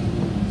 Lord.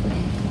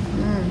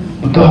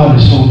 But God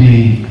is so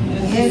big.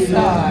 Yes,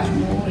 God.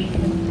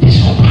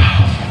 He's so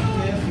powerful.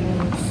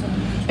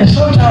 And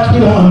sometimes we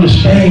don't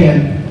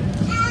understand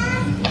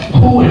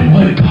who and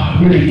what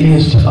God really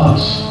is to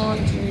us. Lord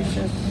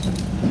Jesus.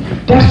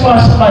 That's why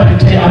somebody can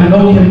tell you, I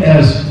know him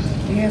as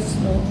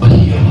a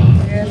healer.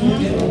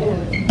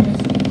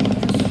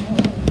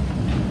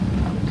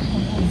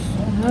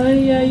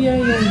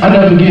 I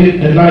never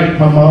forget the night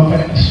my mom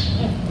passed.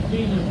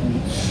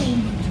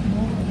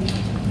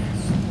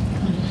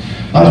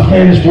 I was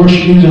playing this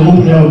worship music and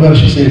hoping the bell.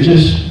 She said,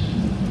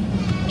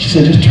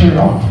 just turn it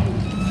off.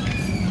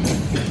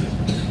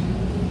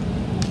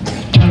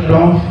 Turn it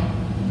off.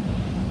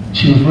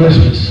 She was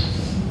restless.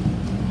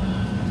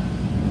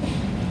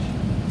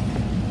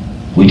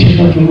 We just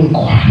left the room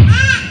quiet.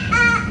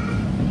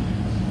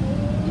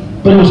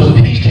 But it was a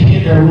peace to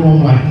hit that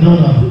room like none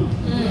other.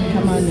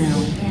 Come on now.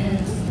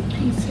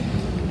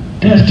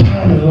 There's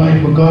time in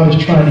life where God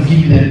is trying to give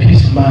you that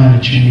peace of mind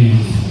that you need.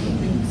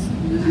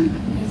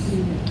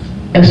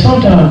 And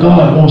sometimes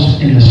God wants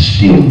it in the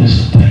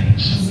stillness of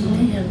things.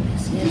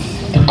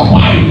 The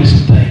quietness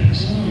of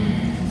things.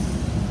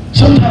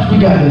 Sometimes we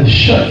got to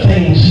shut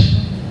things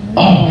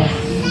off.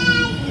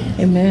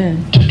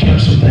 Amen. To turn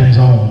some things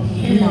on.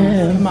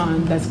 Come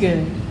on. That's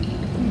good.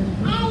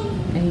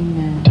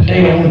 Amen.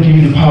 Today I want to give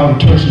you the power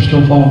to turn some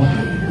stuff off.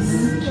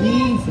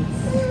 Jesus.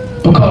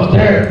 Because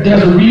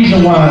there's a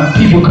reason why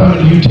people come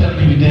to you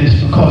telling you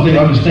this, because they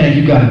understand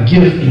you got a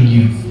gift in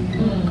you.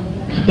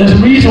 There's a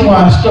reason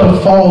why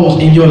stuff falls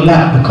in your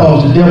lap,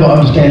 because the devil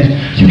understands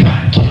you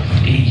got a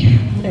gift in you.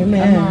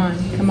 Amen. Come on.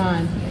 Come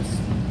on.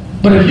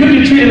 But if you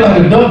can treat it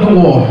like a duck to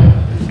water,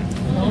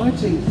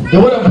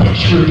 then whatever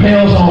hits you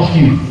repels off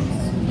you,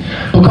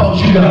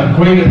 because you got a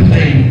greater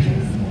thing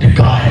that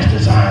God has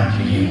designed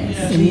for you.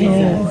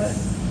 Yes.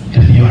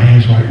 Lift your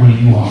hands right where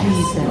you are.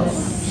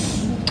 Jesus.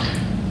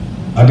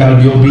 I got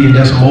to be obedient.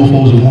 There's some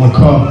mofos that want to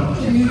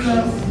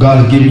come.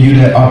 God is giving you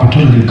that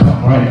opportunity to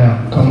come right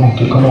now. Come on,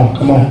 come on,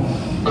 come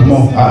on, come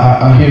on.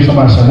 I hear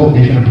somebody say, "Well,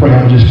 they're going to pray.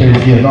 I'm gonna just stay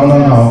here." No, no,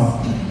 no.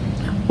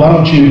 Why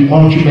don't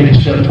you make a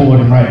step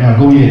forward and right now?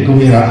 Go ahead, go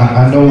ahead.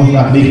 I know I'm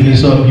not making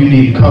this up. You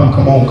need to come.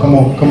 Come on, come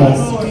on, come on,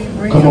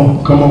 come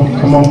on, come on,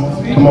 come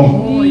on, come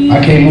on. I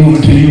can't move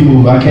until you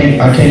move. I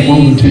can't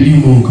move until you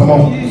move. Come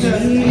on.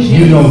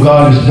 You know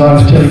God is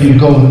telling you to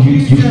go, and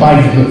you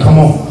fight it. But come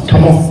on,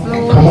 come on,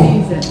 come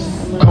on,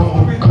 come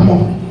on, come on,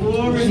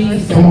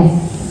 come on.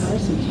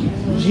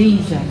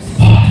 Jesus.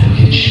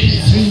 Hallelujah,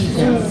 Jesus.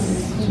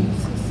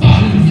 Jesus.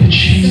 Hallelujah,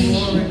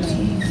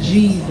 Jesus.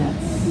 Jesus.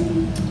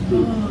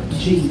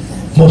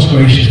 Jesus. Most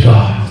gracious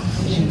God,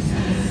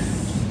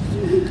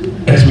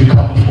 as we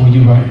come before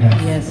you right now,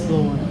 Yes,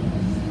 Lord.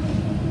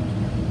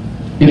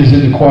 it is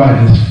in the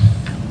quietness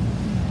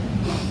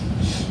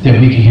that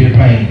we can hear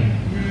pain.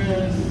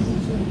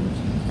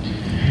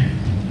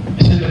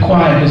 It's in the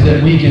quietness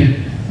that we can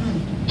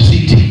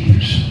see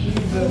tears.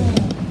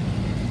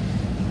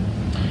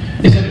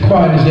 It's in the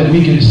quietness that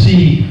we can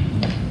see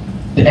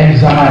the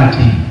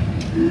anxiety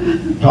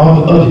and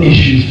all the other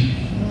issues.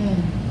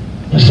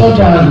 And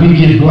sometimes we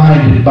get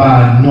blinded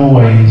by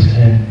noise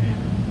and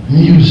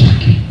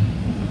music.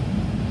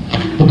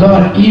 But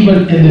God,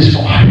 even in this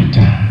quiet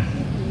time,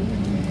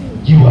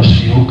 you are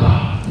still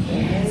God.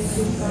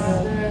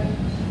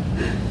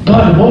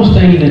 God, the most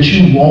thing that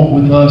you want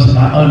with us, and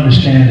I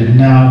understand it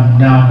now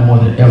more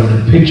than ever,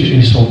 the picture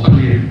is so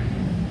clear,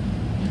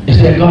 is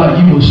that God,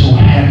 you were so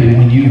happy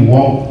when you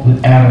walked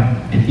with Adam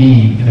and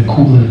Eve in the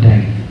cool of the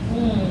day.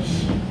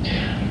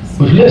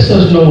 Which lets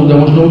us know there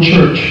was no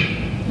church.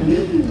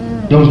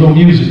 There was no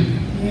music.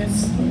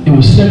 It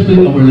was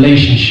simply a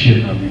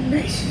relationship.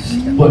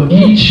 But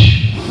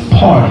each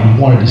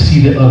party wanted to see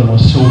the other one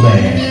so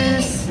bad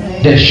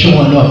that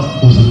showing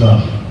up was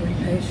enough.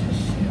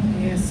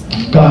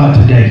 God,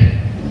 today,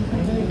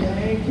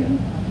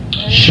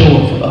 show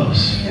up for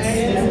us.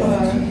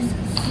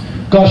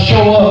 God,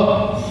 show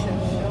up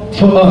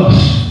for us.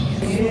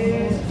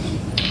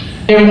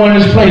 Everyone in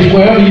this place,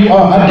 wherever you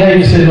are, I dare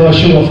you to say, Lord,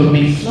 show up for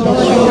me.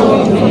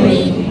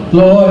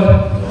 Lord,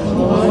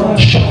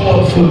 show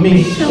up for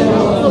me.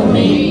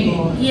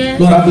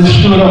 Lord, I've been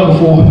stood up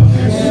before.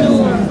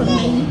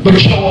 But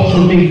show up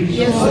for me.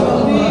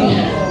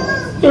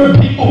 There are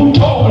people who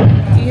told me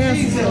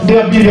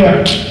they'll be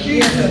there.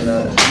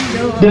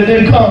 They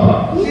didn't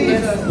come.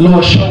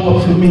 Lord, show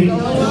up for me.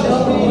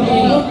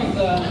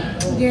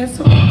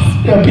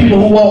 There are people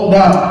who walked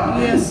out.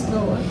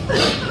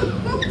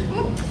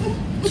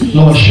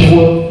 Lord, show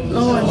up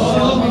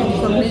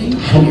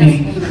for me.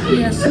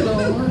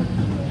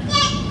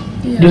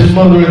 This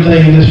mothering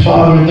thing, this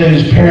fathering thing,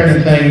 this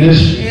parenting thing,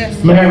 this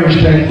marriage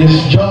thing,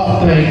 this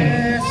job thing.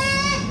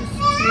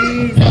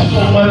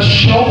 So much,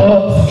 show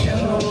up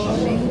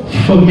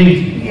for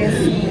me.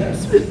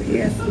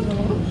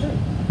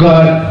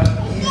 God,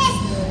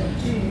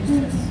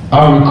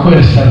 our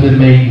requests have been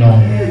made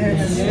known.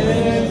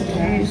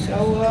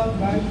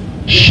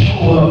 Show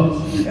up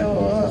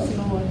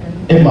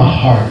in my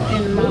heart.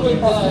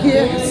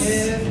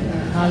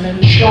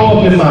 Show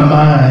up in my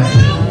mind.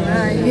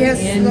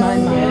 In my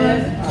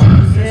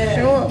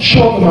mind.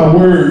 Show up in my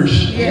words.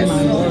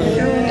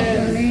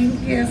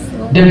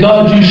 That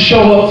God, you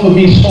show up for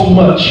me so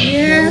much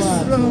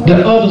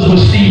that others will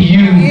see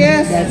you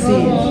That's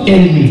it.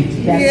 in me.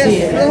 That's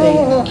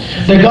it.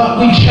 That God,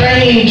 we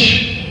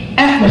change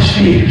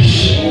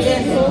atmospheres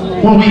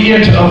when we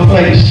enter a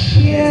place.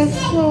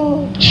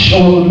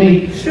 Show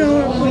me.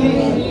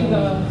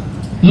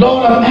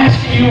 Lord, I'm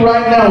asking you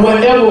right now,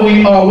 wherever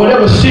we are,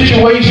 whatever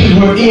situations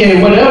we're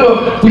in,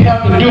 whatever we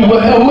have to do,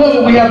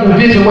 whoever we have to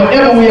visit,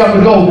 wherever we have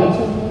to go,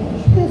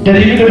 that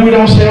even if we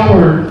don't say a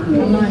word,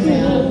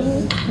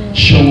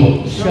 show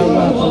up.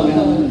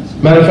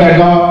 Matter of fact,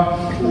 God,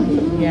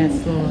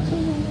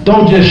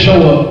 don't just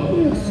show up,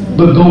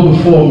 but go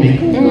before me.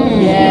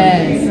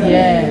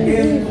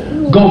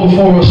 Go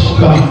before us,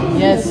 God.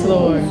 Yes,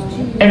 Lord.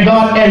 And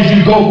God, as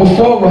you go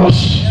before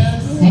us,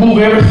 move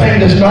everything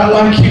that's not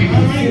like you.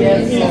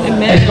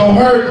 It's going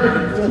to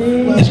hurt.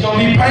 It's going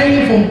to be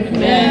painful.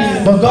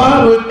 But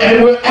God,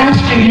 we're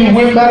asking you,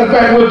 matter of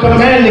fact, we're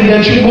commanding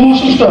that you move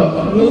some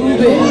stuff.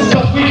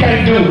 Because we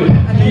can't do it.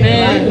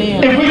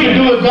 If we could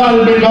do it, God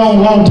would have been gone a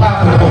long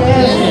time ago.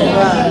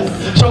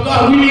 So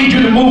God, we need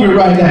you to move it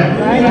right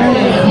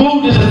now.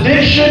 Move this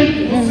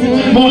addiction.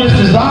 Move this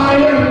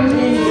desire.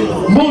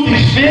 Move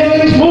these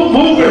feelings.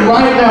 Move it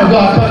right now,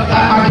 God.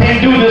 I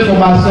can't do this for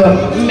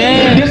myself.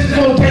 This is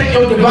going to take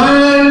your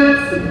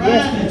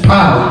divine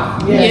power.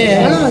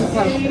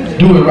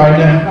 Do it right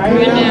now.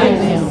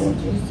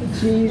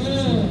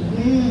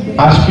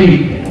 I speak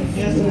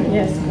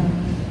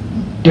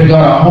that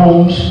God, our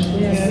homes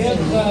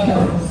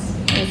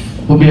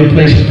will be a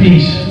place of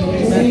peace,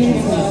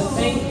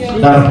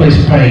 not a place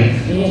of pain.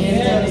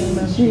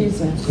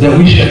 That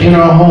we should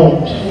enter our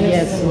homes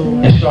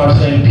and start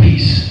saying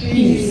peace.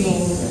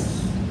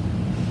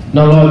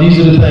 Now, Lord, these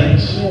are the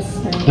things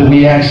that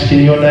we ask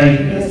in your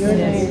name.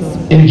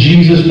 In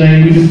Jesus'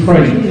 name we do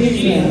pray.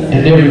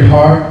 In every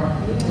heart,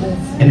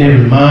 in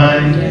every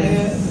mind,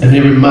 and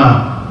every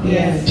mouth.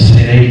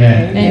 Say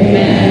amen.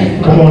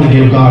 Amen. Come on and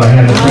give God a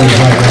hand of praise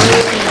right now.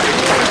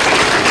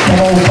 Come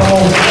on.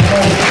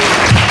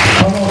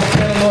 Come on,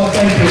 tell the Lord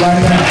thank you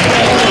right now.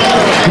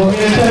 Go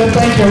ahead and tell him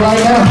thank you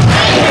right now.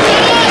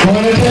 Go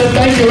ahead and tell him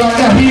thank you right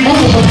now. He's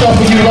moving some stuff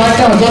for you right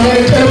now. Go ahead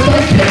and tell him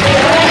thank you.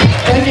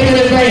 Thank you in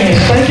advance.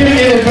 Thank you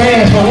in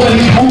advance for what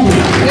he's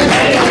moving.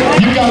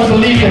 You got to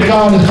believe that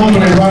God is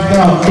moving it right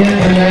now in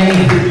the name.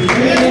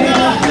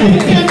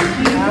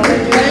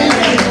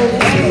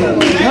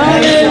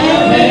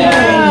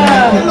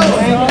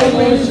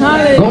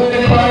 Go ahead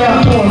and cry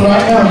out to him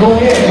right now. Go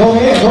ahead.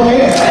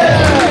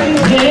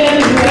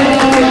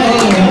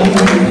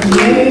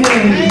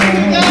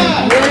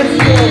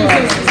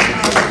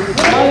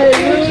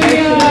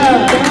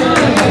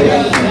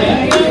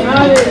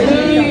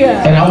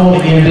 And I want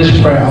to end this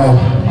prayer off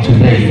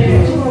today.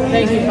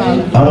 Thank you,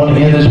 Father. I want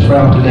to end this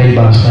prayer off today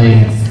by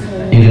saying,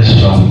 it is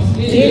so.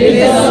 It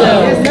is so.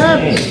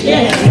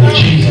 In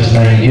Jesus'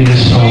 name, it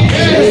is so.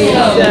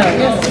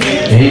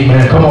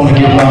 Amen. Come on and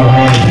give God a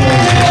hand of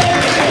praise.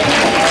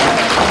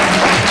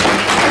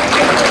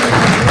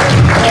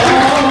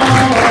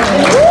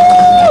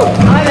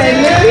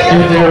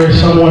 If there is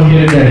someone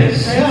here today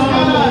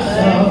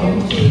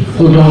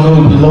who don't know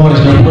the Lord as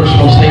their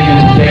personal Savior,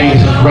 today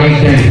is a great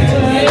day.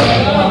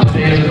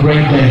 Today is a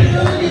great day.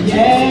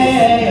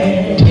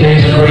 Today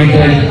is a great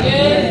day.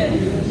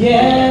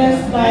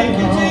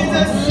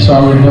 It's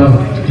already done.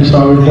 It's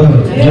already done.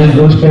 Just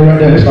go stay right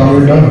there. It's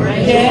already done.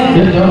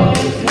 It's done.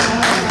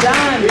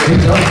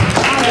 It's done.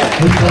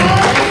 It's done.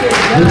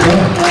 It's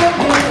done.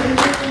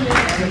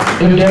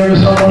 If there is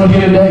someone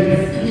here today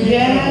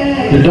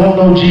that don't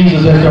know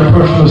Jesus as their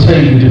personal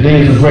Savior,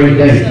 today is a great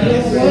day.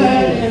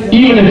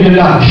 Even if you're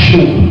not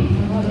sure,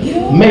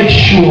 make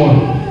sure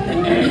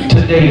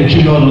today that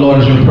you know the Lord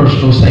is your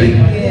personal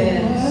Savior.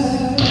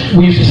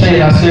 We used to say,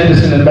 and I said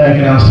this in the back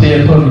and I'll say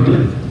it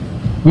publicly,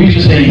 we used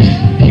to say,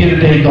 here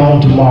today,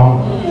 gone tomorrow.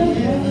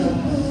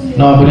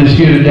 No, but it's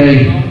here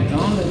today,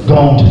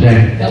 gone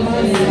today.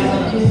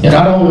 And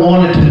I don't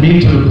want it to be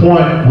to the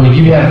point where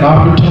you have an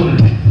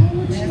opportunity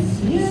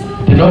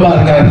that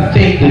nobody got to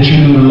think that you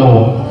knew the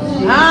Lord.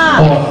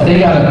 Or they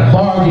got to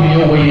bargain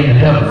your way into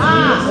heaven.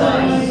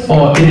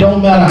 Or it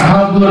don't matter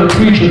how good a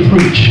preacher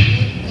preach.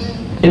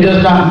 It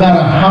does not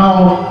matter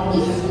how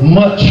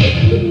much.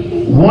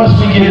 Once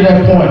we get to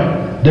that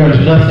point, there's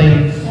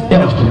nothing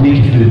else that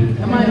we can do.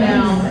 Come on now.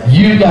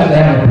 You got to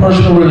have a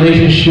personal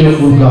relationship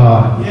with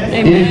God.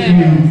 If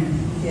you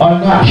are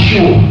not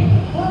sure,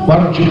 why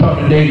don't you come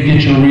today to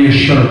get your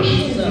reassurance?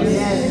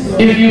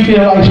 If you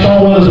feel like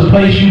Stonewall is a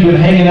place you've been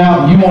hanging out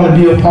and you want to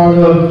be a part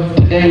of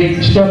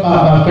today, step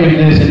out by faith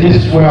and say, this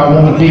is where I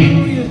want to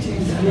be.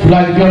 If you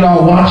like to get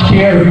on watch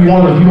care, if you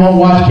want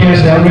watch care,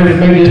 say I'm ready to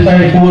make this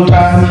thing full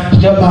time,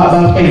 step out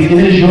by faith.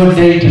 It is your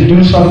day to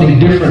do something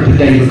different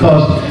today,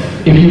 because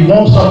if you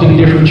want something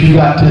different, you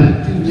got to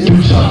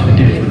do something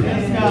different.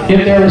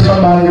 If there is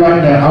somebody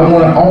right now, I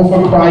want to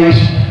offer Christ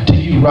to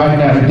you right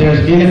now. If there's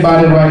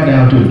anybody right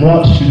now that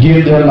wants to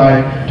give their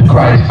life to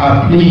Christ,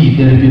 I plead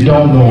that if you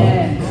don't know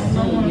him,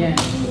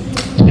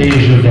 today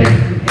is your day.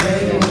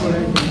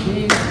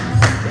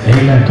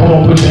 Amen. Come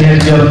on, put your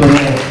hands together for the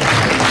Lord.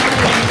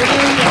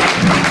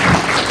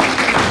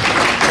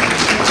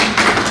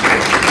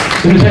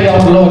 Let me tell you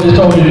what the Lord just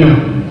told you to do.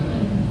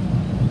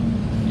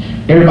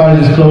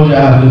 Everybody just close your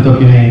eyes and lift up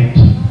your hands.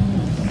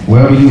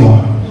 Wherever you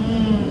are.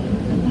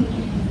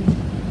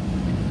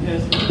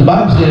 The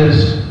Bible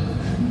says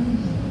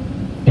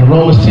in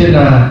Romans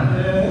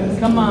 10:9,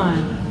 Come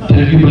on. that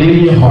if you believe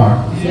in your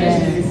heart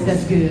Yes,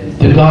 that's good.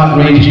 that God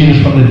raised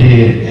Jesus from the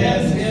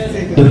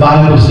dead, the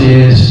Bible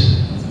says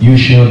you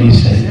shall be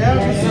saved.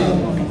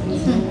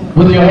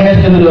 With your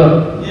hands lifted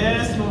up,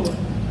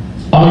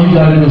 all you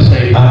got to do is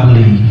say, I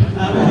believe.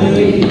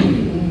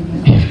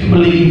 If you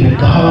believe that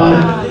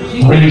God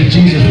raised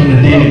Jesus from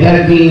the dead,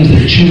 that means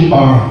that you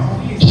are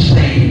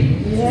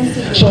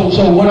saved.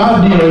 So what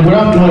I'm doing,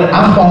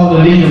 I'm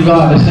following the lead of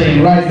God to say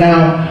right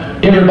now,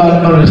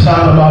 everybody under the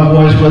sound of my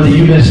voice, whether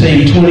you've been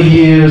saved 20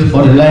 years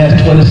or the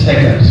last 20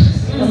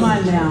 seconds, Come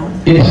on now.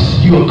 it's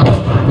you are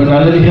covered. But now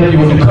let me help you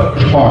with the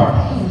coverage part.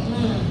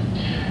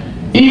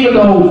 Even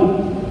though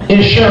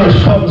insurance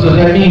covers us,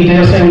 that means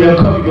they'll say they'll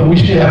cover you, but we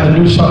still have to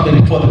do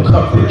something for the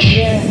coverage.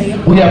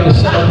 We have to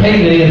set a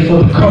payment in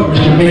for the coverage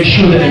to make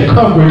sure that the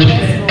coverage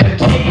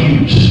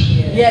continues.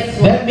 Yes.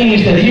 That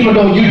means that even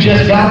though you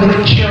just got the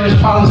insurance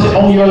policy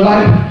on your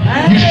life,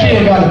 you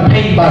still got to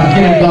pay by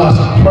giving God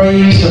some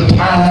praise, some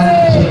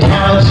time, some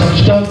talent, some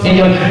stuff. And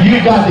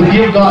you got to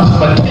give God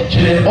some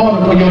attention in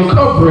order for your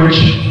coverage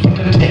to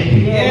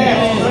continue.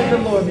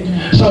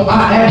 So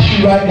I ask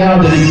you right now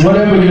that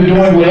whatever you're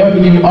doing, wherever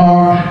you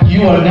are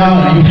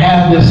now, you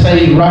have this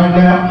saved right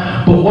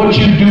now. But what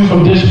you do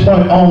from this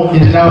point on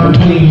is now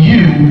between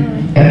you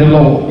and the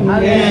Lord.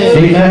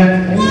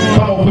 Amen.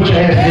 Come on, put your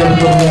hands together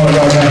for the Lord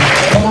right now.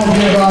 Come on,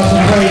 give God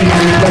some praise in this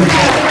place.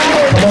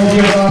 Come on,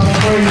 give God some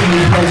praise in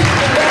this place.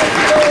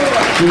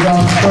 Give God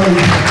some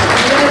praise.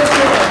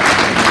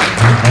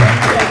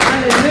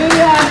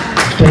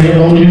 Stay as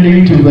long as you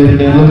need to,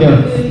 lady. Look at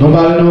it.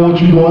 Nobody know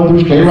what you're going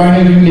through. Stay right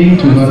here if you need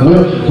to.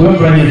 We'll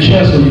bring your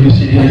chest so you can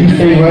sit here. You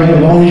stay right here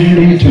as long as you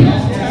need to.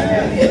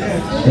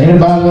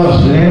 Anybody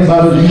else?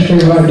 Anybody, you stay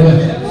right there.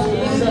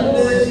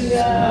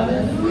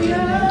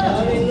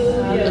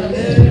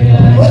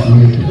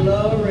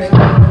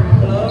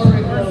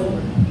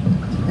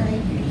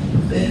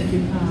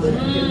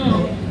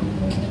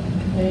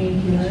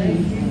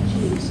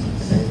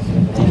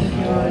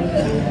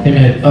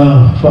 Amen.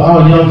 For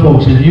our young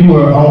folks, if you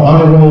were on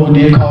honor roll, we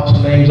did call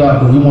some names out,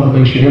 but we want to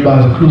make sure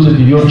everybody's inclusive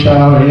of your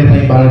child or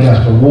anything about it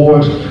that's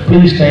rewards.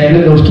 Please stand.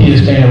 Let those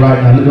kids stand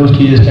right now. Let those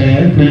kids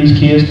stand. Please,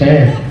 kids,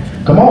 stand.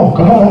 Come on.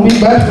 Don't be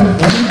bashful. Don't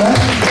be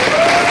bashful.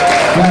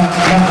 Now, I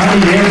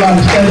need everybody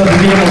to stand up and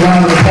give them a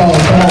round of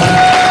applause. Come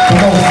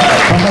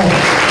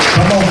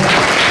on.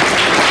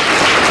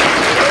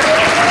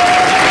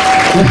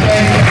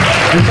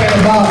 This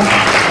ain't about,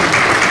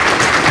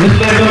 let's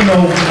let them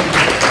know.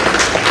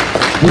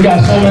 We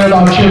got so many of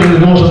our children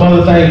doing some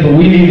other things, but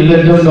we need to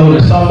let them know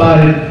that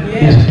somebody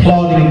is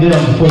applauding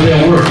them for their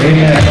work.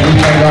 Amen. So we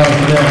thank God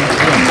for them.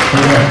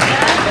 Amen.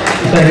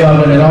 We thank God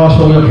for that. And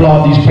also we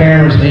applaud these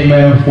parents,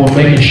 amen, for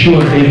making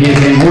sure that they get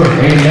their work.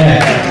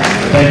 Amen.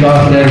 Thank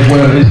God for that as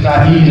well. It's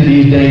not easy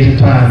these days and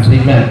times.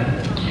 Amen.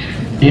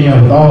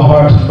 Amen. With all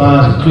hearts and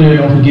minds clear,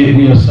 don't forget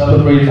we are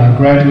celebrating our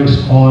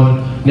graduates on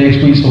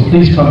next week, so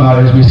please come out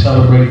as we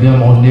celebrate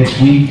them on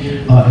next week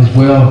as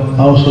well.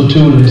 Also,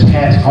 too, there's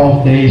hats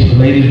off days for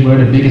ladies. Wear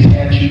the biggest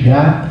hats you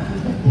got.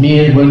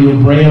 Men, wear your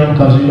brim,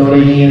 because you know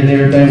they in and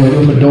everything. Wear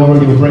your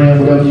fedora, your brim,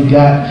 whatever you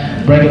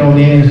got. Bring it on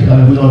in.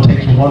 We're going to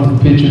take some wonderful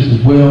pictures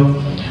as well.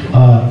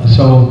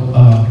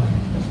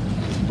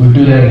 We'll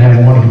do that and have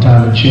a wonderful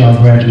time and cheer our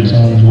graduates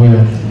on as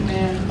well.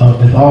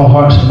 If all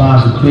hearts and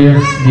minds are clear,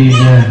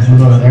 amen. We're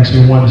going to ask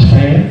everyone to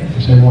stand.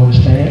 Ask everyone to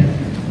stand.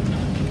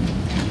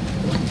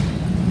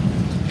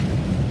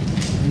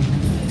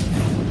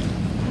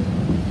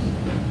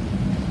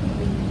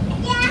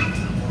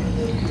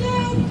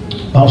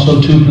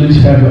 Also, too,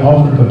 please have your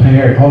offering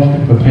prepared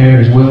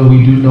as well.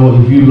 We do know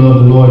if you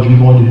love the Lord, you're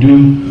going to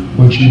do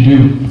what you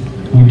do.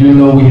 We do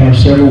know we have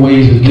several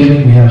ways of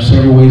giving.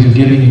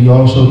 You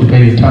also can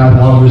pay your tithe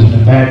offers in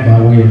the back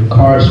by way of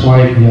card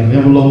swipe. We have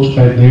envelopes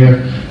back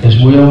there as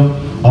well.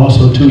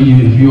 Also, too,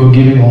 if you are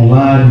giving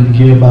online, you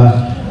can give by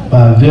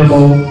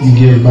Venmo, you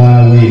give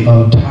by way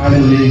of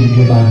Tidely, you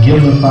give by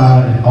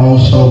Givelify, and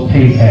also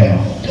PayPal.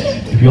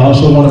 If you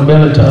also want to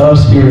mail it to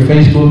us here at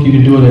Facebook, you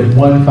can do it at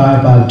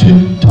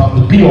 1552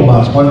 Thompson, P.O.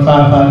 Box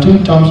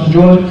 1552 Thompson,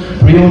 Georgia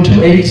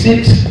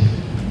 30286.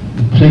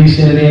 Please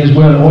send it in as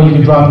well, or you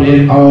can drop it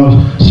in our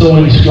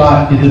sewing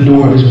slot in the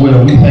door as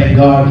well. We thank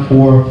God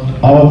for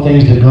all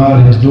things that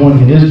God is doing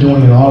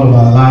in all of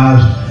our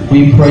lives.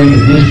 We pray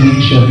that this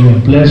week shall be a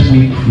blessed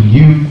week for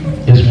you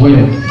as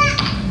well.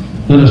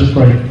 Let us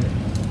pray.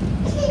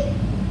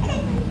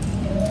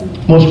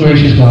 Most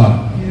gracious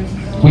God,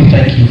 we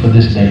thank you for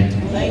this day.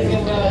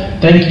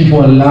 Thank you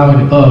for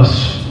allowing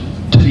us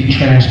to be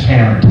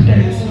transparent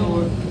today.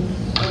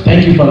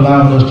 Thank you for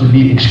allowing us to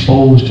be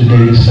exposed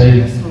today to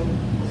say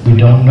we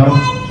don't know.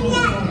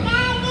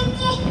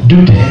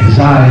 Due to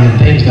anxiety and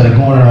things that are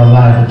going on in our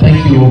life, but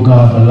thank you, oh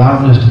God, for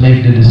allowing us to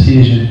make the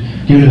decision.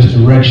 giving us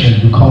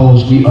direction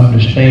because we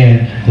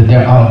understand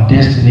that our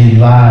destiny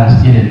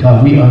lies in it.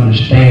 God, we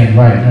understand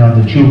right now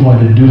that you're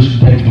going to do some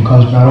things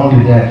because not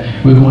only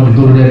that, we're going to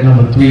go to that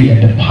number 3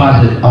 and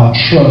deposit our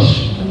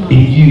trust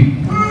in you.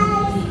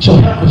 So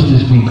help us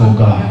this week, oh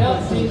God.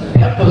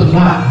 Help us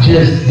not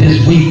just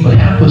this week, but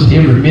help us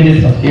every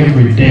minute of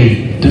every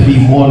day to be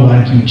more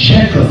like you.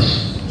 Check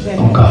us,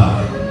 oh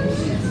God,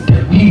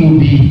 that we will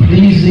be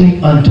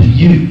pleasing unto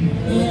you.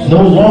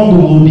 No longer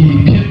will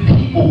we be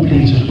people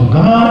pleasers, but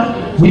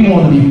God, we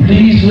want to be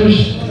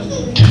pleasers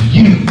to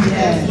you.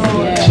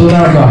 So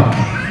now, God,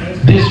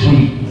 this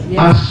week,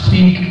 I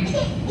speak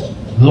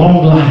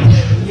long life.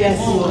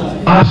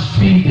 I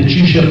speak that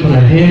you shall put a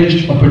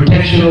hedge of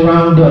protection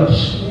around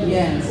us.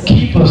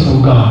 Keep us,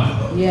 oh God.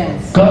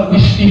 God, we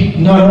speak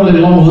not only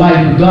long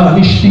life, but God,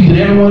 we speak that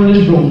everyone in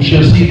this room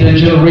shall see their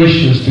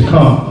generations to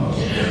come.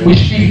 We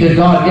speak that,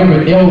 God,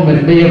 every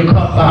ailment may have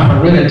come by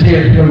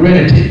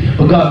heredity,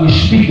 but God, we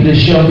speak that it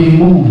shall be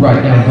moved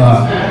right now,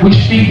 God. We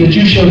speak that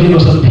you shall give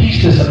us a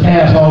peace that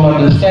surpasses all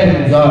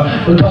understanding,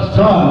 God, because,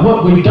 God,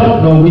 what we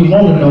don't know, we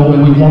want to know,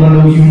 and we want to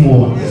know you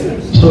more.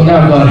 So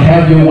now, God,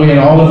 have your way in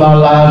all of our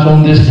lives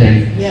on this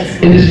day.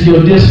 It is in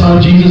your dear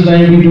Son, Jesus'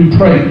 name, we do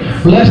pray.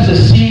 Bless the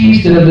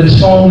seeds that have been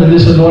sown in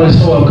this anointed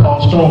soil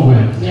called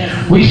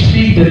Stormwind. We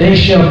speak that they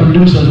shall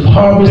produce a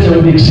harvest that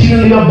will be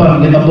exceedingly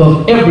abundant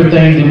above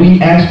everything that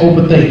we ask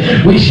or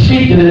think. We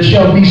speak that it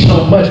shall be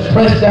so much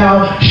pressed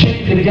down,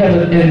 shaken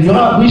together. And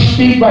God, we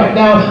speak right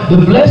now, the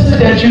blessings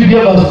that you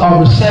give us are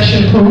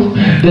recession-proof,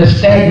 they're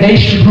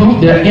stagnation-proof,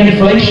 they're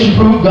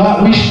inflation-proof.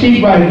 God, we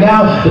speak right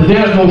now that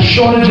there's no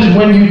shortages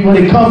when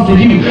it comes to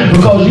you,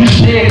 because you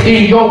said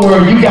in your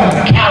word, you got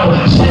a cow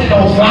sitting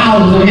on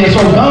thousands of years.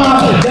 So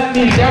God, that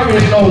means there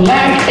is no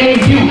lack in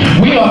you.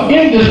 We are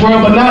in this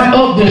world, but not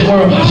of this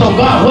world. So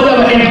God,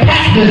 whatever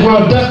impacts this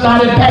world does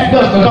not impact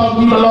us because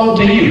we belong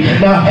to you.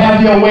 Now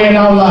have your way in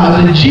our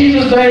lives. In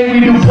Jesus' name we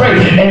do pray.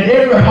 And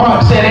every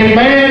heart said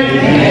amen,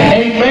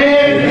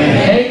 amen,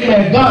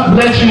 amen. God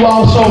bless you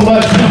all so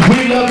much.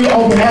 We love you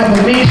on behalf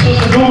of me,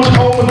 Sister Dumas,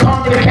 Coleman,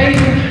 Carpenter,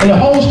 Casey, and the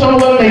whole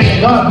Stonewall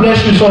Nation. God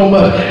bless you so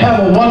much.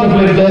 Have a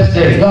wonderfully blessed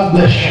day. God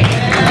bless you.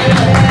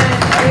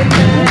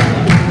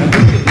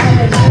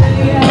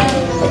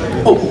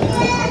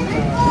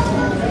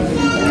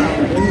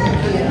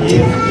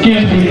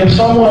 Excuse me, if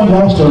someone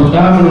lost a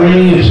diamond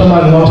ring, if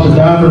somebody lost a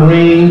diamond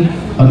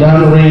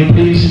ring,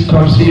 please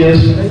come see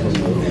us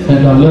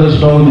and let us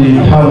know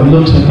how it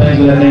looks and things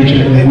of that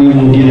nature, and we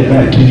will get it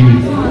back to you.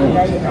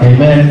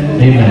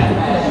 Amen. Amen.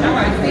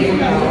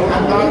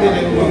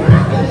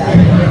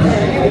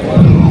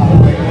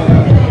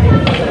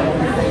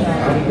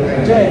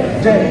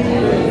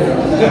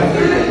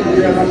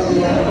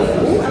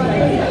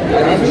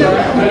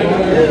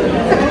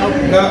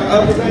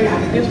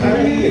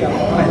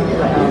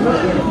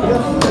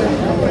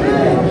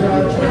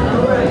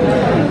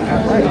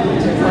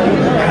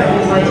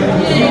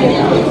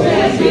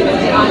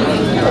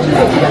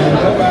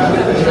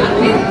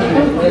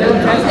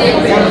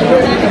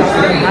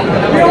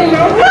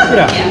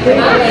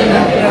 Yeah.